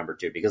Austin at number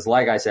 2 because,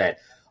 like I said,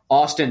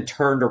 Austin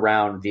turned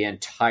around the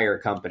entire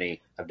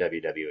company of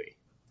WWE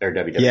or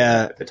WWE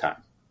at the time.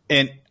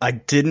 And I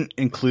didn't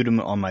include him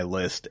on my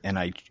list, and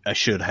I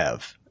should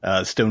have.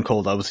 Stone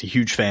Cold, I was a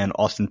huge fan.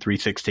 Austin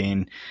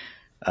 316.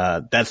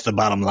 That's the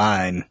bottom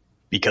line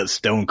because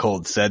Stone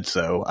Cold said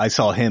so. I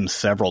saw him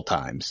several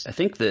times. I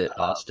think that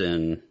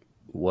Austin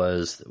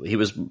was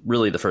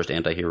really the first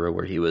anti-hero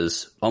where he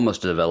was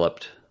almost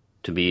developed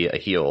to be a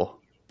heel,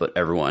 but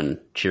everyone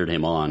cheered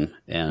him on.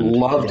 And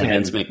loved him.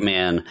 Vince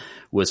McMahon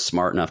was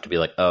smart enough to be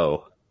like,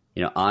 oh,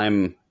 you know,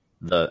 I'm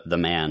the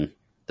man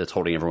that's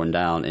holding everyone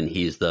down, and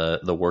he's the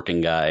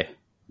working guy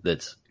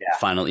that's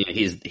finally,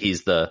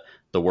 he's the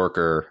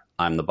worker,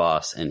 I'm the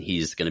boss, and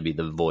he's going to be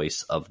the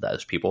voice of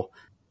those people.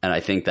 And I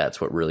think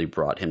that's what really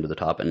brought him to the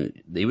top.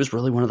 And he was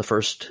really one of the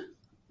first,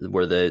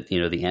 where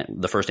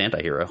the first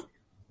anti-hero,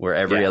 where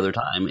every other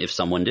time, if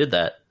someone did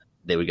that,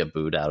 they would get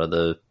booed out of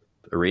the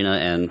arena,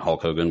 and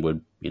Hulk Hogan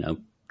would, you know,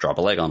 drop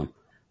a leg on him.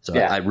 So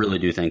I really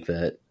do think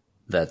that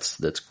that's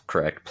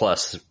correct.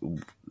 Plus,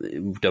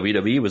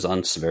 WWE was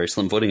on very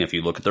slim footing if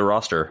you look at their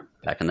roster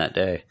back in that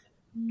day.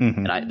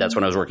 Mm-hmm. And that's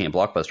when I was working at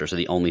Blockbuster, so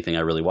the only thing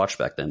I really watched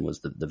back then was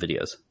the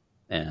videos.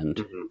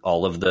 And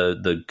all of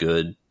the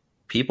good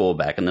people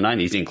back in the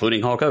 90s,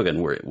 including Hulk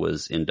Hogan,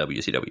 was in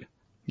WCW.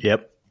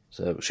 Yep.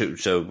 So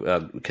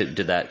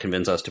did that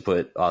convince us to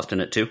put Austin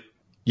at 2?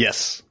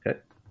 Yes. Okay.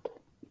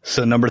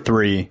 So number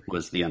 3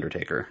 was The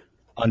Undertaker.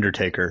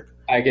 Undertaker.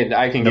 I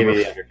can give you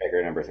The Undertaker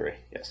at number 3.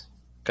 Yes.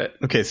 Okay.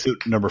 Okay. So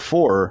number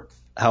 4,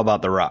 how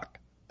about The Rock?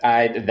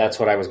 That's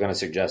what I was going to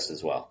suggest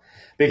as well,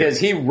 because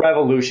he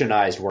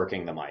revolutionized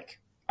working the mic.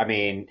 I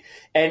mean,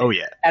 and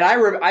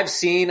I've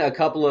seen a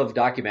couple of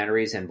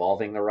documentaries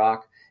involving The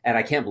Rock, and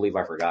I can't believe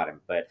I forgot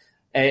him, but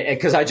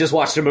because I just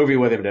watched a movie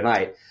with him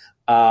tonight.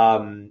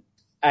 I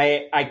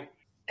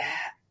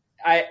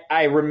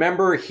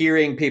remember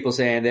hearing people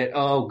saying that,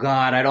 oh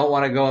God, I don't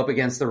want to go up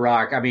against The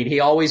Rock. I mean, he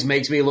always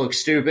makes me look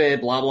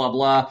stupid, blah, blah,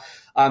 blah.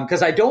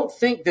 Cause I don't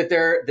think that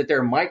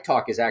their mic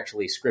talk is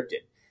actually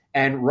scripted.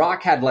 And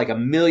Rock had like a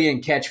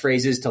million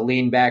catchphrases to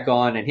lean back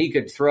on, and he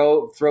could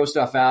throw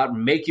stuff out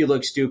and make you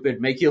look stupid,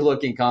 make you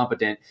look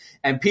incompetent.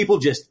 And people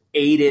just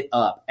ate it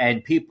up.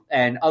 And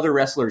other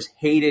wrestlers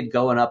hated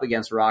going up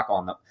against Rock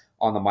on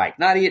the mic.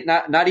 Not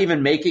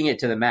even making it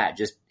to the mat,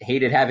 just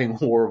hated having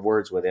war of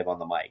words with him on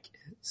the mic.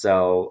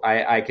 So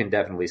I can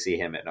definitely see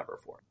him at number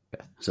 4.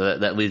 Okay. So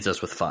that leaves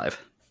us with 5.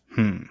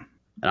 And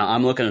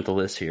I'm looking at the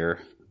list here,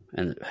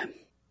 and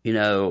you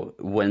know,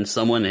 when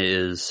someone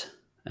is,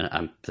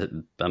 and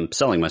I'm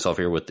selling myself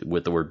here with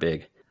the word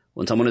big.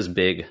 When someone is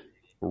big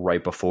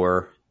right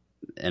before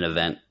an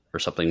event or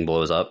something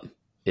blows up,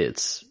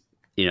 it's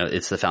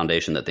the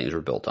foundation that things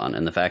were built on.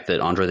 And the fact that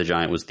Andre the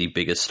Giant was the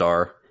biggest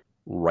star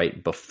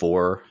right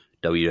before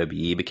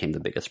WWE became the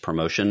biggest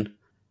promotion,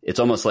 it's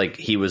almost like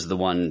he was the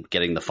one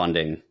getting the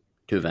funding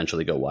to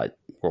eventually go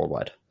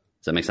worldwide.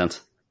 Does that make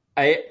sense?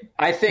 I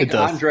think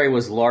Andre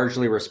was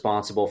largely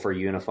responsible for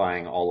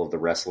unifying all of the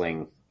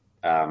wrestling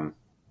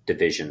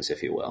divisions,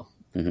 if you will.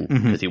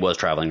 Because he was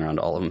traveling around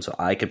all of them, so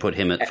I could put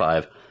him at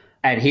 5.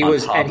 And he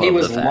was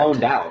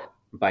loaned out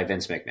by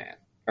Vince McMahon,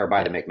 or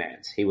by the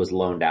McMahons. He was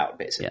loaned out,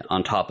 basically. Yeah,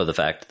 on top of the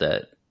fact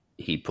that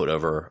he put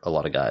over a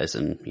lot of guys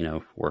and, you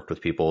know, worked with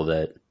people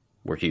that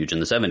were huge in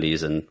the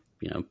 70s, and,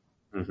 you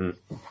know,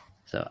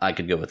 so I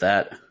could go with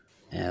that.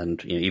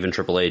 And, you know, even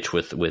Triple H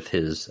with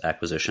his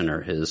acquisition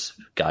or his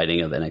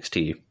guiding of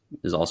NXT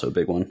is also a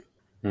big one.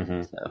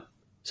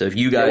 So if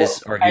you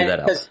guys argue that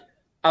out.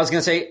 I was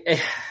going to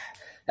say,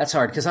 That's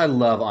hard because I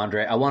love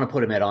Andre. I want to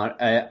put him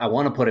I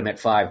want to put him at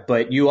 5,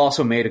 but you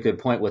also made a good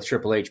point with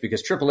Triple H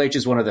because Triple H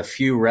is one of the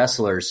few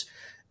wrestlers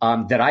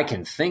that I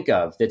can think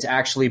of that's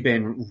actually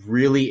been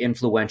really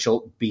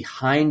influential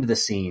behind the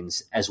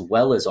scenes as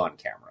well as on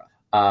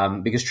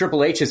camera. Because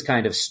Triple H has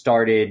kind of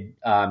started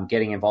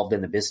getting involved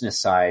in the business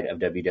side of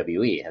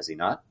WWE, has he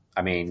not?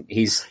 I mean,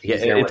 he's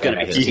there with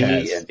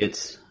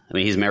NXT.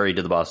 He's married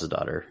to the boss's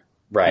daughter.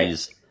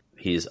 Right.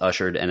 He's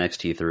ushered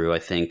NXT through, I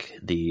think,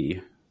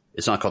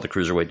 it's not called the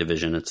Cruiserweight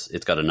division.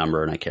 It's got a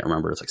number, and I can't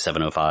remember. It's like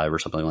 705 or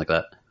something like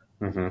that.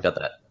 Mm-hmm. Got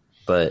that.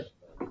 But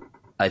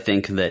I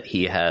think that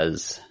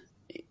he's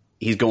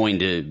going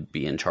to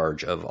be in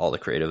charge of all the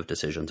creative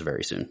decisions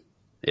very soon,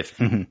 if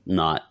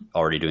not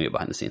already doing it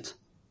behind the scenes.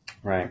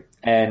 Right.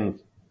 And,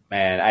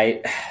 man,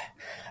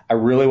 I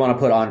really want to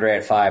put Andre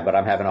at 5, but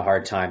I'm having a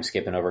hard time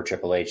skipping over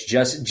Triple H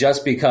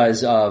just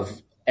because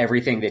of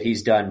everything that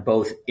he's done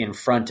both in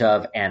front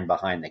of and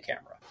behind the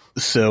camera.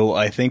 So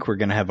I think we're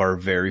going to have our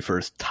very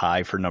first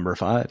tie for number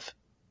 5.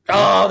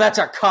 Oh, that's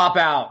a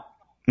cop-out.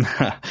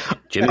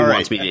 Jimmy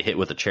wants me to hit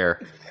with a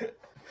chair.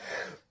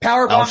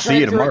 Power bomb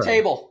right through a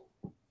table.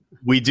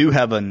 We do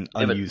have an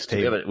unused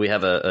table. We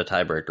have a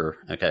tiebreaker.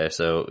 Okay,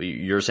 so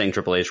you're saying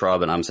Triple H,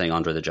 Rob, and I'm saying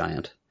Andre the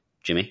Giant.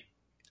 Jimmy?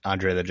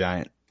 Andre the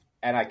Giant.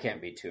 And I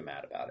can't be too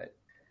mad about it.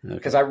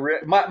 Because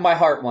my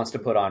heart wants to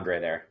put Andre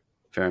there.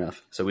 Fair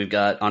enough. So we've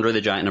got Andre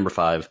the Giant, number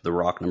 5, The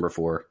Rock, number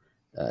 4,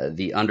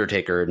 The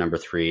Undertaker, number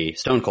 3,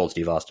 Stone Cold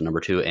Steve Austin, number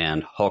 2,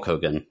 and Hulk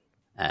Hogan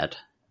at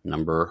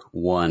number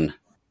 1.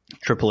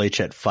 Triple H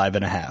at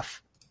 5.5.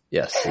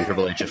 Yes, and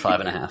Triple H at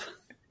 5.5.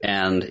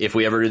 And if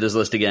we ever do this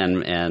list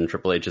again and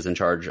Triple H is in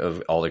charge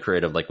of all the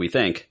creative like we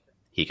think,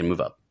 he can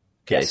move up.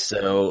 Okay, yes.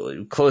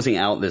 So closing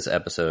out this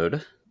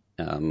episode,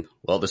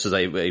 this is,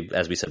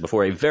 as we said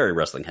before, a very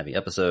wrestling-heavy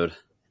episode.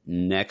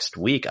 Next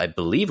week, I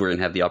believe we're going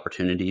to have the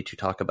opportunity to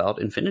talk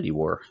about Infinity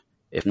War.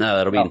 If not,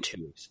 that'll be in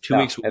 2 weeks. 2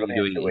 weeks we'll be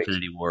doing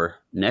Infinity War.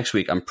 Next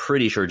week, I'm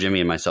pretty sure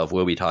Jimmy and myself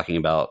will be talking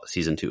about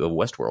Season 2 of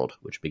Westworld,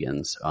 which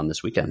begins on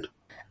this weekend.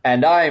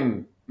 And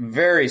I'm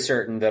very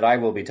certain that I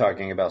will be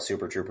talking about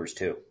Super Troopers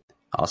 2.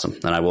 Awesome.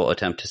 Then I will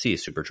attempt to see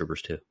Super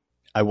Troopers 2.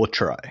 I will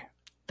try.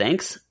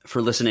 Thanks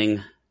for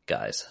listening,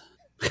 guys.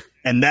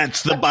 And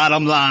that's the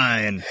bottom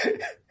line.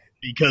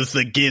 Because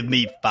they give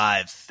me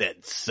 5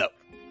 cents, so.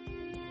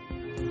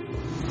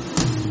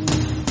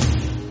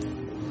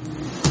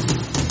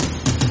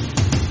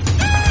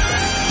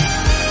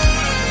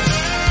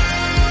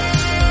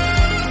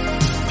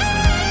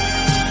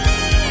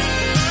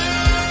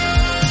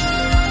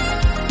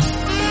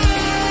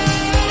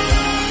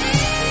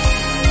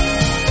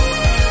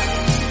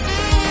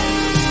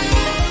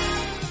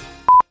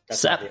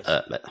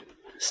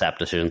 Sap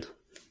decision.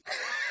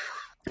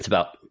 It's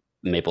about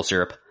maple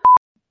syrup.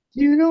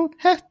 You don't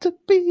have to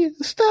be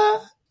a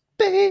star,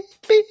 baby,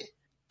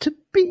 to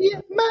be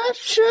at my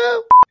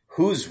show.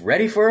 Who's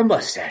ready for a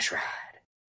mustache ride?